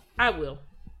at all. I will.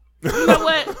 You know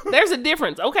what? There's a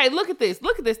difference. Okay, look at this.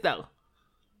 Look at this, though.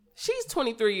 She's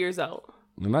 23 years old.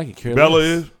 And I can care Bella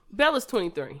less. is? Bella's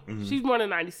 23. Mm-hmm. She's born in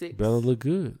 96. Bella look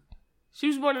good. She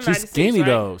was born in She's 96, skinny right?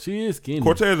 though. She is skinny.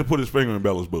 Cortez will put his finger in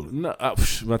Bella's booty. No,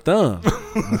 my thumb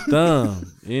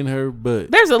in her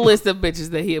butt. There's a list of bitches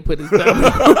that he'll put his thumb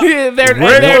in.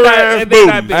 Regular ass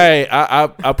booties. Hey,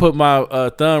 I put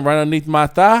my thumb right underneath my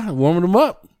thigh, warming them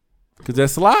up. Cause that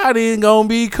slide ain't gonna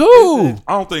be cool.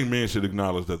 I don't think men should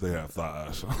acknowledge that they have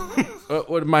thighs.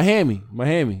 What my hammy,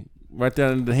 right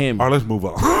down in the hammy. All right, let's move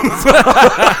on.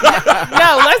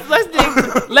 No,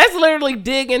 let's literally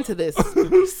dig into this. So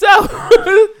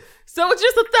it's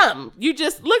just a thumb. You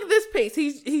just look at this piece.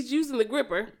 He's using the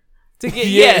gripper to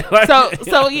get So Bella,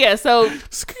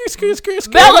 this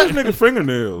nigga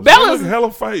fingernails. Bella's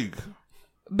hella fake.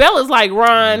 Bella's like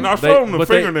Ron. No, show them the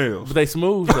fingernails. But they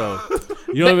smooth though.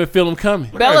 You don't even feel them coming.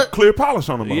 Bella, clear polish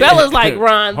on them. Bella's like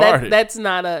Ron. That's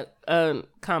not a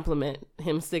compliment.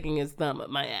 Him sticking his thumb up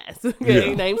my ass.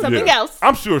 Okay, name something else.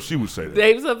 I'm sure she would say that.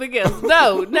 Name something else.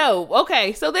 No.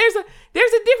 Okay, so there's a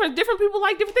difference. Different people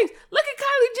like different things. Look at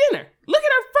Kylie Jenner. Look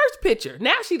at her first picture.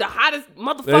 Now she's the hottest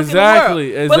motherfucker in the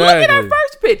world. But look at her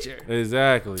first picture.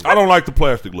 Exactly. I don't like the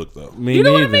plastic look though. You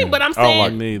know what I mean? But I'm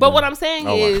saying. But what I'm saying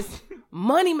is.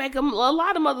 Money make a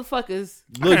lot of motherfuckers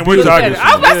look better. I was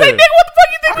about to say, nigga, what the fuck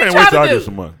you think we trying to do? Get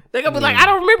some money. They gonna be like, I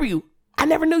don't remember you. I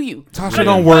never knew you. Tasha,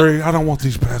 don't worry. I don't want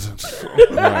these presents.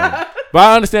 But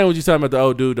I understand what you're talking about the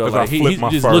old dude though. Like he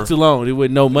just looks alone. There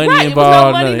was no money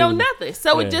involved. No money, no nothing.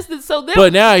 So it just so.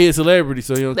 But now he's a celebrity,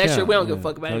 so you don't. That's true. We don't give a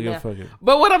fuck about it now.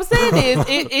 But what I'm saying is,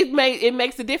 it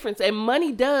makes a difference, and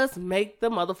money does make the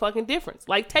motherfucking difference.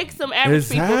 Like take some average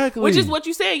people, which is what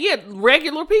you said. Yeah,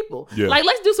 regular people. Yeah. Like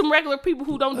let's do some regular people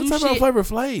who don't do shit. Let's talk about Flavor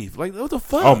Flav. Like what the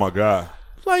fuck? Oh my god.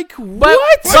 Like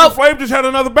what? Flavor Flav just had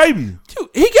another baby. Dude,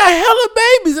 he got hella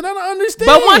babies, and I don't understand.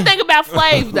 But one thing about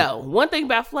Flav, though, what? I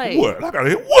gotta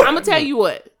hit what? I'm gonna tell you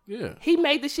what. Yeah, he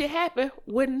made the shit happen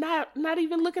with not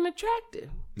even looking attractive.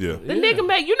 Yeah, the nigga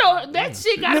made that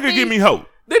shit gotta give me hope.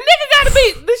 The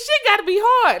shit gotta be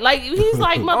hard. Like he's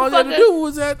like motherfucker. All he had to do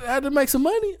was had to make some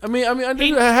money. I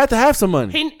had to have some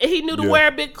money. He knew to wear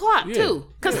a big clock too.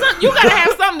 Cause you gotta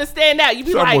have something to stand out. You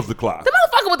be something like, was the clock. The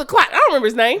motherfucker with the clock. I don't remember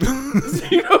his name.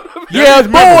 You know what I mean? Yeah,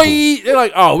 boy. They're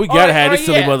like, oh, we gotta have this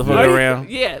silly motherfucker around.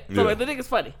 Yeah, so the nigga's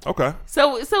funny. Okay.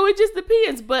 So it just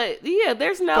depends, but yeah,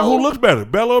 there's no. So who looks better,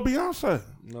 Bella or Beyonce?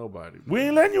 Nobody. We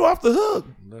ain't letting you off the hook.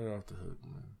 Let her off the hook,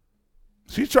 man.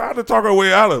 She tried to talk her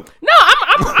way out of it. No,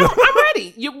 I'm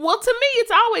ready. Well, to me,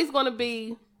 it's always going to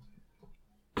be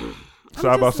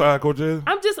side by side, Coach Ed.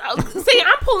 I'm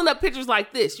pulling up pictures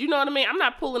like this. You know what I mean? I'm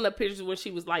not pulling up pictures when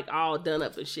she was like all done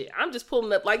up and shit. I'm just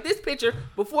pulling up like this picture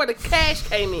before the cash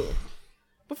came in.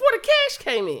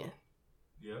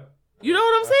 Yeah. You know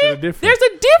what I'm saying? There's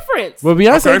a difference. Well,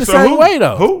 Beyonce the same way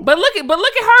though. Who? But look at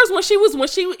hers when she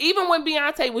even when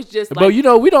Beyonce was just like. But we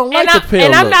don't like the pill.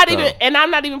 And I'm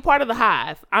not even part of the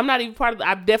hive. I'm not even part of the.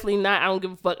 I'm definitely not. I don't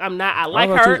give a fuck. I'm not. I like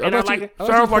her and I like her.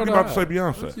 Sounds like you're about to say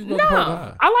Beyonce. No,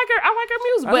 I like her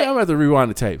music. But I'm gonna have to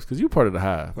rewind the tapes because you're part of the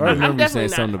hive. I remember you saying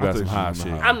something about some hive shit.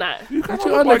 I'm not. You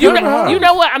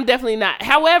know what? I'm definitely not.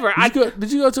 However,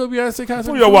 did you go to a Beyonce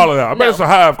concert? Pull your wallet out. I bet it's a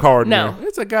hive card. No,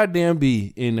 it's a goddamn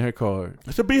bee in her card.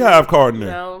 It's a beehive card in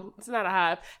there. No, it's not a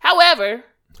hive. However,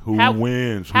 who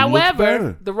wins? Who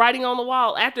however, the writing on the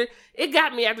wall after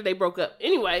they broke up.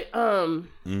 Anyway, yeah,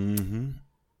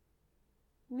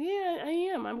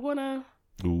 I am. I'm gonna.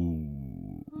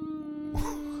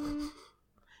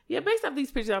 Yeah, based off these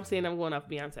pictures I'm seeing, I'm going off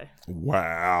Beyonce.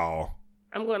 Wow.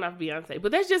 I'm going off Beyonce,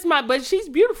 but that's just but she's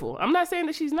beautiful. I'm not saying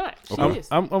that she's not. She is.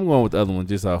 I'm going with the other one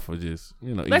just off of let's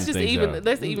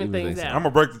even things out. I'm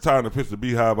gonna break the tie and pitch the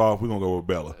beehive off. We're gonna go with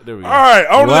Bella. There we go. All right,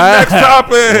 on to the next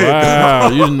topic.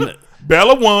 Wow.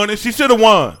 Bella won and she should have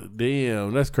won.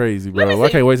 Damn, that's crazy, bro. I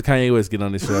can't wait to Kanye West get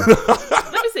on this show. Let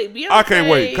me see. Beyonce I can't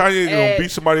wait. Kanye's gonna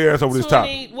beat somebody ass over this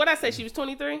topic. What I say? She was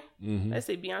 23. Let's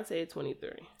say Beyonce at 23.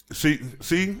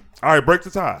 See. All right, break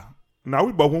the tie. Now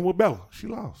we both went with Bella. She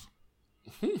lost.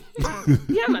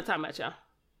 Yeah, I'm not talking about y'all.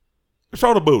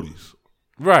 Show the booties.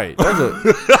 Right.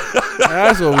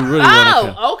 That's what we really want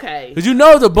to. Oh, okay. Because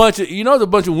the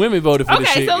bunch of women voted for this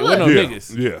shit. So look.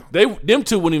 Niggas. Yeah. Them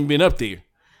two wouldn't even been up there.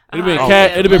 It'd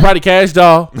have been probably Cash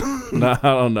Doll. No, I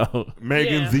don't know.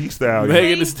 Megan Thee Stallion.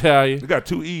 Megan Thee Stallion. You got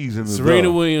two E's in the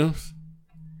Serena Williams.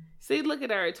 See, look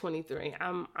at her at 23.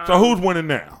 So who's winning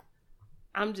now?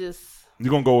 I'm just.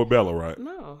 You're gonna go with Bella, right?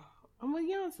 No, I'm with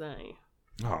Beyonce.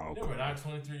 Oh, okay. Not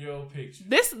 23-year-old picture.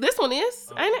 This one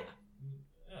is, ain't it?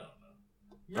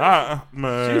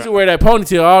 Man. She used to wear that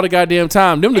ponytail all the goddamn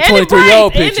time. Them the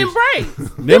 23-year-old pictures. And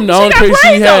braids. Them the only pictures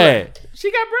she had.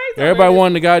 She got braids. Everybody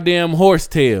wanted the goddamn horse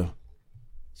tail.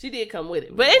 She did come with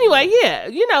it. But anyway, yeah,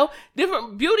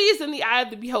 different beauty is in the eye of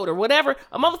the beholder. Whatever.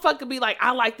 A motherfucker be like,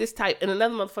 I like this type. And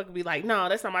another motherfucker be like, no,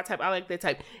 that's not my type. I like that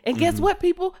type. And guess what,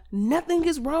 people? Nothing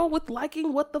is wrong with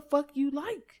liking what the fuck you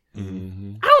like.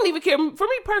 Mm-hmm. I don't even care. For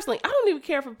me personally, I don't even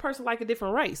care if a person like a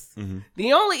different race. Mm-hmm.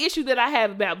 The only issue that I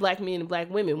have about black men and black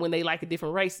women when they like a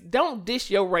different race, don't dish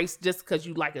your race just because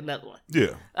you like another one.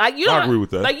 Yeah, I agree with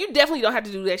that. Like, you definitely don't have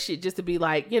to do that shit just to be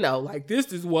like, like,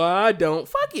 this is why I don't.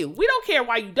 Fuck you. We don't care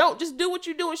why you don't. Just do what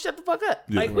you do and shut the fuck up.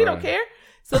 Yeah, like, we don't care.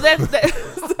 So that's that.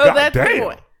 So that's the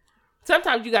point.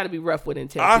 Sometimes you got to be rough with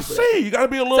intent. I see. You got to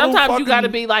be a little. Sometimes you got to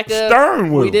be like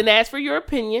stern with. We didn't ask for your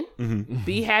opinion. Mm-hmm.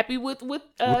 Be happy with the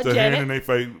Janet. Hand in their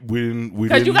face.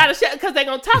 Because you got to shut. Because they're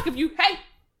gonna talk if you hate.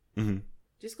 Mm-hmm.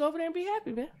 Just go over there and be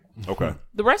happy, man. Okay.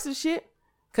 The rest of the shit.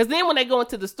 Because then when they go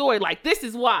into the story, like, this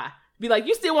is why. Be like,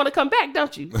 you still want to come back,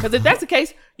 don't you? Because if that's the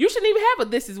case, you shouldn't even have a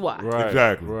this is why. Right.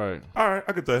 Exactly. Right. All right,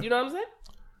 I get that. You know what I'm saying?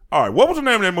 All right. What was the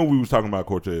name of that movie we was talking about,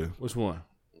 Cortez? Which one?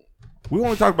 We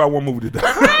only talked about one movie today.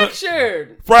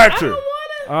 Fractured. I don't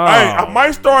want to. Hey, I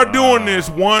might start doing this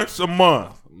once a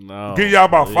month. No. Give y'all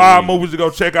about 5 movies to go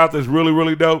check out that's really,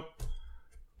 really dope.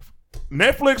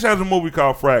 Netflix has a movie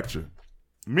called Fracture.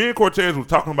 Me and Cortez were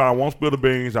talking about I won't spill the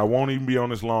beans. I won't even be on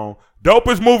this long.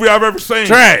 Dopest movie I've ever seen.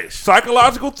 Trash.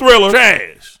 Psychological thriller.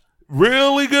 Trash.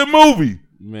 Really good movie.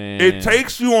 Man. It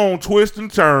takes you on twists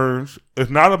and turns.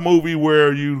 It's not a movie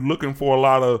where you're looking for a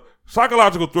lot of...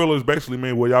 Psychological thrillers basically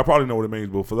mean, well, y'all probably know what it means,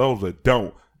 but for those that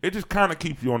don't, it just kind of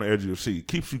keeps you on the edge of your seat. It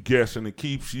keeps you guessing. It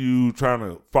keeps you trying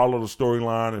to follow the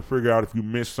storyline and figure out if you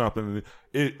missed something.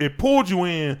 It pulled you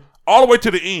in all the way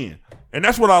to the end. And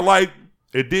that's what I like.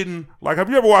 It didn't, like, have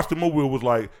you ever watched a movie where it was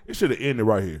like, it should have ended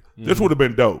right here. Mm-hmm. This would have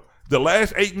been dope. The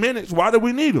last 8 minutes, why did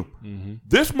we need them? Mm-hmm.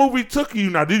 This movie took you,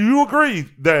 now, did you agree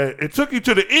that it took you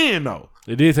to the end, though?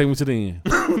 It did take me to the end.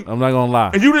 I'm not gonna lie.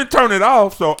 And you didn't turn it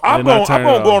off, so I'm gonna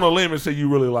go on a limb and say you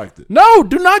really liked it. No,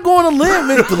 do not go on a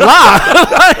limb and lie.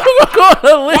 Like,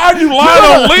 why are you lying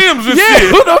on limbs and shit?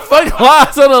 Who the fuck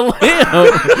lies on a limb?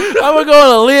 I'm gonna go on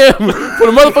a limb for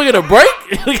the motherfucker to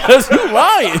break because you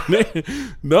lying.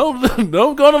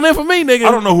 Don't go on a limb for me, nigga.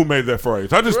 I don't know who made that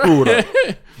phrase. I just threw it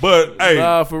up. But hey,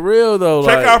 nah, for real though.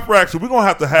 Check out Fracture. We're gonna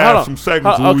have to have some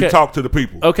segments where we talk to the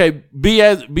people. Okay,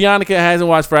 Bionica hasn't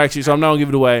watched Fracture, so I'm not gonna give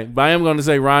it away. But I am gonna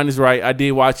say Ryan is right. I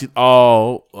did watch it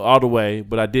all the way,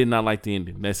 but I did not like the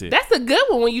ending. That's it. That's a good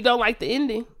one when you don't like the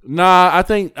ending. Nah, I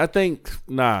think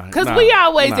nah. Because we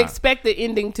always expect the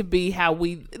ending to be how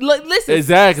we listen.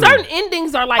 Exactly. Certain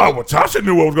endings are like. Oh, well, Tasha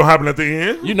knew what was gonna happen at the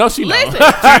end. You know she knows.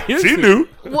 She knew.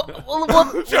 Well,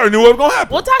 she already knew what was gonna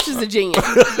happen. Well, Tasha's a genius.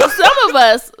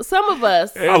 Some of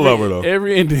us. I love her though.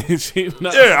 Every ending she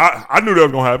knows. Yeah, I knew that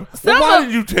was gonna happen. Why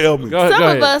did you tell me? Some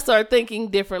of us are thinking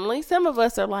differently. Some of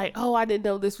us are like, oh, I didn't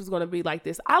know this was gonna be like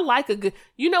this. I like a good.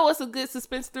 You know what's a good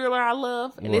suspense thriller I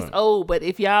love, and it's old, but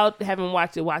if y'all haven't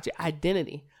watched it, watch it.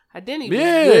 Identity was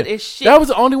good as shit. That was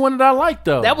the only one that I liked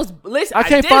though. That was listen. I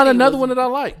can't find another one that I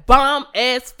like. Bomb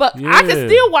as fuck. Yeah. I can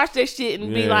still watch that shit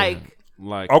and be like,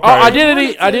 okay.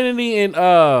 Identity in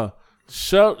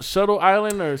Shuttle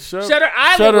Island or Shutter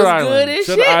Island was good as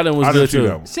shit. Shutter Island was good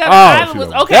too. Shutter Island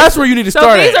was okay. That's where you need to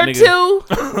start. So these are two.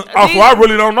 So I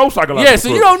really don't know psychological. Yeah, so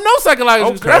you don't know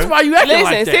psychological. Okay. That's why you acting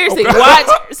like that. Seriously, watch.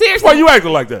 Seriously, that's why you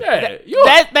acting like that.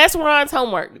 Yeah, that's Ron's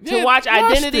homework to watch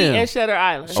Identity and Shutter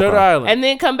Island. Shutter Island, and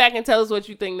then come back and tell us what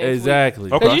you think next week. Exactly.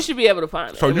 Because you should be able to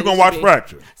find it. So you're gonna watch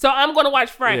Fracture. So I'm gonna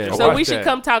watch Fracture. Yeah, so we should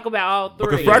come talk about all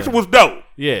three. Because Fracture was dope.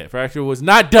 Yeah, Fracture was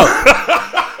not dope.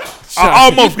 I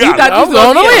almost got it. I'm going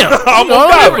on a limb. I almost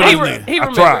got it. He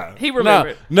remembered. He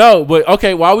remembered. No, but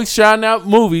okay, while we shouting out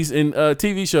movies and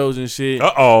TV shows and shit.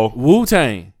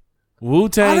 Wu-Tang. I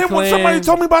didn't want somebody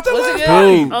told me about that last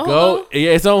time. Go.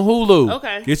 Yeah, it's on Hulu.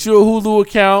 Okay. Get you a Hulu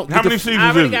account. How many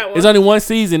seasons is it? It's only one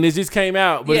season. It just came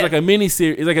out, but it's like a mini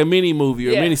series. It's like a mini movie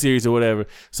or a mini series or whatever.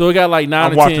 So it got like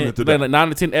 9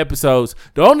 to 10 episodes.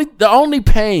 The only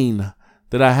pain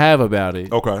that I have about it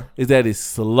is that it's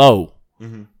slow.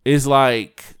 Mm-hmm. It's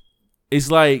like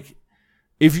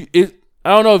I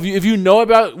don't know if you know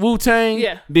about Wu-Tang,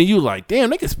 then you like,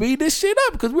 damn, they can speed this shit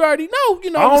up because we already know. I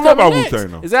don't know about Wu-Tang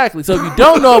though. Exactly. So if you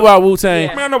don't know about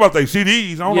Wu-Tang, I know about their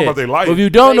CDs. I don't know about their life. If you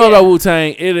don't know about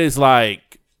Wu-Tang, it is like,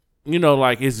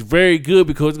 like it's very good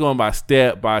because it's going by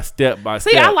step by step by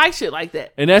step. See, I like shit like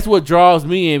that. And that's what draws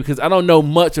me in because I don't know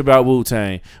much about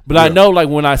Wu-Tang. But I know like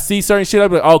when I see certain shit,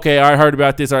 I'm like, okay, I heard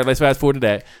about this. All right, let's fast forward to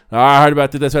that. All right, I heard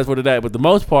about this. Let's fast forward to that. But the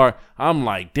most part, I'm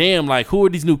like, damn, like who are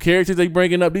these new characters they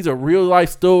bringing up? These are real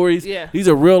life stories. Yeah. These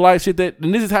are real life shit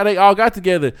and this is how they all got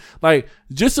together. Like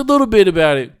just a little bit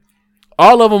about it.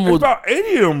 All of them was about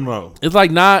 80 of them though. It's like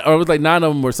 9, or it was like 9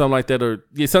 of them or something like that, or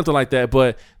something like that.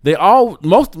 But they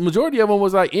majority of them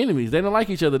was like enemies. They didn't like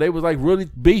each other. They was like really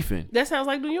beefing. That sounds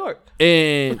like New York.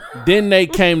 And then they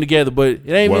came together, but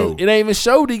it ain't even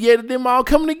showed it yet. Them all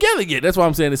coming together yet. That's why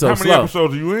I'm saying it's so slow. How many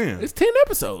episodes are you in? It's 10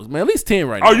 episodes, man. At least 10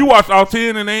 right now. Oh, you watched all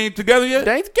 10 and they ain't together yet?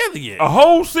 They ain't together yet. A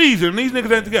whole season, these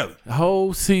niggas ain't together. A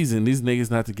whole season, these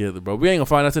niggas not together, bro. We ain't gonna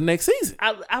find out till next season.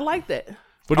 I like that.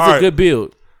 But it's a good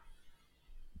build.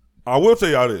 I will tell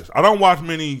y'all this. I don't watch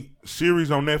many series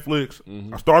on Netflix.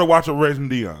 I started watching Raising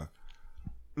Dion.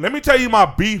 Let me tell you my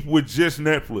beef with just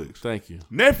Netflix. Thank you.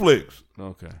 Netflix.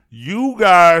 Okay. You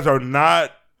guys are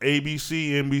not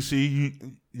ABC,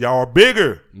 NBC. Y'all are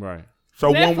bigger. Right.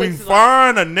 So Netflix when we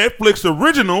find a Netflix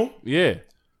original,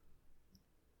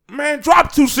 man,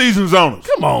 drop 2 seasons on us.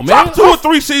 Come on, man. Drop 2 or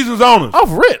 3 seasons on us.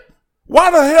 Off rip. Why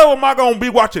the hell am I going to be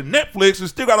watching Netflix and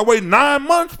still got to wait 9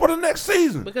 months for the next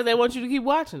season? Because they want you to keep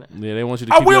watching it. Yeah, they want you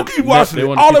to keep watching it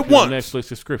all at once. Netflix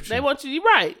subscription. They want you,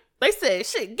 right. They said,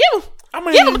 shit, give them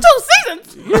 2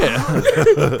 seasons. Yeah.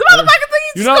 The motherfucker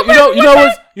think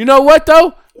you know what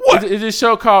though? What? It's this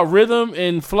show called Rhythm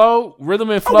and Flow with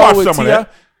T.I.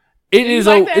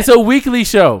 It's a weekly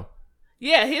show.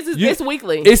 Yeah, his is this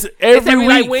weekly. It's every week,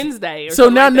 like Wednesday. So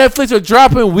now Netflix are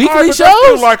dropping weekly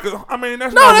shows. That's fucked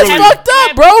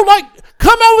up, bro. Like,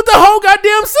 come out with the whole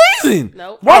goddamn season.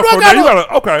 Nope. Why do I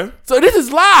okay. So this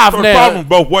is live now. Problem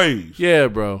both ways. Yeah,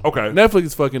 bro. Okay. Netflix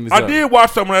is fucking this up. I did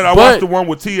watch some of that. I watched the one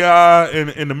with T.I. and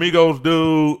the Migos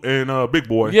dude and Big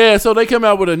Boy. Yeah, so they come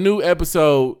out with a new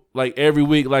episode like every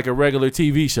week, like a regular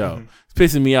TV show. It's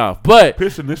pissing me off. But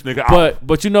pissing this nigga off.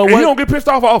 But you know what? He don't get pissed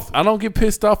off often. I don't get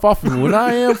pissed off often. When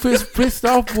I am pissed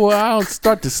off, boy, I don't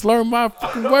start to slur my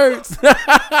fucking words.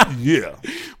 Yeah.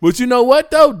 But you know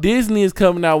what though? Disney is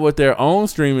coming out with their own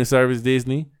streaming service,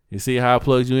 Disney. You see how I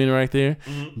plugged you in right there?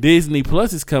 Disney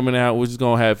Plus is coming out, which is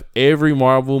going to have every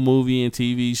Marvel movie and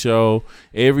TV show,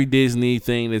 every Disney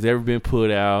thing that's ever been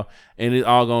put out, and it's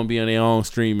all going to be on their own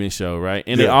streaming show, right?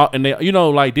 And they you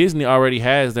know, like Disney already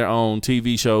has their own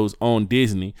TV shows on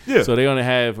Disney. Yeah. So they're going to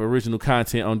have original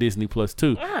content on Disney Plus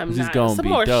too. Which is going to be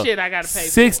more dope. Shit I got to pay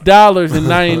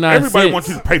 $6.99. Everybody wants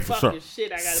you to pay for something.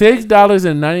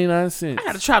 $6.99. I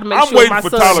got to try to make sure my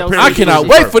son I cannot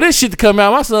wait for this shit to come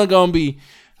out. My son going to be...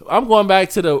 I'm going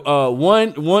back to the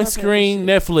one screen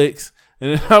Netflix,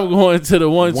 and then I'm going to the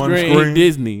one screen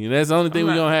Disney, and that's the only thing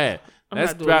we're gonna have.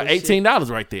 That's about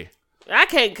 $18 right there. I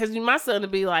can't, because my son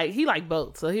would be like, he like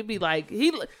both, so he'd be like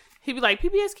PBS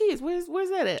Kids, where's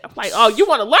that at? I'm like, oh, you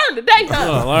want to learn today,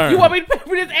 huh? You want me to pay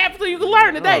for this app so you can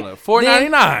learn today?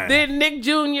 $4.99. Then Nick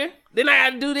Jr. Then I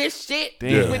got to do this shit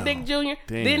with Nick Jr.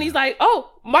 Then he's like, oh,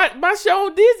 my show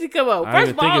on Disney come on.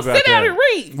 First of all, sit down and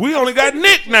read. We only got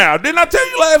Nick now. Didn't I tell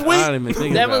you last week? I didn't even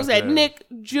think that about was at Nick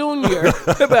Jr.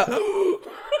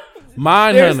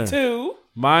 Mindhunter. There's 2.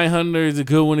 Mindhunter is a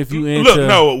good one if you into. Look,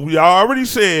 no, we already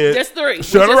said. Just 3.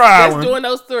 Shutter Island. Just doing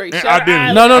those 3. I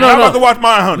didn't. No. I'm about to watch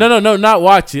Mindhunter. No, not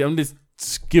watch it. I'm just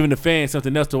giving the fans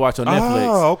something else to watch on Netflix.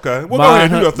 Oh, okay. Well, go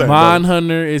ahead. Do your thing.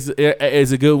 Mindhunter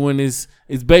is a good one. It's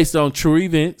based on true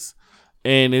events,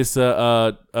 and it's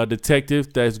a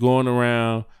detective that's going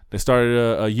around that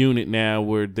started a unit now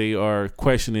where they are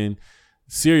questioning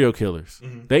serial killers.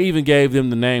 They even gave them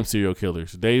the name serial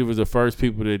killers. They were the first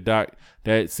people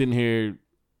that sitting here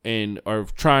and are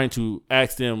trying to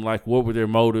ask them like what were their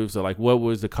motives or like what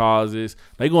was the causes.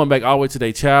 They going back all the way to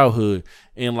their childhood,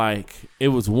 and like it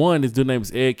was this dude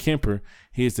named Ed Kemper.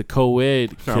 He's a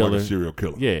co-ed killer. Like a serial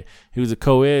killer. Yeah, he was a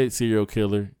co-ed serial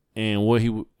killer, and he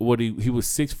was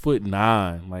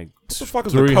 6'9", like what the fuck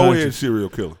is a co-ed serial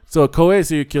killer? So a co-ed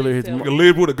serial killer,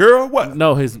 lived with a girl. What?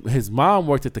 No, his mom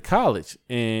worked at the college,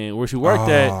 and where she worked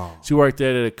at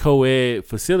a co-ed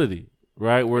facility,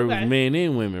 right, where it was men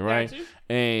and women, right.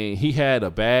 And he had a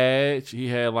badge. He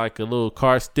had like a little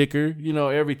car sticker,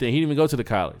 everything. He didn't even go to the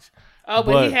college. Oh,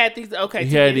 but he had these. Okay,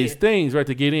 he had these things right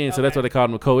to get in. Okay. So that's why they called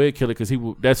him a co-ed killer, because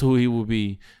that's who he would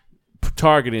be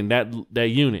targeting, that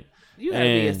unit. You gotta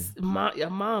be your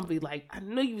mom be like, I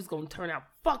knew you was gonna turn out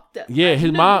fucked up. Yeah,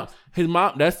 his mom.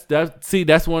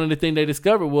 That's one of the things they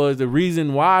discovered was the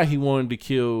reason why he wanted to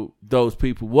kill those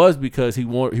people was because he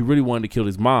really wanted to kill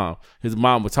his mom. His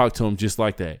mom would talk to him just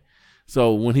like that.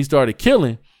 So when he started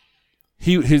killing,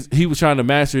 he was trying to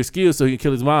master his skills so he could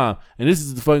kill his mom. And this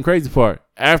is the fucking crazy part.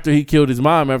 After he killed his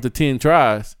mom, after 10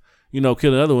 tries,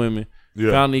 killing other women,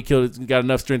 finally got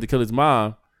enough strength to kill his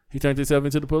mom, he turned himself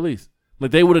into the police.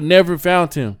 Like they would have never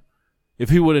found him if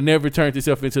he would have never turned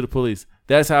himself into the police.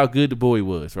 That's how good the boy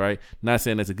was, right? Not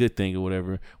saying that's a good thing or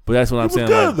whatever, but that's what I'm saying.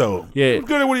 He was good, though. Yeah. He was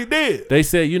good at what he did. They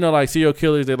said, like serial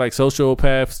killers, they're like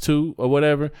sociopaths too or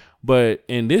whatever. But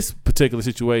in this particular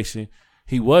situation,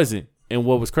 he wasn't. And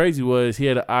what was crazy was he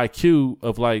had an IQ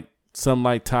of like some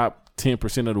like top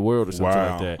 10% of the world or something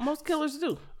like that. Most killers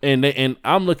do. And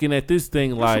I'm looking at this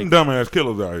thing like some dumbass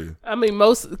killers out here. I mean,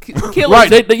 most killers, right?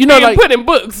 They like put in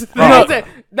books. Not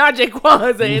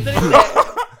Jaquan said.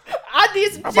 I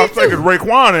did some shit too.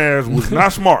 Raekwon ass was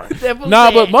not smart.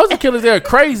 But most of the killers, they're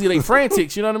crazy. They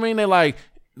frantic. You know what I mean? They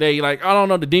like I don't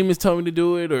know. The demons told me to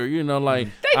do it, or like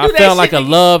I felt like a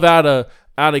love out of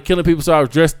killing people, so I was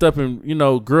dressed up in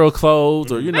girl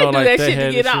clothes, or they do like that shit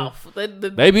to get shit. off.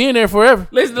 They be in there forever.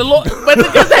 Listen,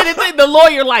 the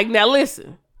lawyer like, now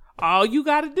listen, all you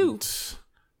got to do,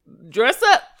 dress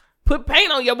up. Put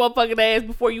paint on your motherfucking ass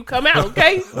before you come out,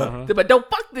 okay? But don't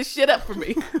fuck this shit up for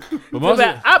me. But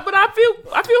I feel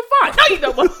fine. No, you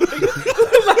don't. Like,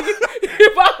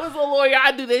 if I was a lawyer,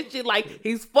 I'd do that shit like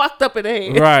he's fucked up in the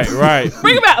head. Right.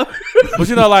 Bring him out. But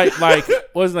like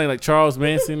what's his name? Like Charles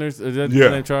Manson, or is that his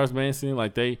name? Charles Manson.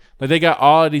 Like they got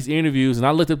all of these interviews, and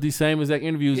I looked up these same exact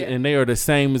interviews, and they are the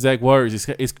same exact words.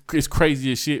 It's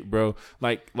crazy as shit, bro.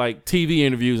 Like TV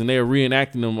interviews, and they're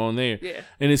reenacting them on there. Yeah.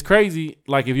 And it's crazy.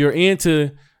 Like if you're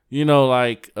into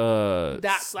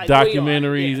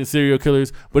documentaries and serial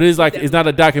killers, but it's like it's not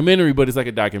a documentary, but it's like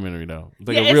a documentary though. It's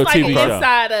like a real TV show.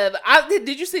 Inside of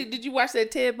did you watch that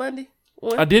Ted Bundy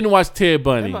one? I didn't watch Ted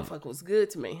Bundy. That motherfucker was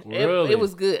good to me. Really? It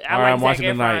was good. I'm watching it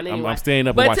tonight. Anyway. I'm staying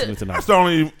up and watching it tonight. That's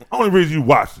the only reason you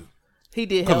watched it. He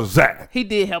did help. Because of Zach. He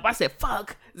did help. I said,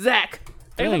 fuck Zach.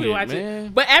 Dang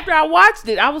it. But after I watched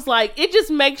it, I was like, it just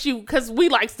makes you, because we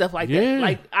like stuff like that.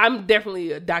 Like, I'm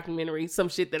definitely a documentary, some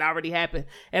shit that already happened.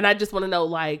 And I just want to know,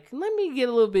 like, let me get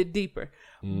a little bit deeper.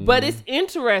 But it's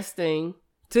interesting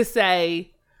to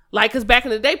say, like, because back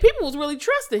in the day, people was really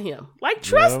trusting him. Like,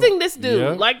 trusting this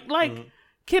dude. Like,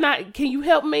 can you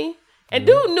help me? And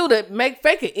dude knew to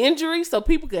fake an injury so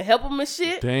people could help him and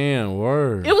shit. Damn,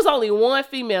 word. It was only one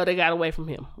female that got away from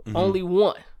him. Only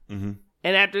one. And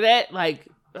after that, like,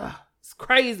 it's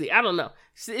crazy. I don't know.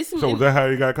 So is that how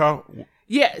you got caught?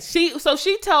 Yeah. She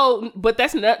told, but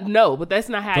that's not how he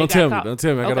got caught. Don't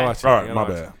tell me. I gotta watch it. All right, my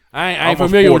bad. I ain't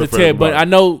familiar with the Ted, but I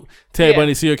know Ted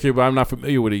Bundy serial killer, but I'm not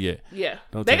familiar with it yet. Yeah.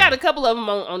 They got a couple of them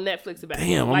on Netflix about it.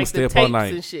 Damn, I'm like gonna stay up all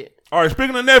night and shit. All right,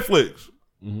 speaking of Netflix.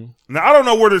 Now, I don't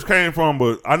know where this came from,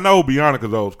 but I know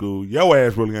Bianca's old school. Your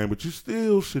ass really ain't, but you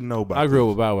still should know about it. I grew up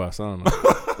with Bow Wow, so I don't know.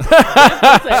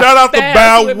 Shout out to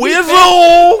Bow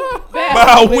Wizzle.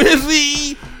 Bow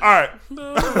Wizzy. All right.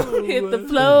 Hit the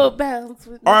floor, bounce.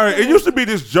 All right, it used to be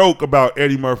this joke about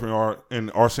Eddie Murphy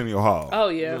and Arsenio Hall. Oh,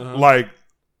 yeah. Like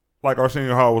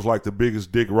Arsenio Hall was like the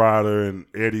biggest dick rider, and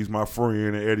Eddie's my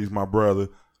friend, and Eddie's my brother.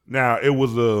 Now, it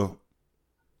was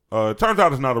it turns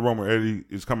out it's not a rumor. Eddie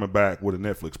is coming back with a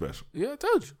Netflix special. Yeah, I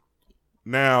told you.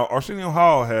 Now, Arsenio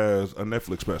Hall has a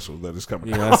Netflix special that is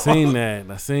coming out. Yeah, I seen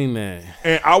that.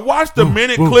 And I watched a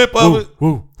minute clip of it.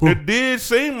 It did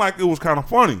seem like it was kind of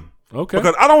funny. Okay.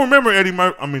 Because I don't remember not Eddie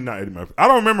Murphy. I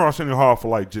don't remember Arsenio Hall for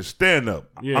like just stand up.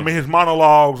 Yeah. I mean, his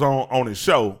monologues on his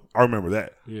show, I remember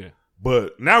that. Yeah.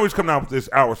 But now he's coming out with this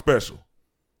hour special.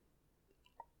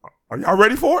 Are y'all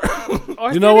ready for it?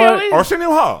 You know what?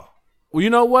 Arsenio Hall. Well, you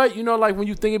know what? Like when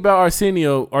you think about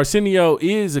Arsenio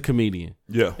is a comedian.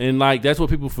 Yeah. And like that's what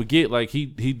people forget. Like he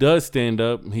does stand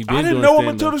up. I didn't know him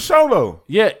until the show though.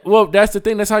 Yeah. Well, that's the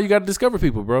thing. That's how you got to discover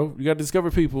people, bro. You got to discover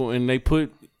people, and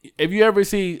if you ever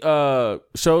see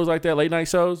shows like that, late night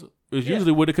shows, it's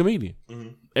usually with a comedian.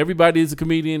 Everybody is a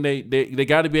comedian. They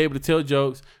got to be able to tell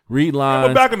jokes, read lines.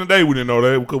 But back in the day, we didn't know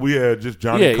that because we had just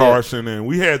Johnny Carson and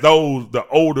we had the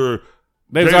older.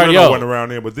 They was already went around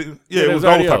there, but it was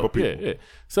those type of people. Yeah.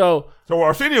 So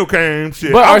Arsenio came,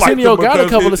 shit. But Arsenio got a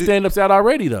couple of stand-ups out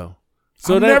already, though.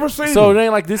 So I've never seen So him. it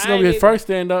ain't like this is gonna be his first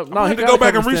stand-up. No, he got to go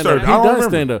back and research. He done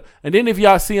stand-up. And then if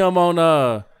y'all see him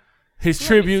on his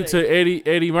tribute to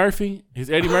Eddie Murphy, his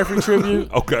Eddie Murphy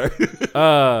tribute. Okay.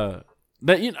 I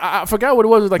forgot what it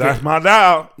was. It was like that's my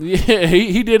dial. Yeah,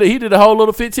 he did a whole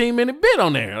little 15-minute bit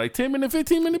on there, like 10-minute,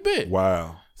 15-minute bit.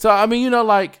 Wow. So I mean,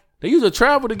 like. They used to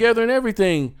travel together and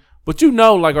everything, but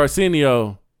like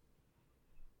Arsenio.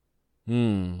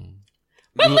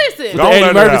 But listen, the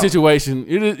Eddie Murphy situation,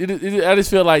 I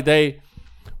just feel like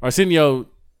Arsenio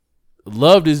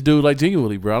loved this dude like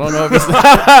genuinely, bro. I don't know if it's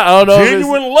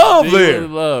genuine love there.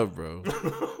 Genuine love, bro.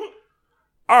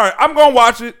 All right, I'm gonna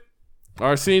watch it.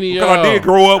 Arsenio, because I did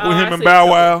grow up with him and Bow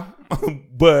Wow,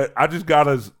 but I just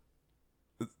gotta.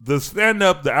 the stand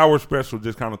up, the hour special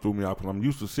just kind of threw me off. Because I'm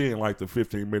used to seeing like the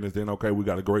 15 minutes. Then okay, we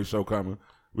got a great show coming.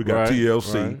 We got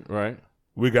TLC. Right.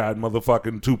 We got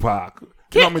motherfucking Tupac. You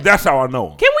know what I mean? That's how I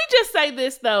know him. Can we just say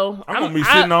this though? I'm gonna be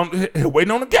sitting on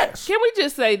waiting on the guests. Can we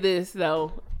just say this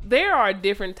though? There are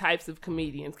different types of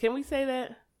comedians. Can we say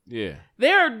that? Yeah.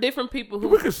 There are different people who...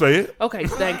 We can say it. Okay,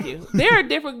 thank you. There are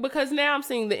different... Because now I'm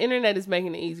seeing the internet is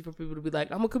making it easy for people to be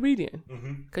like, I'm a comedian.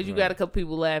 Because you got a couple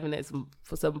people laughing at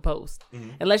for some post.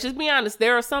 And let's just be honest.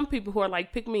 There are some people who are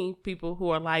like, pick me, people who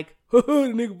are like, the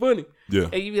nigga funny. Yeah.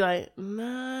 And you be like,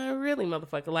 nah, really,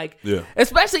 motherfucker. Like, yeah.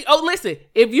 Especially... Oh, listen.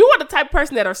 If you are the type of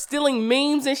person that are stealing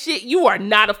memes and shit, you are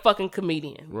not a fucking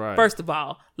comedian. Right. First of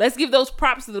all. Let's give those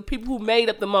props to the people who made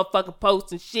up the motherfucking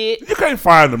posts and shit. You can't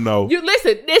find them, though. You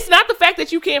listen, it's not the fact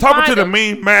that you can't find them. Talking to the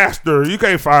meme master, you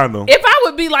can't find them. If I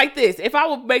would be like this, if I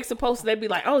would make some posts and they'd be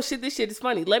like, oh shit, this shit is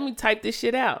funny. Let me type this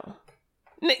shit out.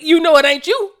 You know it ain't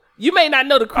you. You may not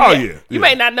know the creator. Oh, yeah. You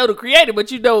may not know the creator, but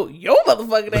you know your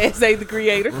motherfucking ass ain't the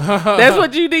creator. That's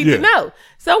what you need to know.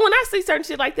 So when I see certain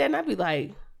shit like that, and I be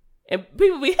like, and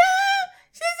people be, she's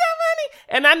so funny.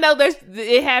 And I know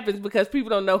it happens because people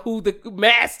don't know who the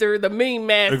master, the meme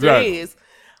master is.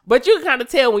 But you can kind of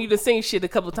tell when you done seen shit a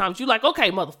couple of times. You like,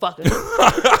 okay, motherfucker.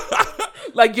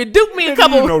 Like you duped me a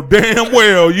couple. You know damn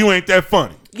well you ain't that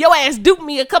funny. Your ass duped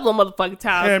me a couple of motherfucking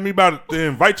times. And me about to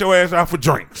invite your ass out for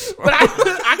drinks. But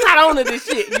I got on to this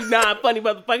shit. You non-funny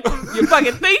motherfucker. You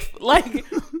fucking thief. Like,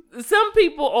 some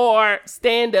people are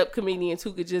stand-up comedians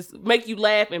who could just make you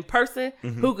laugh in person,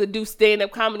 who could do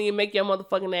stand-up comedy and make your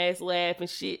motherfucking ass laugh and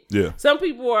shit. Yeah. Some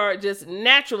people are just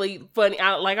naturally funny.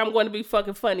 Like, I'm going to be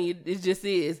fucking funny. It just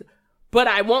is. But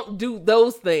I won't do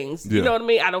those things. You know what I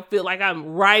mean? I don't feel like I'm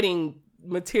writing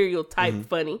material type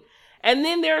funny. And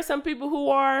then there are some people who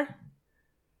are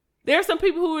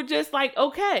just like,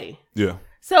 okay. Yeah.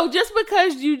 So just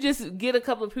because you just get a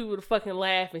couple of people to fucking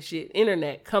laugh and shit,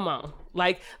 internet, come on.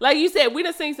 Like you said, we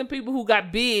done seen some people who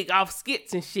got big off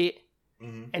skits and shit.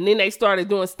 And then they started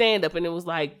doing stand-up and it was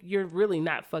like, you're really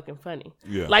not fucking funny.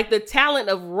 Yeah. Like the talent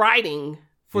of writing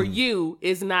for you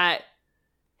is not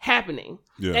happening.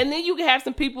 Yeah. And then you can have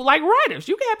some people like writers.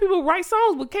 You can have people who write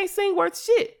songs but can't sing worth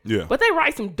shit. Yeah. But they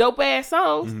write some dope ass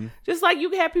songs. Just like you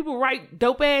can have people write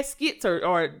dope ass skits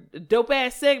or dope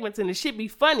ass segments and the shit be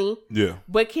funny. Yeah.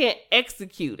 But can't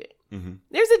execute it.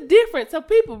 There's a difference. So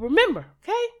people, remember,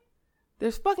 okay?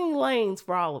 There's fucking lanes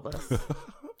for all of us.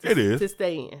 It is. To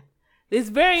stay in. It's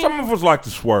very. Some of us like to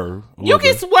swerve. You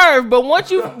can swerve, but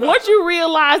once you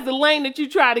realize the lane that you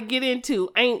try to get into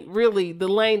ain't really the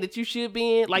lane that you should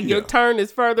be in, like your turn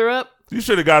is further up. You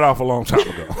should have got off a long time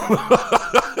ago.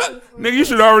 Nigga, you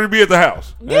should already be at the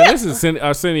house. Yeah. This is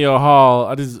Arsenio Hall.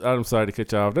 I'm sorry to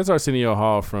cut you off. That's Arsenio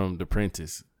Hall from The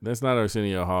Apprentice. That's not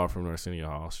Arsenio Hall from the Arsenio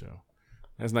Hall show.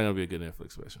 That's not going to be a good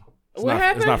Netflix special. What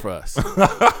happened? It's not for us.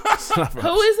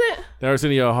 Who is it? The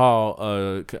Arsenio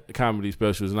Hall comedy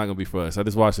special is not going to be for us. I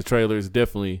just watched the trailer. It's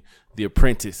definitely The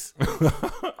Apprentice.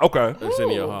 Okay.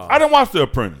 Arsenio Hall. I didn't watch The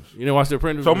Apprentice. You didn't watch The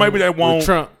Apprentice? So maybe that won't.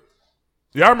 Trump.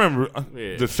 Yeah, I remember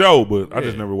the show, but I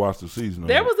just never watched the season.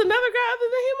 There was another guy other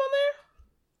than him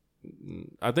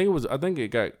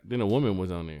on there? Then a woman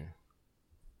was on there.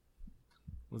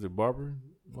 Was it Barbara?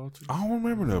 Walters? I don't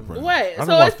remember The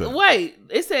Apprentice.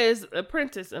 It says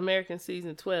Apprentice American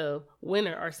Season 12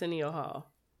 winner Arsenio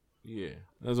Hall. Yeah,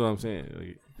 that's what I'm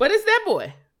saying. But it's that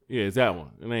boy. Yeah, it's that one.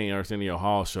 It ain't Arsenio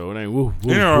Hall show. It ain't woo.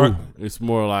 It's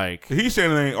more like he's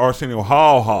saying it ain't Arsenio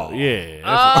Hall.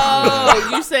 Yeah.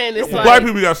 You saying it's like black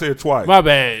people gotta say it twice. My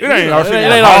bad. It ain't Arsenio.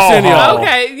 It ain't Arsenio.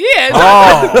 Okay, yeah.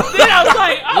 Then I was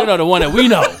like, you know the one that we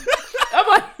know. I'm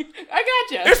like, I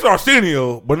got you. It's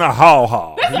Arsenio, but not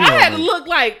Hall. I had to look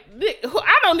like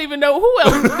I don't even know who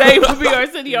else's name would be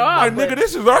Arsenio Hall. Like, nigga,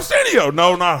 this is Arsenio.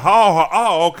 No, not Hall.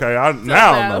 Oh, okay. I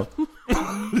know.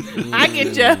 I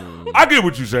get you. I get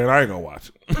what you're saying. I ain't gonna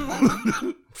watch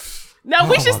it. No,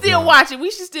 we should still watch it.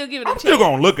 We should still give it a chance. I'm still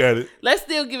gonna look at it. Let's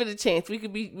still give it a chance. We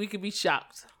could be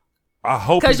shocked. I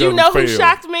hope because you know who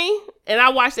shocked me, and I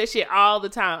watch that shit all the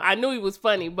time. I knew he was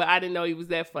funny, but I didn't know he was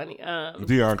that funny.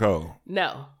 Deon Cole.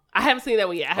 No. I haven't seen that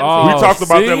one yet. We talked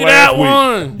about that last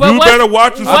week. But you better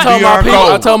watch it.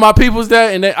 I told my peoples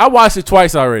that, and I watched it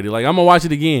twice already. Like, I'm gonna watch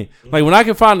it again. Like, when I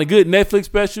can find a good Netflix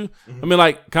special, I mean,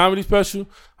 like comedy special,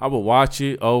 I will watch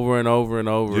it over and over and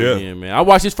over again, man. I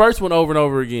watched his first one over and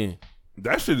over again.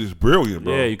 That shit is brilliant,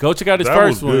 bro. Yeah, you go check out his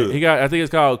first one. Good. I think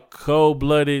it's called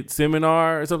Cold-Blooded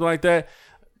Seminar or something like that.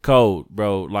 Cold,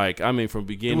 bro. Like, I mean, from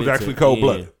beginning to end. It was actually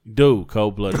cold-blooded. Dude,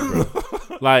 cold-blooded,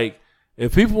 bro. Like,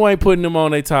 if people ain't putting him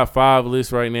on their top 5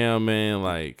 list right now, man,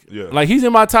 like he's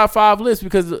in my top 5 list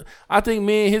because I think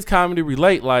me and his comedy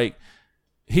relate. Like,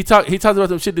 he talks about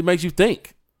some shit that makes you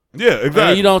think. Yeah, exactly.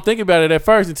 And you don't think about it at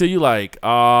first until you like,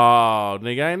 oh,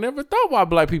 nigga, I ain't never thought why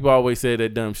black people always say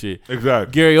that dumb shit.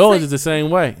 Exactly. Gary Owens is the same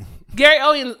way. Gary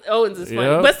Owens is funny,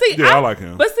 Yep. but see, I like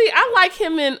him. But see, I like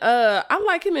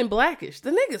him in Blackish.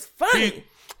 The nigga's funny.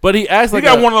 But he acts like he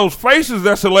got one of those faces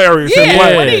that's hilarious. Yeah, in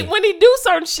Black. when he do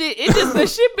certain shit, it just the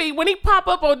shit be when he pop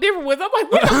up on different ones. I'm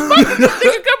like, where the fuck did this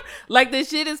nigga come? Like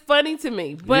this shit is funny to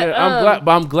me. But yeah,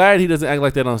 I'm glad he doesn't act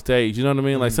like that on stage. You know what I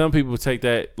mean? Like some people take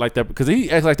that like that because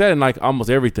he acts like that in like almost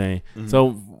everything. Mm-hmm.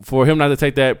 So for him not to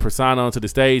take that persona onto the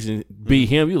stage and be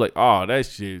him, you like, oh, that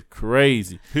shit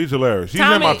crazy. He's hilarious. He's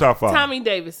in my top 5. Tommy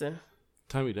Davidson.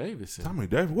 Tommy Davis.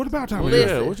 What about Tommy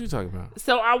Davis? Yeah, what you talking about?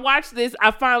 So I watched this.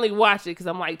 I finally watched it because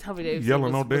I'm like, Tommy Davis.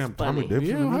 Yelling no damn Tommy Davis.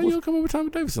 Yeah, how you come up with Tommy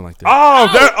Davidson like that?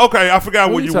 Oh, okay. I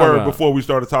forgot what you were about? Before we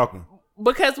started talking.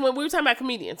 Because when we were talking about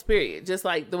comedians, period, just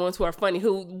like the ones who are funny,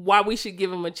 why we should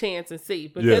give them a chance and see.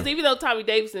 Because even though Tommy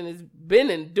Davidson has been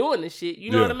and doing this shit,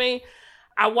 you know what I mean?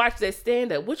 I watched that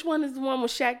stand up. Which one is the one where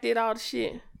Shaq did all the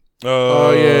shit?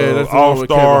 That's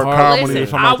All-Star Comedy or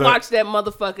something like that. I watched that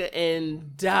motherfucker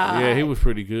and died. Yeah, he was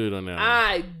pretty good on that one.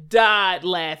 I died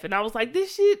laughing. I was like,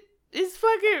 this shit is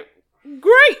fucking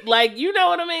great. Like, you know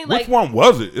what I mean? Which one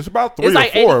was it? It's about 3 or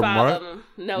 4 of them, right? Of them.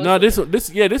 No,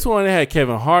 this one had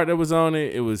Kevin Hart that was on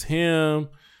it. It was him.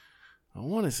 I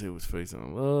want to say it was Face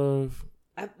on Love.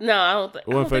 I don't think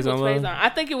it was Face on Love. I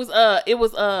think it was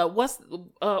what's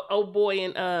old boy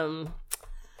in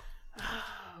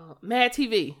Mad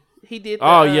TV. He did.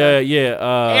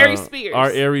 Aries Spears.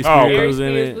 Aries Spears was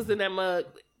in it. Was in that mug.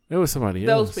 It was somebody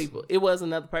else. Those people. It was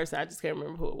another person. I just can't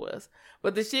remember who it was.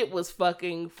 But the shit was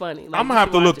fucking funny. Like, I'm gonna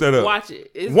have to look that up. Watch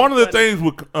it. It's one of the things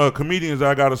with comedians,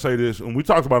 I gotta say this, and we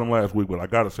talked about them last week, but I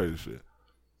gotta say this shit.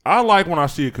 I like when I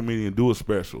see a comedian do a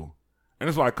special, and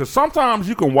it's like, cause sometimes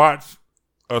you can watch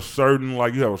you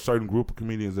have a certain group of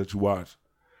comedians that you watch,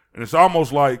 and it's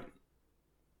almost like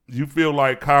you feel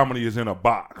like comedy is in a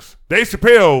box. Dave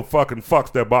Chappelle fucking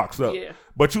fucks that box up. Yeah.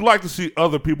 But you like to see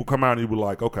other people come out and you be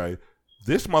like, okay,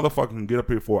 this motherfucker can get up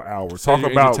here for an hour, talk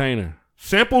about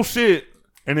simple shit,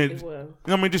 and it you know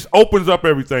what I mean, just opens up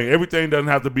everything. Everything doesn't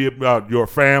have to be about your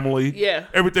family. Yeah.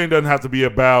 Everything doesn't have to be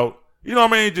about, you know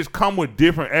what I mean, just come with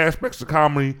different aspects of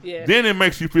comedy. Yeah. Then it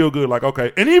makes you feel good, like,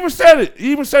 okay. And he even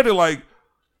said it like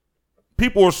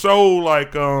people are so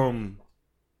like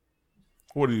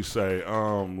what do you say?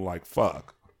 Like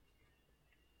fuck.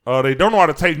 They don't know how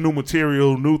to take new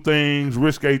material, new things,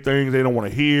 risque things they don't want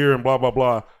to hear, and blah blah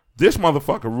blah. This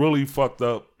motherfucker really fucked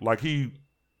up. Like he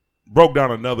broke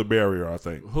down another barrier. I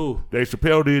think. Who? Dave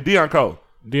Chappelle did. Deion Cole.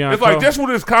 It's like that's what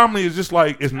his comedy is. Just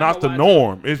like it's not the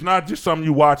norm. It's not just something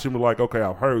you watch and be like, okay,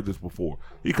 I've heard this before.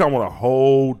 He come with a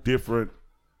whole different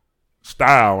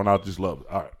style, and I just love it.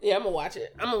 All right. Yeah, I'm gonna watch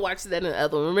it. I'm gonna watch that and the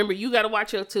other one. Remember, you gotta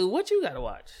watch it too. What you gotta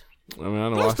watch? I mean, I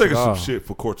don't Let's watch take some shit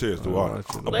for Cortez to watch.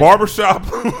 A barbershop.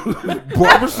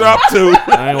 Barbershop 2.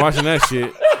 I ain't watching that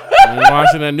shit. I ain't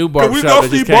watching that new barbershop.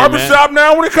 Can we go see Barbershop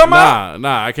now when it come out?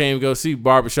 Nah, I can't even go see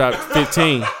Barbershop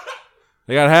 15.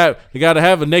 They gotta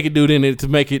have a naked dude in it to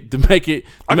make it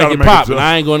pop. And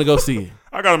I ain't going to go see it.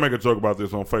 I gotta make a joke about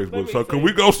this on Facebook. So can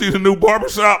we go see the new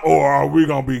Barbershop, or are we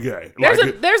gonna be gay? There's a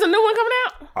new one coming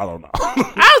out? I don't know.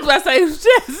 I was about to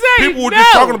say, people were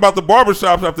just talking about the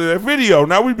barbershops after that video.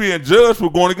 Now we being judged. We're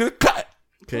going to get a cut.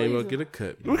 Can't even get a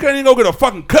cut. We can't even go get a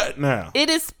fucking cut now. It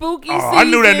is spooky season. I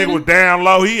knew that nigga was down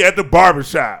low. He at the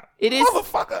barbershop. It is,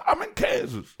 motherfucker, I'm in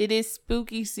Kansas. It is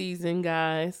spooky season,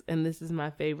 guys, and this is my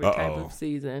favorite type of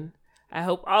season. I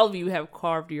hope all of you have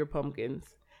carved your pumpkins,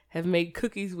 have made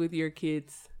cookies with your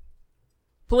kids.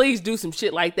 Please do some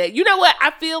shit like that. You know what?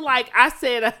 I feel like I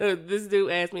said, this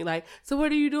dude asked me like, so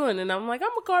what are you doing? And I'm like, I'm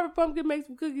going to carve a pumpkin, make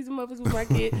some cookies and muffins with my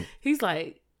kid. He's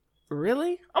like,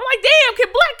 really? I'm like, damn,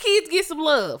 can black kids get some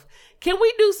love? Can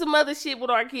we do some other shit with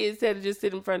our kids instead of just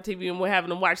sitting in front of TV and we're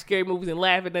having them watch scary movies and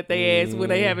laughing at their ass when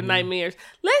they having nightmares?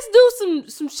 Let's do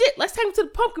some shit. Let's take them to the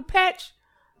pumpkin patch.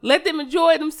 Let them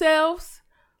enjoy themselves.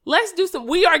 Let's do some.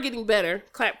 We are getting better.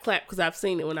 Clap, clap, because I've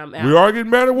seen it when I'm out. We are getting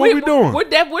better? What are we doing? We're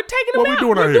taking them what out. We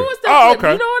doing we're out doing here? stuff. Oh,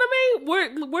 okay. You know what I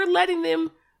mean? We're letting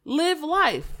them live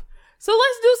life. So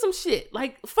let's do some shit.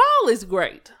 Like, fall is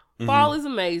great. Fall is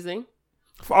amazing.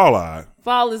 Fall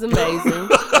is amazing.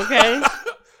 Okay?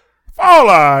 Fall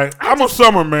I'm a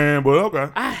summer man, but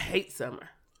okay. I hate summer.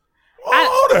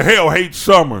 Who the hell hates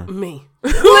summer? Me.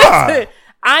 Why? Listen,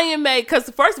 I am mad because,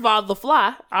 first of all, The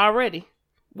Fly already.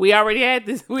 We already had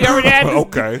this.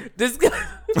 Okay. This.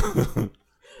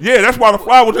 Yeah, that's why The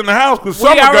Fly was in the house, because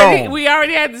summer gone. We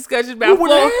already had discussion about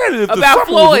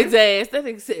Floyd's ass. That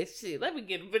nigga said, shit, let me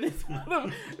get a business.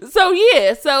 So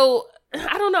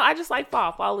I don't know. I just like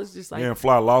fall. Fall is just like. Yeah,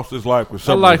 Fly lost his life with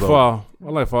I like fall. I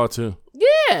like fall too.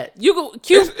 Yeah, you go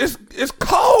cute. It's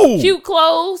cold. Cute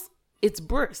clothes. It's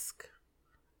brisk.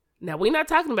 Now we're not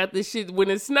talking about this shit when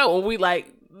it's snow and we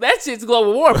like that shit's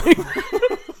global warming.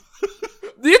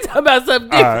 You're talking about something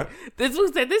different.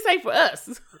 Right. This ain't for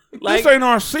us. Like, this ain't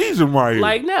our season right here.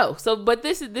 Like no. So, but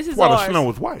this is why ours. The snow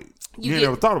is white. You ain't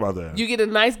never thought about that. You get a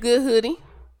nice good hoodie,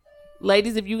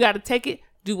 ladies. If you got to take it,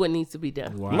 do what needs to be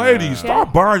done. Wow. Ladies,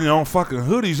 start buying your own fucking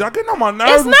hoodies. Y'all getting on my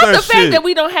nerves. It's not the fact shit. that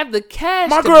we don't have the cash.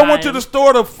 My girl went to the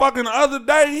store the fucking other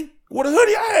day with a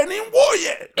hoodie I hadn't even wore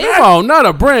yet. Come on, not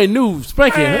a brand new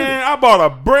spanking hoodie. I bought a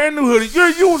brand new hoodie.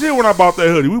 You was here when I bought that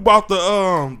hoodie. We bought the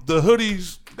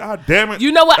hoodies. God damn it!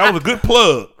 You know what? That was a good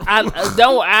plug.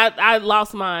 I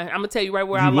lost mine. I'm gonna tell you right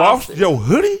where I lost it. Your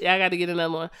hoodie? Yeah, I got to get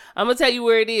another one. I'm gonna tell you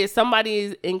where it is. Somebody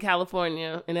is in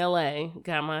California, in LA,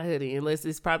 got my hoodie. Unless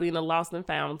it's probably in a lost and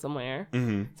found somewhere.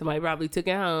 Mm-hmm. Somebody probably took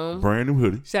it home. Brand new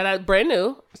hoodie. Shout out, brand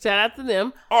new. Shout out to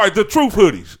them. All right, the truth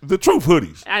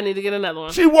hoodies. I need to get another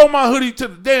one. She wore my hoodie to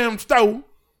the damn store.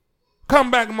 Come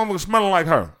back and motherfucker smelling like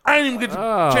her. I ain't even get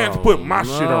the chance to put my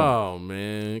shit on. Oh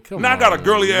man, come on. Now I got a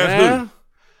girly ass hoodie.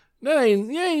 That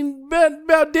ain't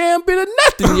about damn bit of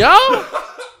nothing, y'all.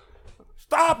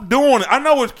 Stop doing it. I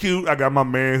know it's cute. I got my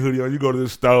man hoodie on. You go to the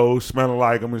store, smelling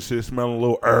like him and shit, smelling a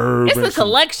little herb. It's a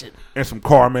collection. And some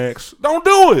Carmex. Don't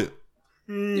do it.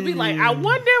 You be like, I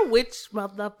wonder which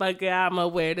motherfucker I'm gonna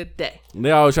wear today.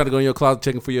 They always try to go in your closet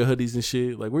checking for your hoodies and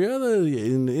shit. Like, where are they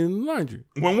in the laundry?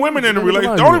 When women in a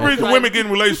relationship, the only reason women get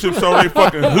in relationships so they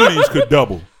fucking hoodies could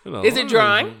double. Is it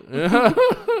drying? Is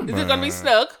it gonna be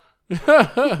snug?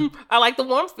 I like the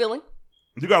warm feeling.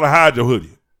 You gotta hide your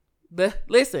hoodie.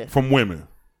 Listen. From women.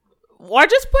 Or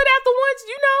just put out the ones,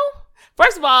 you know.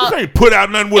 First of all, you can't put out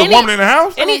nothing with a woman in the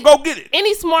house. Go get it.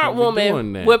 Any smart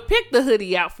woman would pick the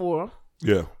hoodie out for him.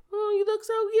 Yeah. Oh, you look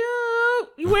so cute.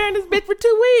 You wearing this bitch for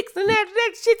 2 weeks, and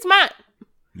that shit's mine.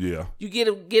 Yeah. You get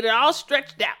it all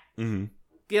stretched out. Mm-hmm.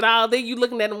 Get all there. You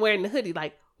looking at him wearing the hoodie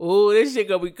like, oh, this shit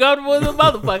gonna be comfortable as a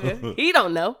motherfucker. He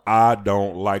don't know. I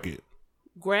don't like it.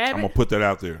 I'm gonna put that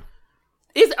out there.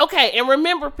 It's okay, and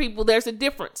remember, people, there's a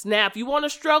difference. Now, if you want to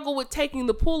struggle with taking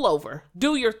the pullover,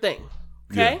 do your thing.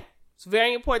 Okay, yeah. It's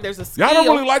very important. There's a skill. Y'all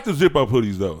don't really like the zip up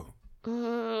hoodies though.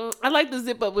 I like the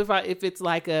zip up if it's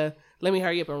like a let me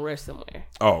hurry up and rush somewhere.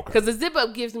 Oh, okay. Because the zip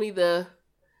up gives me the.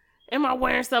 Am I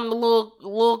wearing something a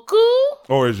little cool?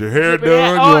 Or is your hair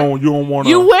done? You don't want to.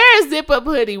 You wear a zip up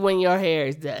hoodie when your hair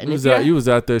is done. You was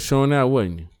out there showing out,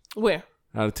 wasn't you? Where?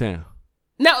 Out of town.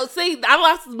 No, see, I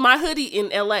lost my hoodie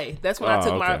in L.A. That's when I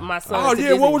took my son. Oh,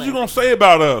 yeah. What was you going to say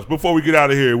about us before we get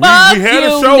out of here? We had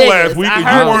a show last week and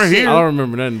you weren't here. I don't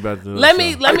remember nothing about that. Let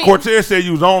me. Cortez said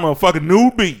you was on a fucking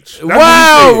nude beach.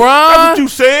 Wow, Ron. That's what you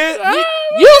said.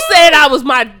 You said I was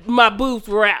my boobs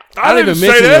were out. I didn't even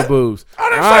mention your boobs. I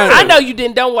didn't say that. I know you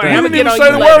didn't. Don't worry. I'm going to get on you later.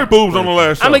 You didn't say the word boobs on the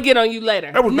last show. I'm going to get on you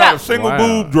later. That was not a single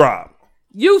boob drop.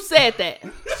 You said that.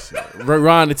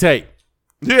 Ron the tape.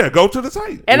 Yeah, go to the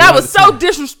tape. And I was so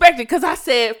disrespected because I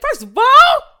said, first of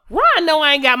all, Ron know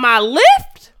I ain't got my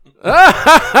lift.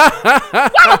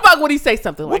 Why the fuck would he say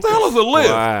something like that? What the hell is a lift?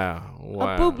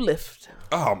 Wow. A boob lift.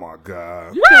 Oh, my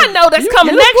God. Ron know that's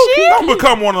coming next year. Don't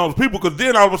become one of those people because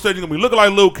then all of a sudden you're going to be looking like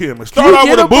Lil' Kim. And start out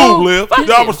with a boob lift. Then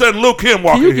all of a sudden Lil' Kim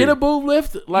walking in. Can you get a boob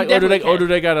lift? Like, or do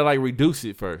they got to like reduce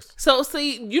it first? So,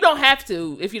 see, you don't have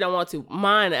to if you don't want to.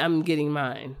 Mine, I'm getting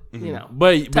mine, you know.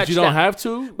 But you don't have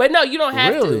to? But no, you don't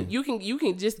have to. You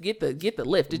can just get the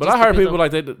lift. But I heard people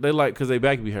like they like because they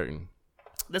back be hurting.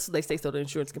 That's what they say, so the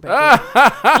insurance can pay for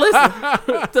it. Listen,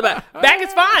 back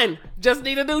is fine. Just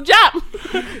need a new job.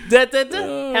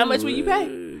 How much will you pay?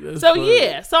 That's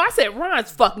funny. So I said, Ron's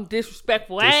fucking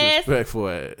disrespectful ass.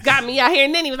 Got me out here,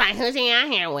 and then he was like, who's he out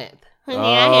here with?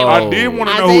 I did want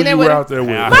to know who you were out there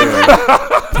with.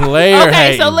 Player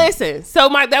okay, so listen. So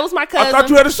that was my cousin. I thought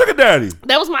you had a sugar daddy.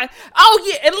 That was my. Oh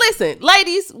yeah, and listen,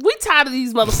 ladies, we tired of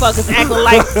these motherfuckers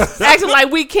acting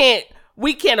like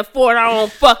we can't afford our own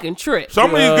fucking trip.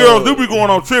 Some of these girls do be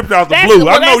going on trips out the blue.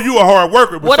 I know you a hard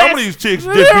worker, but some of these chicks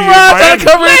just be in Miami. That's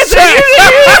what he's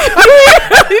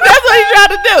trying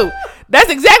to do.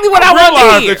 That's exactly what I want to hear.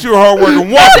 I realize that you're a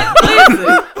hard-working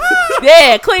woman.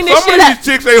 Yeah, clean this shit up. Some of these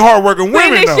chicks ain't hard-working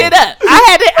women, Clean this shit up.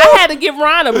 I had to give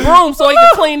Ron a broom so he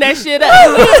could clean that shit up.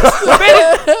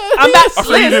 I'm about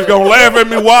to you just gonna laugh at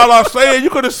me while I say it. You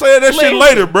could have said that shit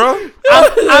later, bro.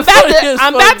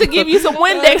 I'm about to give you some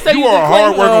Windex so you are a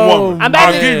hard-working woman.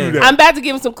 I'll give you that. I'm about to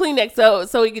give him some Kleenex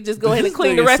so he can just go ahead and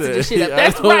clean the rest of the shit up.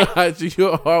 That's right.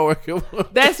 You're a hard-working woman.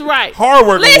 That's right.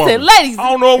 Hard-working woman. Listen, ladies. I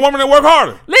don't know a woman that work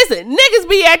harder. Listen, niggas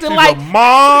be acting She's like a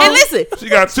mom. And listen, she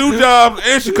got 2 jobs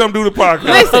and she come do the podcast.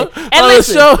 Listen, and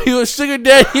listen. The show, he was sugar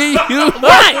daddy.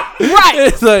 Right.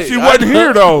 It's like, she wasn't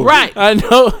here though. Right. I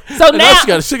know. So now she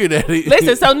got a sugar daddy.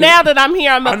 Listen. So now that I'm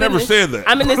here, I never said that.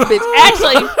 I'm in this bitch.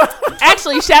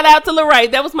 Actually, shout out to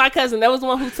Lorraine. That was my cousin. That was the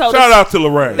one who told us. Shout out to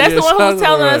Lorraine. That's the one who was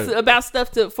telling us about stuff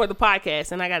for the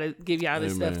podcast, and I got to give y'all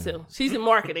this stuff too. She's in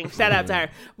marketing. Shout out to her.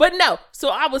 But no, so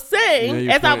I was saying,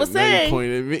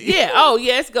 yeah, oh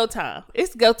yeah, it's go time.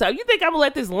 It's go time. You think I'm gonna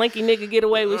let this lanky nigga get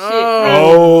away with shit?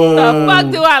 Oh, the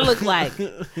fuck do I look like?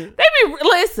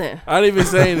 Listen. I didn't even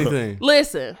say anything.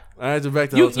 Listen. I had to back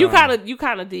the whole time. You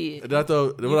kind of did. I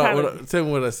thought. Tell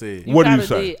me what I said. What do you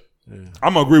say? Yeah.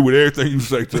 I'm gonna agree with everything you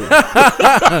say too.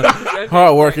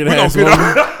 Hard-working ass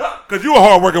woman. Because you a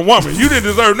hard-working woman. You didn't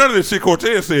deserve none of this shit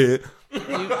Cortez said.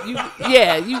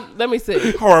 Let me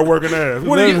see. Hard-working ass.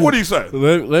 What do you say?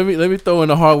 Let me throw in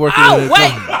the hard-working. Oh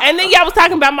wait, and then y'all was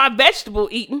talking about my vegetable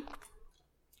eating.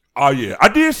 Oh yeah, I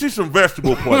did see some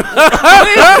vegetable plates,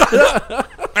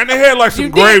 and they had like some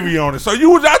gravy on it. So you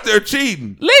was out there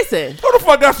cheating. Listen, who the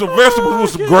fuck got some vegetables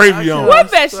with some gravy on it?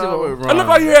 What vegetable? It looked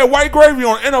like you had white gravy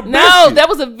on it and a biscuit. No, that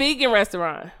was a vegan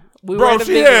restaurant.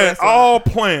 She had all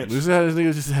plants. This is how this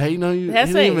nigga just hating on you. That's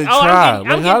he didn't even try.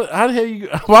 How the hell you?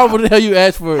 Why would the hell you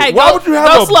ask for it? Hey, why would you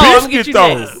have a biscuit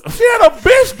though? She had a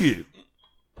biscuit.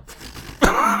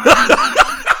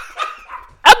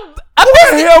 Who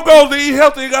the hell goes to eat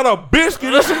healthy and got a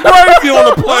biscuit and some gravy on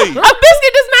the plate? A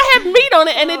biscuit does not have meat on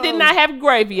it, and it did not have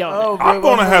gravy on it. I'm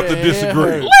going to have to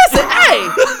disagree. Listen, hey,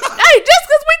 just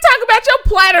because we talk about your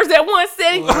platters at one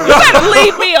setting, you got to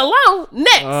leave me alone.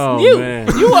 Next,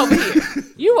 you over here.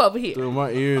 You over here. Dude, my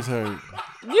ears hurt.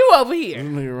 You over here. That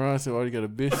nigga Ron said, "Why you got a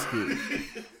biscuit?"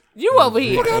 You over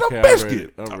here. You got a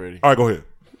biscuit. I'm ready. All right, go ahead.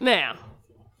 Now,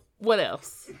 what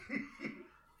else?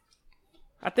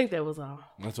 I think that was all.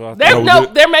 That's what I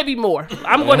thought. There may be more.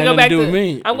 I'm going to go back to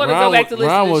me. I'm going to go back to listen to the show.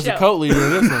 Ron was the coat leader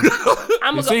in this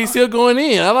one. He's still going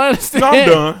in. I don't understand.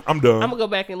 No, I'm done. I'm going to go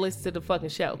back and listen to the fucking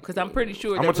show because I'm pretty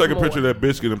sure I'm going to take a picture of that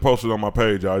biscuit and post it on my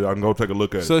page, y'all. Y'all can go take a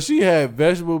look at it. So she had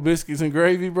vegetable biscuits and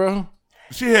gravy, bro?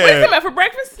 She had. What for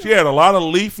breakfast? She had a lot of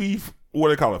leafy, what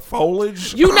they call it,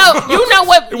 foliage. You know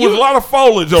what? It was a lot of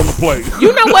foliage on the plate.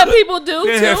 You know what people do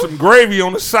Then had some gravy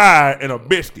on the side and a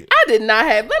biscuit. I did not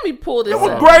have. Let me pull this. There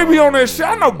was gravy on that shit.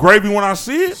 I know gravy when I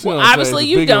see it. Well, obviously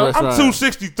you don't. I'm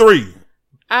 263.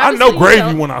 I know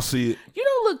gravy when I see it. You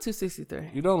don't look 263.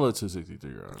 You don't look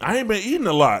 263, right? I ain't been eating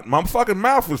a lot. My fucking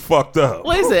mouth is fucked up.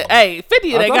 Listen, hey,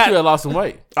 50 of that got you had lost some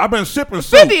weight. I've been sipping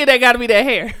soup. 50 of that got to be that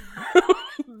hair.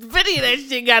 50 of that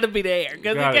shit got to be the hair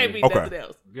because it can't be nothing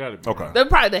else. Okay. They're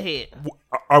probably the head.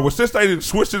 Well, since they didn't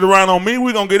switch it around on me,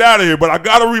 we're going to get out of here. But I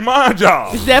got to remind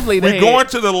y'all. It's definitely the head. We're going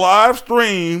to the live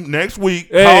stream next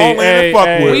week. Call in and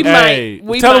fuck with. We might.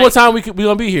 Tell them what time we going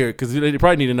to be here because they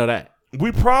probably need to know that.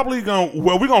 We probably going to,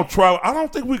 we're going to try. I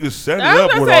don't think we can set it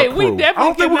up with our crew. I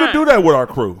don't think we can do that with our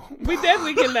crew. We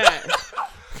definitely cannot.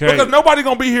 Because nobody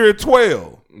going to be here at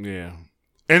 12. Yeah.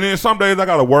 And then some days I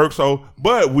got to work,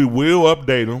 but we will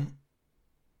update them.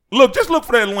 Look, just look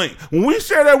for that link. When we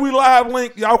share that we live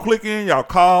link, y'all click in, y'all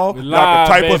call, y'all can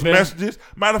type us messages.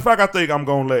 Matter of fact, I think I'm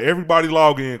going to let everybody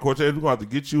log in. Cortez, we're going to have to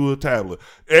get you a tablet.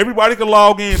 Everybody can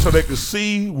log in so they can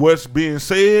see what's being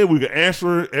said. We can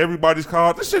answer everybody's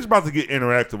call. This shit's about to get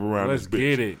interactive around this bitch.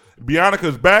 Let's get it.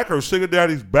 Bianca's back. Her sugar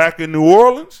daddy's back in New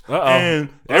Orleans. And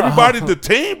everybody's the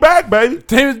team back, baby.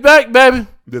 Team is back, baby.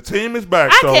 The team is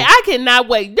back. I cannot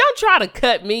wait. Don't try to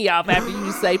cut me off after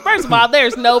you say, first of all,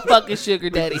 there's no fucking sugar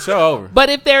daddy. Show over. But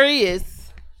if there is,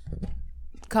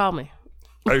 call me.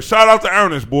 Hey, shout out to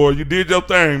Ernest, boy. You did your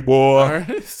thing, boy.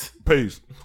 Ernest? Peace.